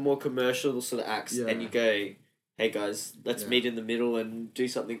sort of more commercial sort of acts, and you go, hey guys, let's meet in the middle and do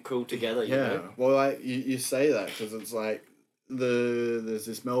something cool together. You know? Well, like you say that because it's like there's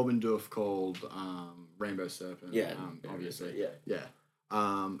this Melbourne doof called Rainbow Serpent. Obviously.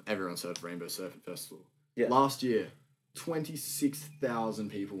 Everyone's heard of Rainbow Serpent Festival. Last year,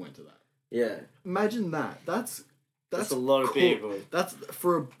 26,000 people went to that. Imagine that. That's a lot of people. That's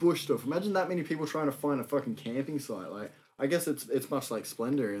for a bush doof. Imagine that many people trying to find a fucking camping site. Like, I guess it's much like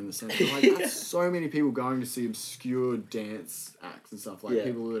Splendor in the sense that, like, that's so many people going to see obscure dance acts and stuff. Like,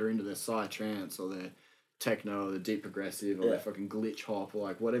 people that are into their psytrance or their techno or their deep progressive or their fucking glitch hop or,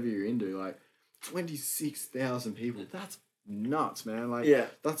 like, whatever you're into. Like, 26,000 people. That's nuts, man. Like,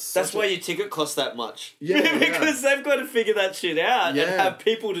 that's why your ticket costs that much. Because they've got to figure that shit out and have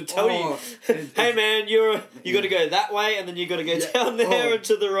people to tell you, hey man, you got to go that way, and then you got to go down there and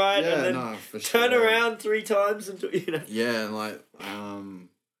to the right, and then turn around 3 times and and like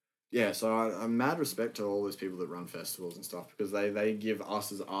so I'm mad respect to all those people that run festivals and stuff, because they give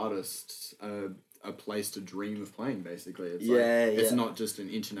us as artists a place to dream of playing. Basically, it's it's not just an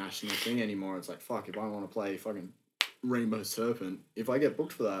international thing anymore. It's like, fuck, if I want to play fucking Rainbow Serpent, if I get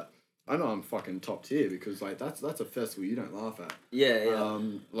booked for that, I know I'm fucking top tier, because like that's a festival you don't laugh at.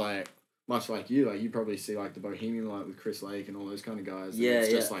 Like much like you probably see like the Bohemian Light with Chris Lake and all those kind of guys. It's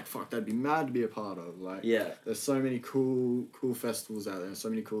just like, fuck, that'd be mad to be a part of. Like there's so many cool festivals out there, so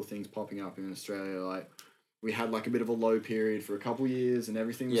many cool things popping up in Australia. Like we had like a bit of a low period for a couple of years, and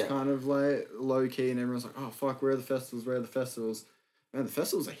everything was kind of like low key, and everyone's like, oh fuck, where are the festivals? Where are the festivals? Man, the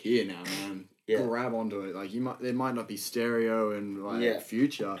festivals are here now, man. Grab onto it. Like there might not be stereo and like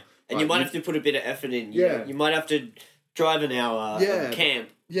future, and you might have to put a bit of effort in. You might have to drive an hour. Camp.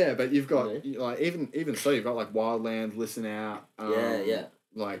 But you've got like even so, you've got like Wildland, Listen Out.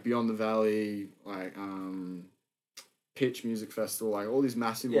 Like Beyond the Valley, like Pitch Music Festival, like all these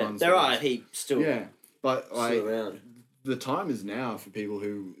massive ones. There are a heap still. But like still around. The time is now for people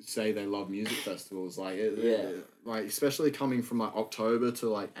who say they love music festivals. Like like especially coming from like October to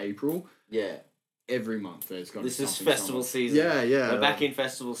like April. Every month there's got. This is festival season. We're back in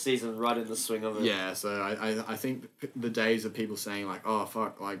festival season, right in the swing of it. Yeah, so I think the days of people saying like, oh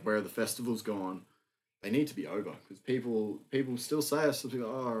fuck, like where are the festivals gone? They need to be over, because people still say us, like,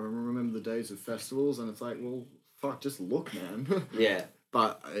 oh, I remember the days of festivals, and it's like, well, fuck, just look, man.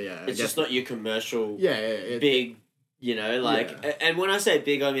 But it's just not your commercial. Big. You know, like, and when I say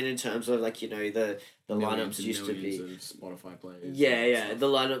big, I mean in terms of like, you know, the lineups used to be Spotify plays. The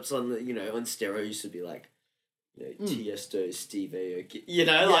lineups on on stereo used to be like, Tiesto, Steve Aoki,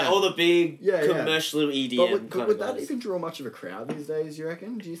 like all the big commercial EDM. But would that even draw much of a crowd these days? You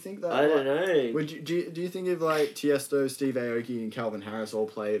reckon? Do you think that? I don't know. Do you think if like Tiesto, Steve Aoki, and Calvin Harris all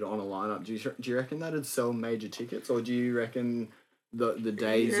played on a lineup, do you reckon that'd sell major tickets, or do you reckon the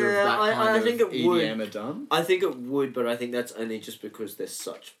days of that kind of EDM are done? I think it would, but I think that's only just because they're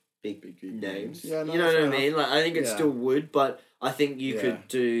such big names. Yeah, no, you know what I mean? Like, I think it still would, but I think you could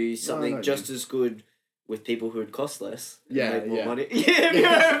do something just as good with people who would cost less. And make more money.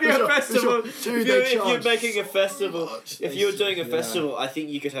 If you're a festival, if you're making a festival, if you were doing a festival, I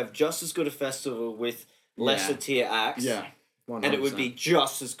think you could have just as good a festival with lesser tier acts. 100%. And it would be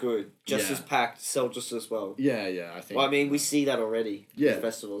just as good, just as packed, sell just as well. I think. Well, I mean, we see that already. With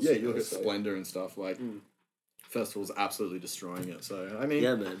festivals. You look at Splendor and stuff, like festivals absolutely destroying it. So I mean,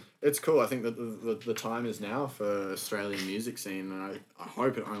 man, it's cool. I think that the time is now for Australian music scene, and I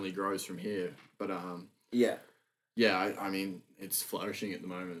hope it only grows from here. But I mean, it's flourishing at the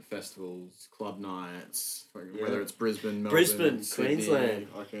moment. Festivals, club nights, whether it's Brisbane, Melbourne, Sydney, Queensland.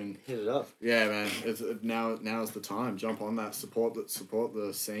 I can hit it up. Yeah, man. Now's the time. Jump on that. Support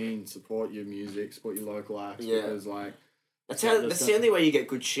the scene. Support your music. Support your local acts. Because like that's the only way you get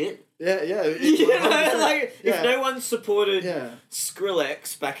good shit. Yeah, yeah. You know, like, if no one supported Yeah.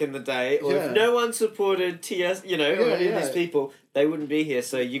 Skrillex back in the day, or Yeah. if no one supported TS, you know, or Yeah, any of yeah. these people, they wouldn't be here.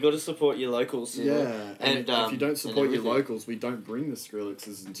 So you got to support your locals. You know? Yeah, and if you don't support your locals, we don't bring the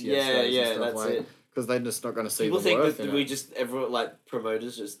Skrillexes and Tiestos and stuff that's like, it. because they're just not going to see People the think worth that in we it. just everyone like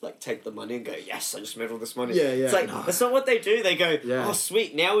promoters just like take the money and go, yes, I just made all this money. Yeah, yeah. It's like that's not what they do. They go, Yeah. oh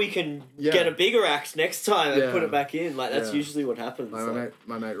sweet, now we can Yeah. get a bigger act next time and Yeah. put it back in. Like that's Yeah. usually what happens.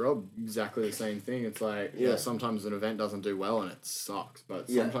 My mate Rob, exactly the same thing. It's like, sometimes an event doesn't do well and it sucks, but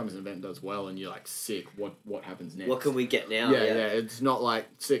sometimes an event does well and you're like, sick, what happens next? What can we get now? Yeah, it's not like,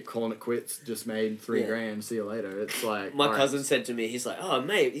 sick, calling it quits, just made $3,000, see you later. It's like... My cousin said to me, he's like, oh,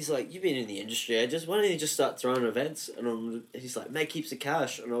 mate, he's like, you've been in the industry, why don't you just start throwing events? And he's like, mate, keeps the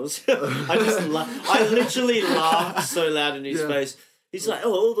cash. And I was, I literally laughed so loud in his face. He's like,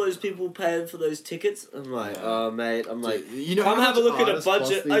 oh, all those people paying for those tickets. I'm like, oh, mate. I'm like, dude, you know, come have a look at a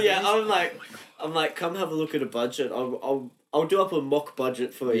budget. Oh yeah, days? I'm like, come have a look at a budget. I'll do up a mock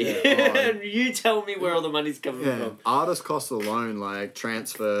budget for you, Yeah, and you tell me where all the money's coming from. Artist costs alone, like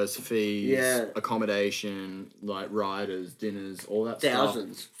transfers, fees, Yeah. accommodation, like riders, dinners, all that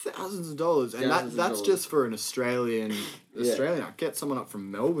Thousands. stuff. Thousands of dollars. And Thousands of that's dollars. just for an Australian. Get someone up from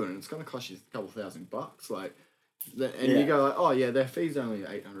Melbourne, it's going to cost you a couple $1,000. Like, and you go like, oh yeah, their fee's only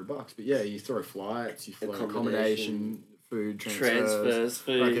 $800, but yeah, you throw flights, you throw accommodation, food, transfers,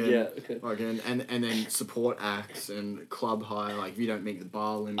 food, and then support acts and club hire. Like if you don't meet the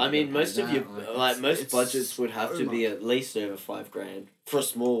bar limit, I mean, most of your most it's budgets would have to be at least over $5,000 for a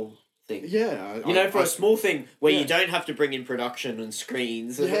small thing. Yeah, for a small thing where you don't have to bring in production and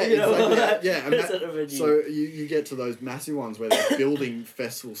screens. And, so you get to those massive ones where they're building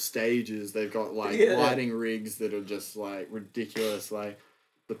festival stages. They've got like lighting rigs that are just like ridiculous, like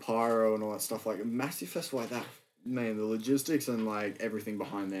the pyro and all that stuff. Like a massive festival like that. Man, the logistics and like everything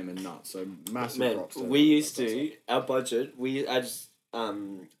behind them are nuts. So massive props. Our budget. I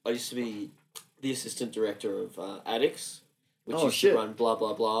used to be the assistant director of Addicts, which used to run blah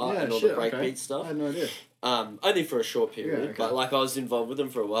blah blah and all the breakbeat stuff. I had no idea. Only for a short period, but like I was involved with them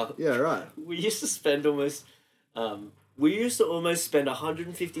for a while. Yeah, right. We used to spend almost spend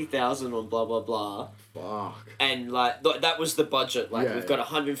 $150,000 on blah blah blah. Fuck. And like that was the budget. Like we've got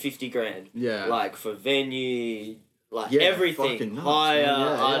 $150,000. Yeah. Like for venue, like everything, nuts, hire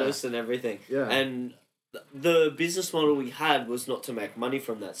artists and everything. Yeah. And the business model we had was not to make money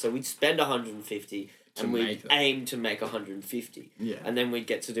from that. So we'd spend $150 and we'd aim to make $150. Yeah. And then we'd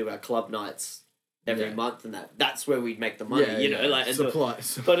get to do our club nights every month, and that's where we'd make the money. You know, like supply.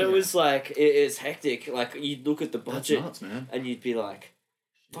 But it was like it's hectic. Like you'd look at the budget, that's nuts, man. and you'd be like,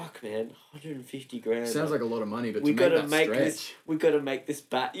 "Fuck, man, $150,000." Sounds like a lot of money, but we gotta make this. We gotta make this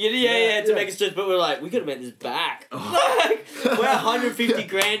back. Yeah, to make it stretch. But we're like, we gotta make this back. Like we're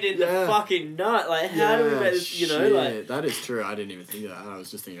 $150,000 in the fucking nut. Like how do we make this? You know, like that is true. I didn't even think of that. I was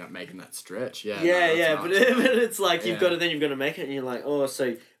just thinking about making that stretch. Yeah. But it's like you've got to you've got to make it, and you're like, oh,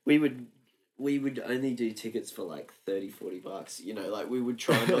 so we would only do tickets for like $30-$40, you know, like we would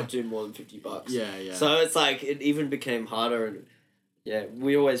try not do more than $50. Yeah. So it's like it even became harder, and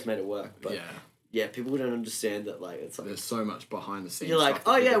we always made it work, but people don't understand that, like it's like there's so much behind the scenes. You're like,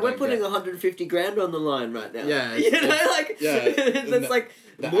 oh yeah, we're putting $150,000 on the line right now. Yeah, you know, like that's like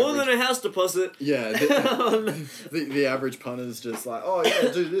more than a house deposit. Yeah, the average punter's just like, oh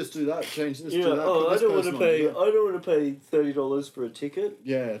yeah, do this, do that, change this, do that. Oh, I don't want to pay. I don't want to pay $30 for a ticket.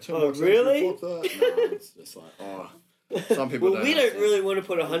 Yeah, $10 really? No, it's just like, some people. Well, we don't really want to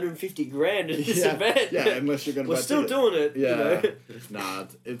put $150,000 in this event. Yeah, unless you're gonna. We're still doing it. Yeah, you know? Nah,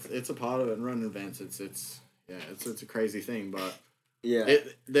 it's a part of it. And running events, it's a crazy thing, but. Yeah.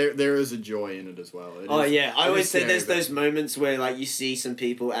 There is a joy in it as well. I always say there's those moments where like you see some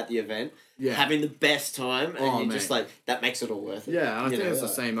people at the event having the best time, and you're just like, that makes it all worth it. Yeah, and I think it's the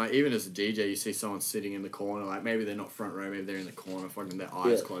same. Like even as a DJ, you see someone sitting in the corner, like maybe they're not front row, maybe they're in the corner, fucking their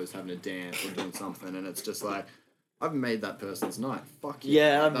eyes closed, having a dance or doing something, and it's just like, I've made that person's night. Fuck you.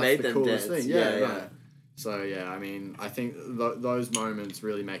 Yeah, I've made the them coolest dance. thing. Yeah. So yeah, I mean, I think those moments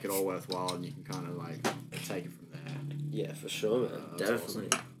really make it all worthwhile, and you can kind of like take it from there. Yeah, for sure, man. Definitely.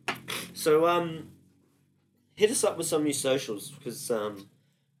 Awesome. So, hit us up with some of your socials, because I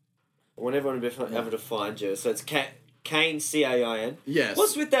want everyone to be able to find you. So it's CAIN, CAIN. Yes.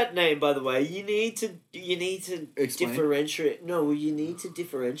 What's with that name, by the way? You need to Explain. differentiate. No, well, you need to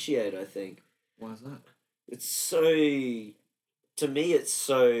differentiate, I think. Why is that? It's so... To me, it's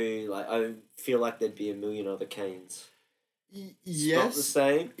so... Like, I feel like there'd be a million other CAINs. Yes. It's not the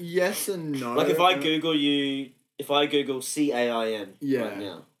same. Yes and no. Like, if I Google CAIN right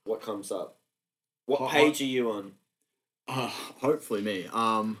now, what comes up? What page are you on? Hopefully me.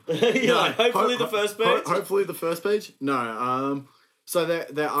 Hopefully the first page. Hopefully the first page. No. So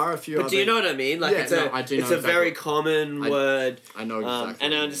there are a few. But do you know what I mean? Like, yeah, I do know it's a exactly. very common word. I know exactly.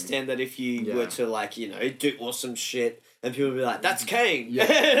 And I what you understand that if you Yeah. were to, like, do awesome shit, and people would be like, "That's CAIN." Yeah,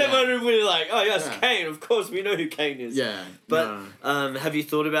 And everyone yeah. would be like, "Oh, yes, Yeah. CAIN. Of course, we know who CAIN is." Yeah. But no. have you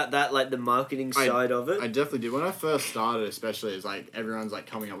thought about that, like the marketing side of it? I definitely did. When I first started, especially, it's like everyone's like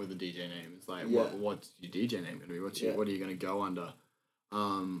coming up with a DJ name. It's like, Yeah. what's your DJ name gonna be? Yeah. What are you gonna go under?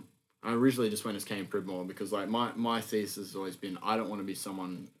 I originally just went as CAIN Pridmore because like my thesis has always been I don't want to be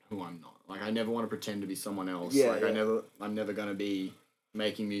someone who I'm not. Like I never want to pretend to be someone else. Yeah, like yeah. I'm never gonna be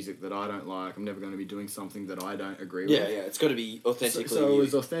making music that I don't like. I'm never gonna be doing something that I don't agree Yeah, with. yeah. It's got to be authentically So you. it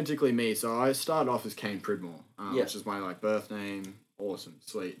was authentically me. So I started off as CAIN Pridmore, Yeah. which is my like birth name. Awesome,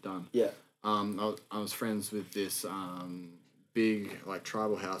 sweet, done. Yeah. I was friends with this big like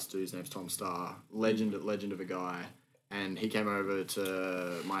tribal house dude. His name's Tom Starr, legend of a guy, and he came over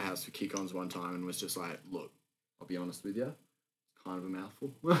to my house for kick-ons one time and was just like, "Look, I'll be honest with you, it's kind of a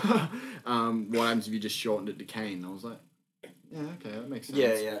mouthful. What happens if you just shortened it to CAIN?" And I was like, "Yeah, okay, that makes sense."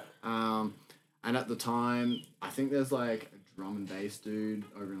 Yeah, yeah. And at the time, I think there's like a drum and bass dude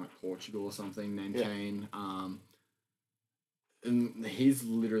over in like Portugal or something named Yeah. CAIN. And he's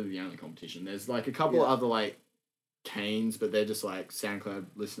literally the only competition. There's like a couple other like CAINs, but they're just like SoundCloud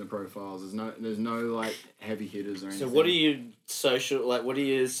listener profiles. There's no like heavy hitters or anything. So what are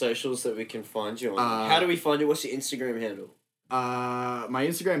your socials that we can find you on? How do we find you? What's your Instagram handle? My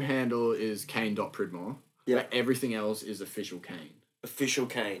Instagram handle is CAIN.Pridmore. Yeah. But everything else is official CAIN. Official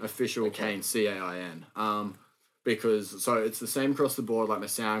CAIN. Official CAIN, CAIN. Because so it's the same across the board, like my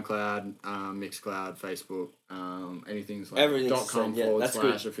SoundCloud, Mixcloud, Facebook, anything's like Everything's .com the same, yeah, that's /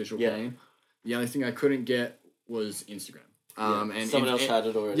 good. official Yeah. CAIN. The only thing I couldn't get was Instagram. And someone else had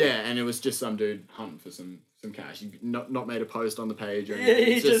it already. Yeah, and it was just some dude hunting for some cash. He not made a post on the page or Yeah,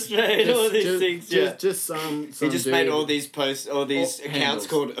 anything. he just made all these things. Just some He just dude, made all these posts, all these accounts handles.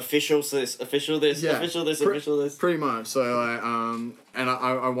 called official this, official this, Yeah, official this, official this. Pretty much. So and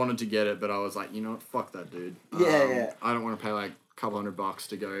I wanted to get it, but I was like, you know what, fuck that dude. Yeah. I don't want to pay like a couple $100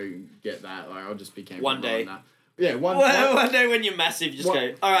 to go get that. Like I'll just be camping One day. on that. Yeah, one day when you're massive, you just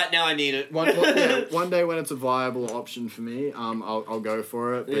go, all right, now I need it. one day when it's a viable option for me, I'll go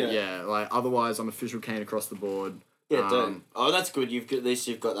for it. But yeah, like otherwise, I'm official CAIN across the board. Yeah, don't. Oh, that's good. At least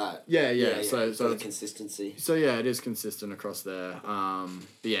you've got that. Yeah. So the consistency. So yeah, it is consistent across there. But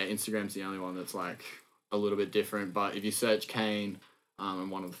yeah, Instagram's the only one that's like a little bit different. But if you search CAIN, I'm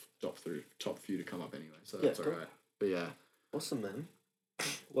one of the top few to come up anyway. So that's cool. alright. But yeah. Awesome, man.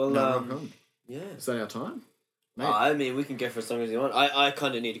 Well, rock on. yeah. Is that our time? Oh, I mean, we can go for as long as you want. I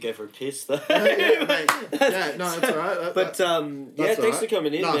kind of need to go for a piss, though. Yeah, no, that's all right. But, thanks for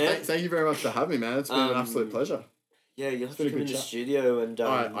coming in, man. Thank you very much for having me, man. It's been an absolute pleasure. Yeah, you'll have to come in the studio, and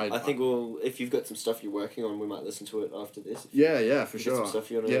I think if you've got some stuff you're working on, we might listen to it after this. Yeah, for sure. Some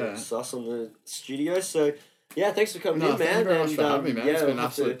stuff you want to suss on the studio, so... Yeah, thanks for coming in, man. Thank you very much for having me, man. It's been an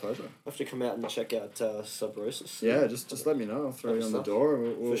absolute pleasure. I'll have to come out and check out Subrosis. Yeah, just let me know. I'll throw you on the door.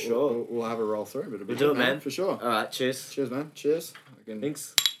 For sure. We'll have a roll through. But we'll do it, man. For sure. All right, cheers. Cheers, man. Cheers.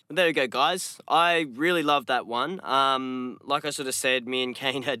 Thanks. There you go, guys. I really loved that one. Like I sort of said, me and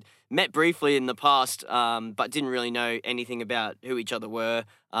CAIN had met briefly in the past, but didn't really know anything about who each other were.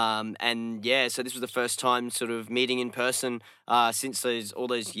 And yeah, so this was the first time sort of meeting in person since all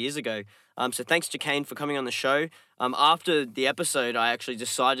those years ago. So thanks to CAIN for coming on the show. After the episode, I actually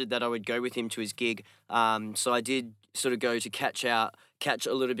decided that I would go with him to his gig. So I did sort of go to catch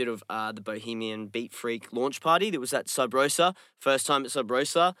a little bit of the Bohemian Beat Freak launch party that was at Sub Rosa. First time at Sub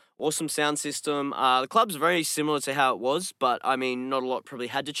Rosa. Awesome sound system. The club's very similar to how it was, but I mean, not a lot probably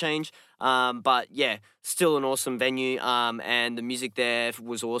had to change. But yeah, still an awesome venue. And the music there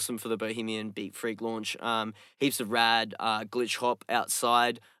was awesome for the Bohemian Beat Freak launch. Heaps of rad glitch hop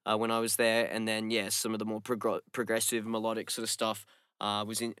outside when I was there. And then, yeah, some of the more progressive melodic sort of stuff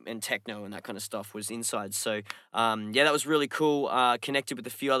was in, and techno and that kind of stuff was inside. So, yeah, that was really cool. Connected with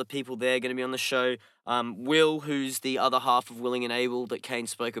a few other people there going to be on the show. Will, who's the other half of Willing and Able that CAIN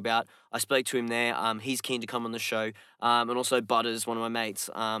spoke about, I spoke to him there. He's keen to come on the show. And also Butters, one of my mates,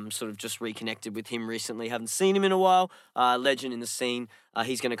 sort of just reconnected with him recently. Haven't seen him in a while. Legend in the scene.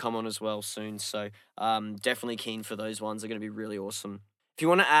 He's going to come on as well soon. So definitely keen for those ones. They're going to be really awesome. If you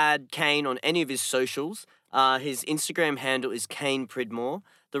want to add CAIN on any of his socials, his Instagram handle is CAIN Pridmore.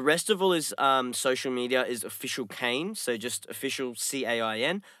 The rest of all his social media is official CAIN, so just official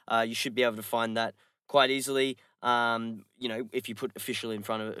CAIN. You should be able to find that quite easily. If you put official in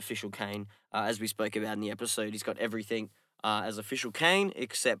front of it, official CAIN, as we spoke about in the episode, he's got everything as official CAIN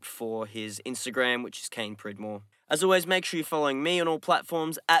except for his Instagram, which is CAIN Pridmore. As always, make sure you're following me on all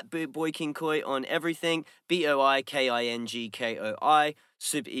platforms at BoyKingKoi on everything, BoyKingKoi.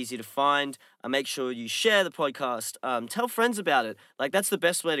 Super easy to find. Make sure you share the podcast. Tell friends about it. Like, that's the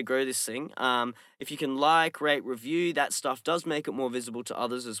best way to grow this thing. If you can like, rate, review, that stuff does make it more visible to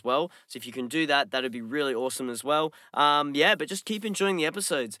others as well. So if you can do that, that'd be really awesome as well. Yeah, but just keep enjoying the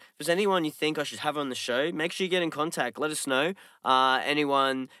episodes. If there's anyone you think I should have on the show, make sure you get in contact. Let us know.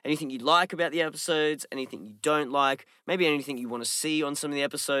 Anything you like about the episodes, anything you don't like, maybe anything you want to see on some of the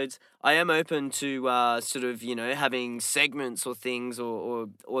episodes. I am open to having segments or things or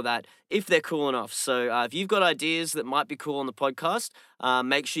that if they're cool enough. So if you've got ideas that might be cool on the podcast,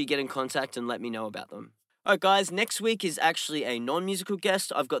 make sure you get in contact and let me know about them. All right, guys, next week is actually a non-musical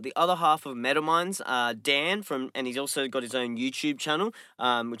guest. I've got the other half of Metamine's, Dan, and he's also got his own YouTube channel,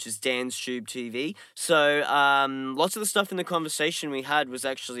 which is Dan's Tube TV. So lots of the stuff in the conversation we had was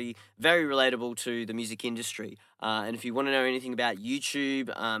actually very relatable to the music industry. And if you want to know anything about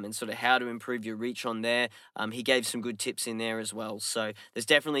YouTube and sort of how to improve your reach on there, he gave some good tips in there as well. So there's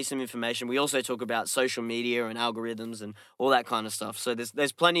definitely some information. We also talk about social media and algorithms and all that kind of stuff. So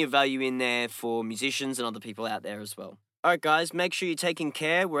there's plenty of value in there for musicians and other people out there as well. All right, guys, make sure you're taking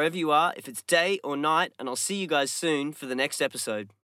care wherever you are, if it's day or night, and I'll see you guys soon for the next episode.